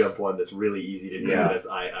a moon jump one that's really easy to do. Yeah. That's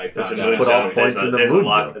I There's a found moon out. Put all jump, the points in the moon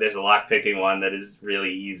jump. there's a lock picking one that is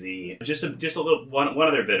really easy. Just a little one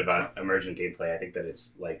other bit about emergent gameplay. I think that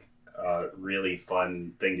it's like a really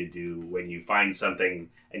fun thing to do when you find something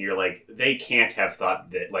and you're like, they can't have thought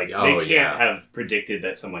that, like, Oh, they can't yeah. have predicted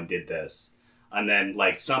that someone did this. And then,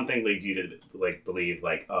 like, something leads you to, like, believe,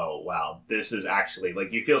 like, oh, wow, this is actually,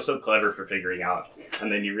 like, you feel so clever for figuring out. And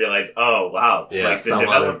then you realize, oh, wow, Yeah, like, the some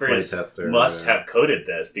other developers playtester, must yeah. have coded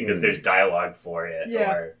this because Mm. there's dialogue for it.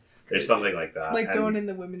 Yeah. Or there's something like that. Like And, going in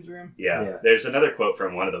the women's room. yeah. Yeah. There's another quote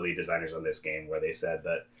from one of the lead designers on this game where they said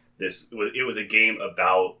that it was a game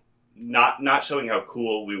about not showing how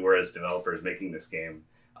cool we were as developers making this game,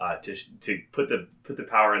 to put the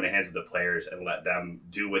power in the hands of the players and let them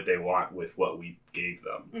do what they want with what we gave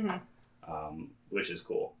them, which is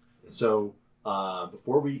cool. So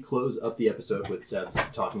before we close up the episode with Seb's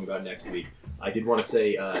talking about next week, I did want to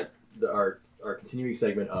say our continuing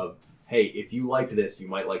segment of, hey, if you liked this, you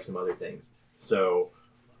might like some other things. So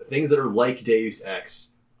things that are like Deus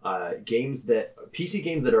Ex, PC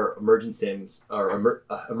games that are emergent sims or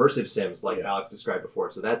immersive sims, like Alex described before.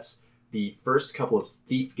 So that's the first couple of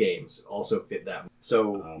Thief games also fit that.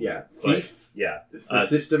 So Thief, the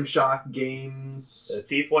System Shock games.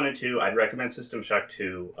 Thief 1 and 2, I'd recommend System Shock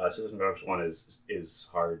 2. System Shock 1 is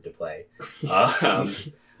hard to play.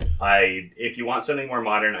 If you want something more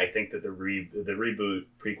modern, I think that the reboot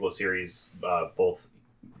prequel series, both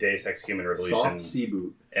Deus Ex Human Revolution Soft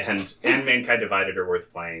C-boot. and Mankind Divided are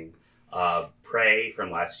worth playing. Prey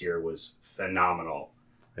from last year was phenomenal.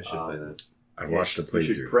 I should play that. I watched the You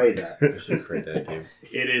should playthrough. pray that. I should play that game.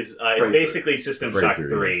 It is Prey it's basically System Shock Breakthrough,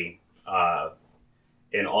 3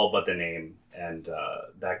 in all but the name, and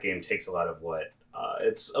that game takes a lot of what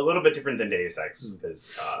it's a little bit different than Deus Ex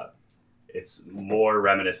because it's more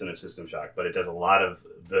reminiscent of System Shock, but it does a lot of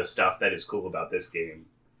the stuff that is cool about this game.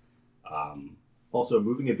 Also,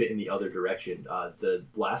 moving a bit in the other direction, the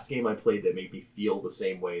last game I played that made me feel the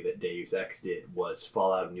same way that Deus Ex did was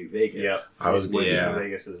Fallout New Vegas. Yeah, I was which yeah.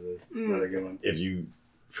 Vegas is another good one. If you,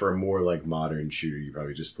 for a more like modern shooter, you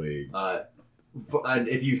probably just play. And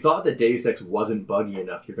if you thought that Deus Ex wasn't buggy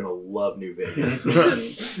enough, you're gonna love New Vegas.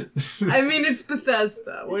 I mean, it's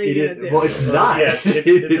Bethesda. What are you It gonna is, do? well, it's not. Yeah, it's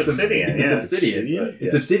Obsidian. It's Yeah. Obsidian.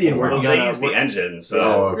 It's Yeah. Obsidian working Well, they on use the engine, so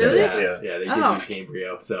Oh, okay. Really? Yeah, they did Oh. use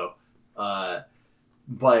Gamebryo. So,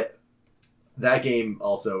 but that game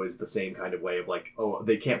also is the same kind of way of like, oh,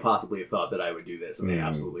 they can't possibly have thought that I would do this, and they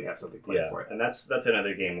absolutely have something planned for it. and that's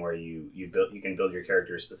another game where you can build your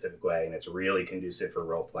character a specific way, and it's really conducive for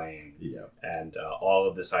role playing. Yeah. And all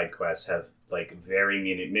of the side quests have like very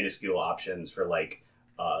minuscule options for like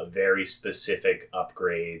very specific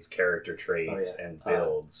upgrades, character traits, and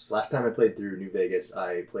builds. Last time I played through New Vegas,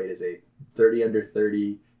 I played as a 30 under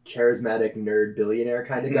 30 charismatic nerd billionaire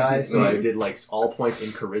kind of guy. So I did like all points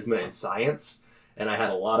in charisma and science, and I had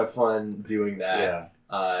a lot of fun doing that. Yeah.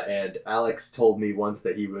 And Alex told me once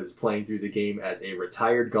that he was playing through the game as a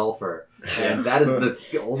retired golfer, and that is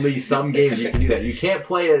the only some games you can do that. You can't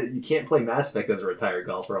play Mass Effect as a retired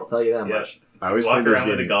golfer. I'll tell you that much. I always Walk played those around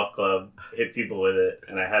with a games. golf club, hit people with it,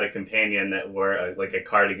 and I had a companion that wore like a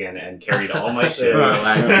cardigan and carried all my shit.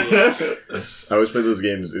 I always play those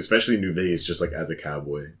games, especially New Vegas, just like as a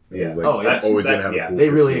cowboy. It was, Yeah. like, Oh, yeah. I'm always That- gonna have yeah. a cool They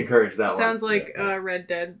really pursuit. encourage that Sounds one. like Red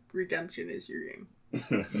Dead Redemption is your game.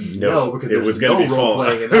 No, because it there's was gonna no be role Fallout.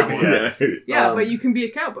 playing in that one. Yeah. Yeah, but you can be a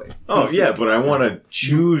cowboy. Oh yeah, but I want to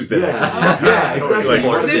choose that. Yeah, exactly.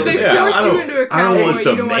 Like, If they yeah, forced I you don't- into a I don't cowboy, want the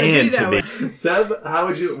you don't want to be man that to way. make. Seb, how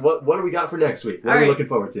would you? What do we got for next week? What All are we right. looking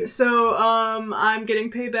forward to? So, I'm getting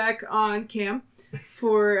payback on Cam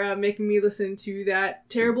for making me listen to that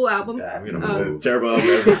terrible album. I'm gonna Um, move. Terrible album.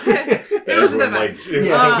 It wasn't that Everyone bad. liked.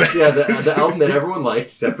 Yeah, the album that everyone liked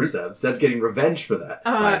except for Seb. Seb's getting revenge for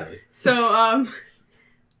that. So,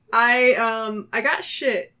 I got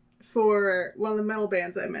shit for one of the metal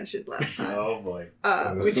bands I mentioned last time. Oh boy.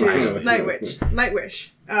 Which is Nightwish. Nightwish.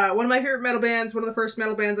 One of my favorite metal bands, one of the first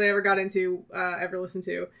metal bands I ever got into, ever listened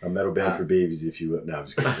to. A metal band for babies, if you will. No, I'm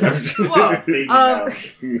just kidding. Whoa. Baby No,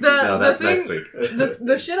 No, that's the thing, next week.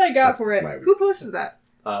 the shit I got That's for my it. week. Who posted that?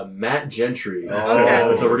 Matt Gentry.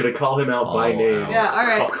 Okay. So we're gonna call him out by Oh, name. wow. Yeah, all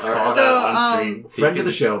right. Call So, that on stream. Friend of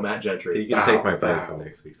the show, Matt Gentry. He can take my place on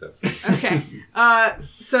next week's episode. Okay.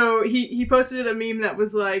 So he posted a meme that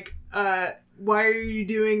was like, why are you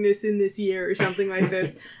doing this in this year or something like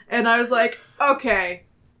this? And I was like, okay.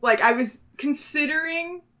 Like, I was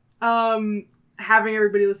considering having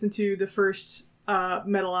everybody listen to the first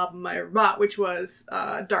metal album I ever bought, which was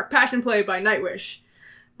Dark Passion Play by Nightwish.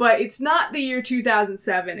 But it's not the year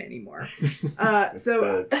 2007 anymore. It's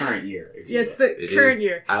So the current year. if you yeah, it's will. the current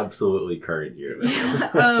year. Absolutely current year.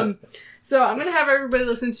 Yeah, so I'm gonna have everybody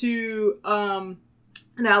listen to an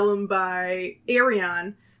album by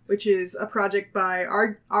Ayreon, which is a project by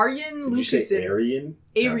Arjen Did you say Lucassen. Aryan?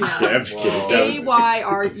 Ayreon. I'm just kidding. That was-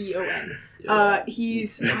 Ayreon.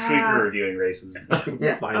 He's Next week we're reviewing racism.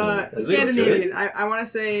 Is it Scandinavian. good? I want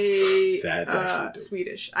to say That's actually dope.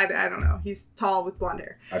 Swedish. I don't know. He's tall with blonde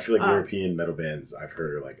hair. I feel like European metal bands I've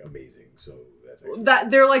heard are like amazing. So that's actually. That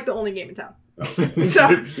they're like the only game in town. Oh. So,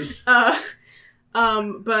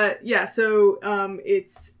 but yeah, so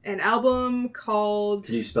it's an album called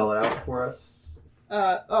Can you spell it out for us?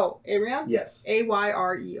 Ayreon? Yes.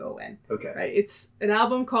 Ayreon. Okay. Right. It's an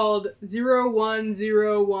album called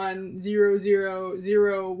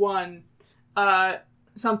 01010001.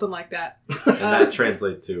 Something like that. And that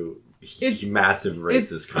translates to It's- massive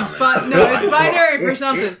racist It's comments. no, it's binary for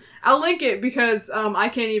something. I'll link it because I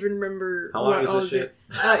can't even remember How long what is all this of shit?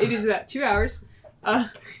 it is about 2 hours.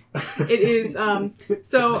 It is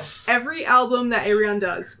so every album that Ayreon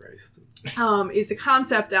does Christ. is a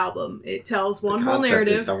concept album. It tells one The whole concept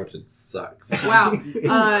narrative. is how much it sucks. Wow.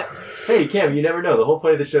 Hey, Cam, you never know. The whole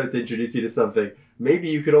point of the show is to introduce you to something. Maybe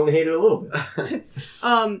you could only hate it a little bit.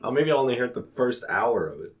 Oh, maybe I only heard the first hour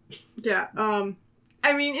of it. Yeah.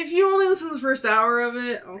 I mean, if you only listen to the first hour of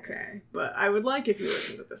it, okay. But I would like if you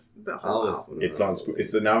listen to the whole I'll album. listen. It's on.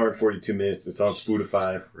 It's an hour and 42 minutes. It's on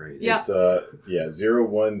Spotify. Crazy. Yeah. It's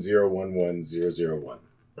 010110001.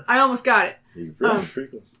 I almost got it. Pretty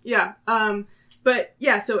cool. Yeah. But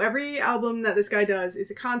yeah, so every album that this guy does is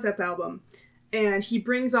a concept album. And he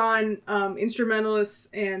brings on instrumentalists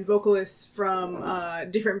and vocalists from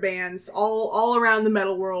different bands all around the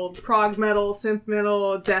metal world. Prog metal, synth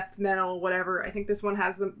metal, death metal, whatever. I think this one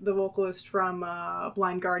has the vocalist from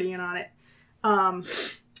Blind Guardian on it.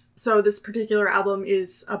 So this particular album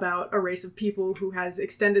is about a race of people who has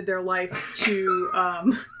extended their life to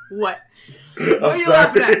what? What are you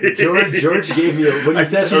laughing at? George gave me when you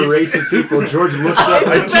said a race of people. George looked up It's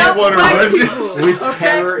I and keep about wanna black run people, this. with okay?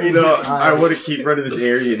 terror in No, his eyes. I want to keep running this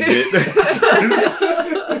Aryan bit.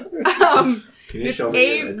 Can you It's show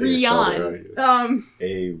me again? I think it's spelled Ayreon. right. Aryan.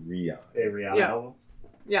 A Rihanna Yeah. album.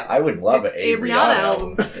 Yeah. I would love It's it. a Rihanna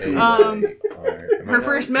album. Her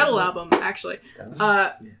first metal album, actually.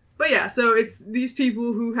 But yeah, so it's these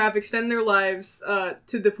people who have extended their lives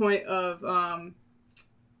to the point of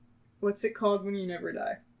what's it called when you never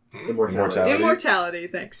die? Immortality. Immortality.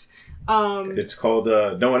 Thanks. It's called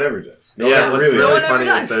No One Ever Does. No Yeah, one what's really No really one ever funny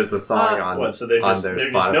does. is there's a song on, What? So they're on just their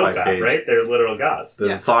they're just no Spotify fat, page. right? They're literal gods. There's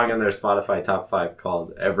Yeah. a song on their Spotify top 5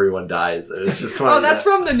 called "Everyone Dies." It was just one Oh, of that's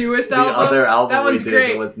from the newest the album. other album That we one's did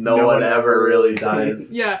great. was "No One Ever Really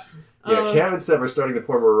Dies." Yeah. Yeah, Cam and Seb are starting to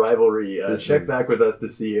form a rivalry. This Check is- back with us to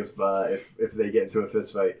see if they get into a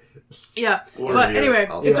fist fight. Yeah. Or But review. anyway,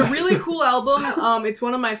 I'll- it's a Yeah. really cool album. It's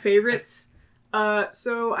one of my favorites.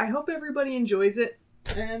 So I hope everybody enjoys it.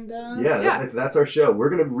 And Yeah, that's our show. We're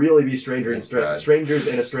gonna really be strangers God. in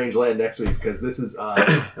a strange land next week because this is.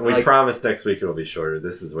 And we like- promise next week it'll be shorter.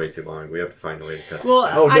 This is way too long. We have to find a way to cut Well,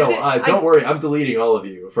 this Oh I no! thi- Don't worry. I'm deleting all of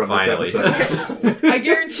you from Finally. this episode. I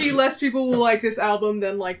guarantee less people will like this album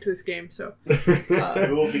than liked this game. So We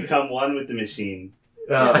will become one with the machine.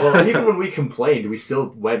 Well, even when we complained, we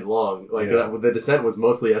still went long. Like Yeah. the Descent was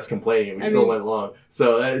mostly us complaining, and we I still mean- went long.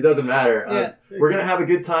 So it doesn't matter. Yeah. We're gonna have a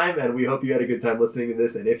good time, and we hope you had a good time listening to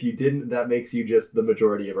this. And if you didn't, that makes you just the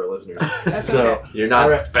majority of our listeners. that's So okay. You're not All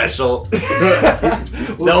right. special.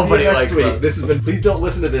 we'll Nobody see you next likes week. us. This has been. Please don't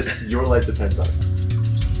listen to this. Your life depends on it.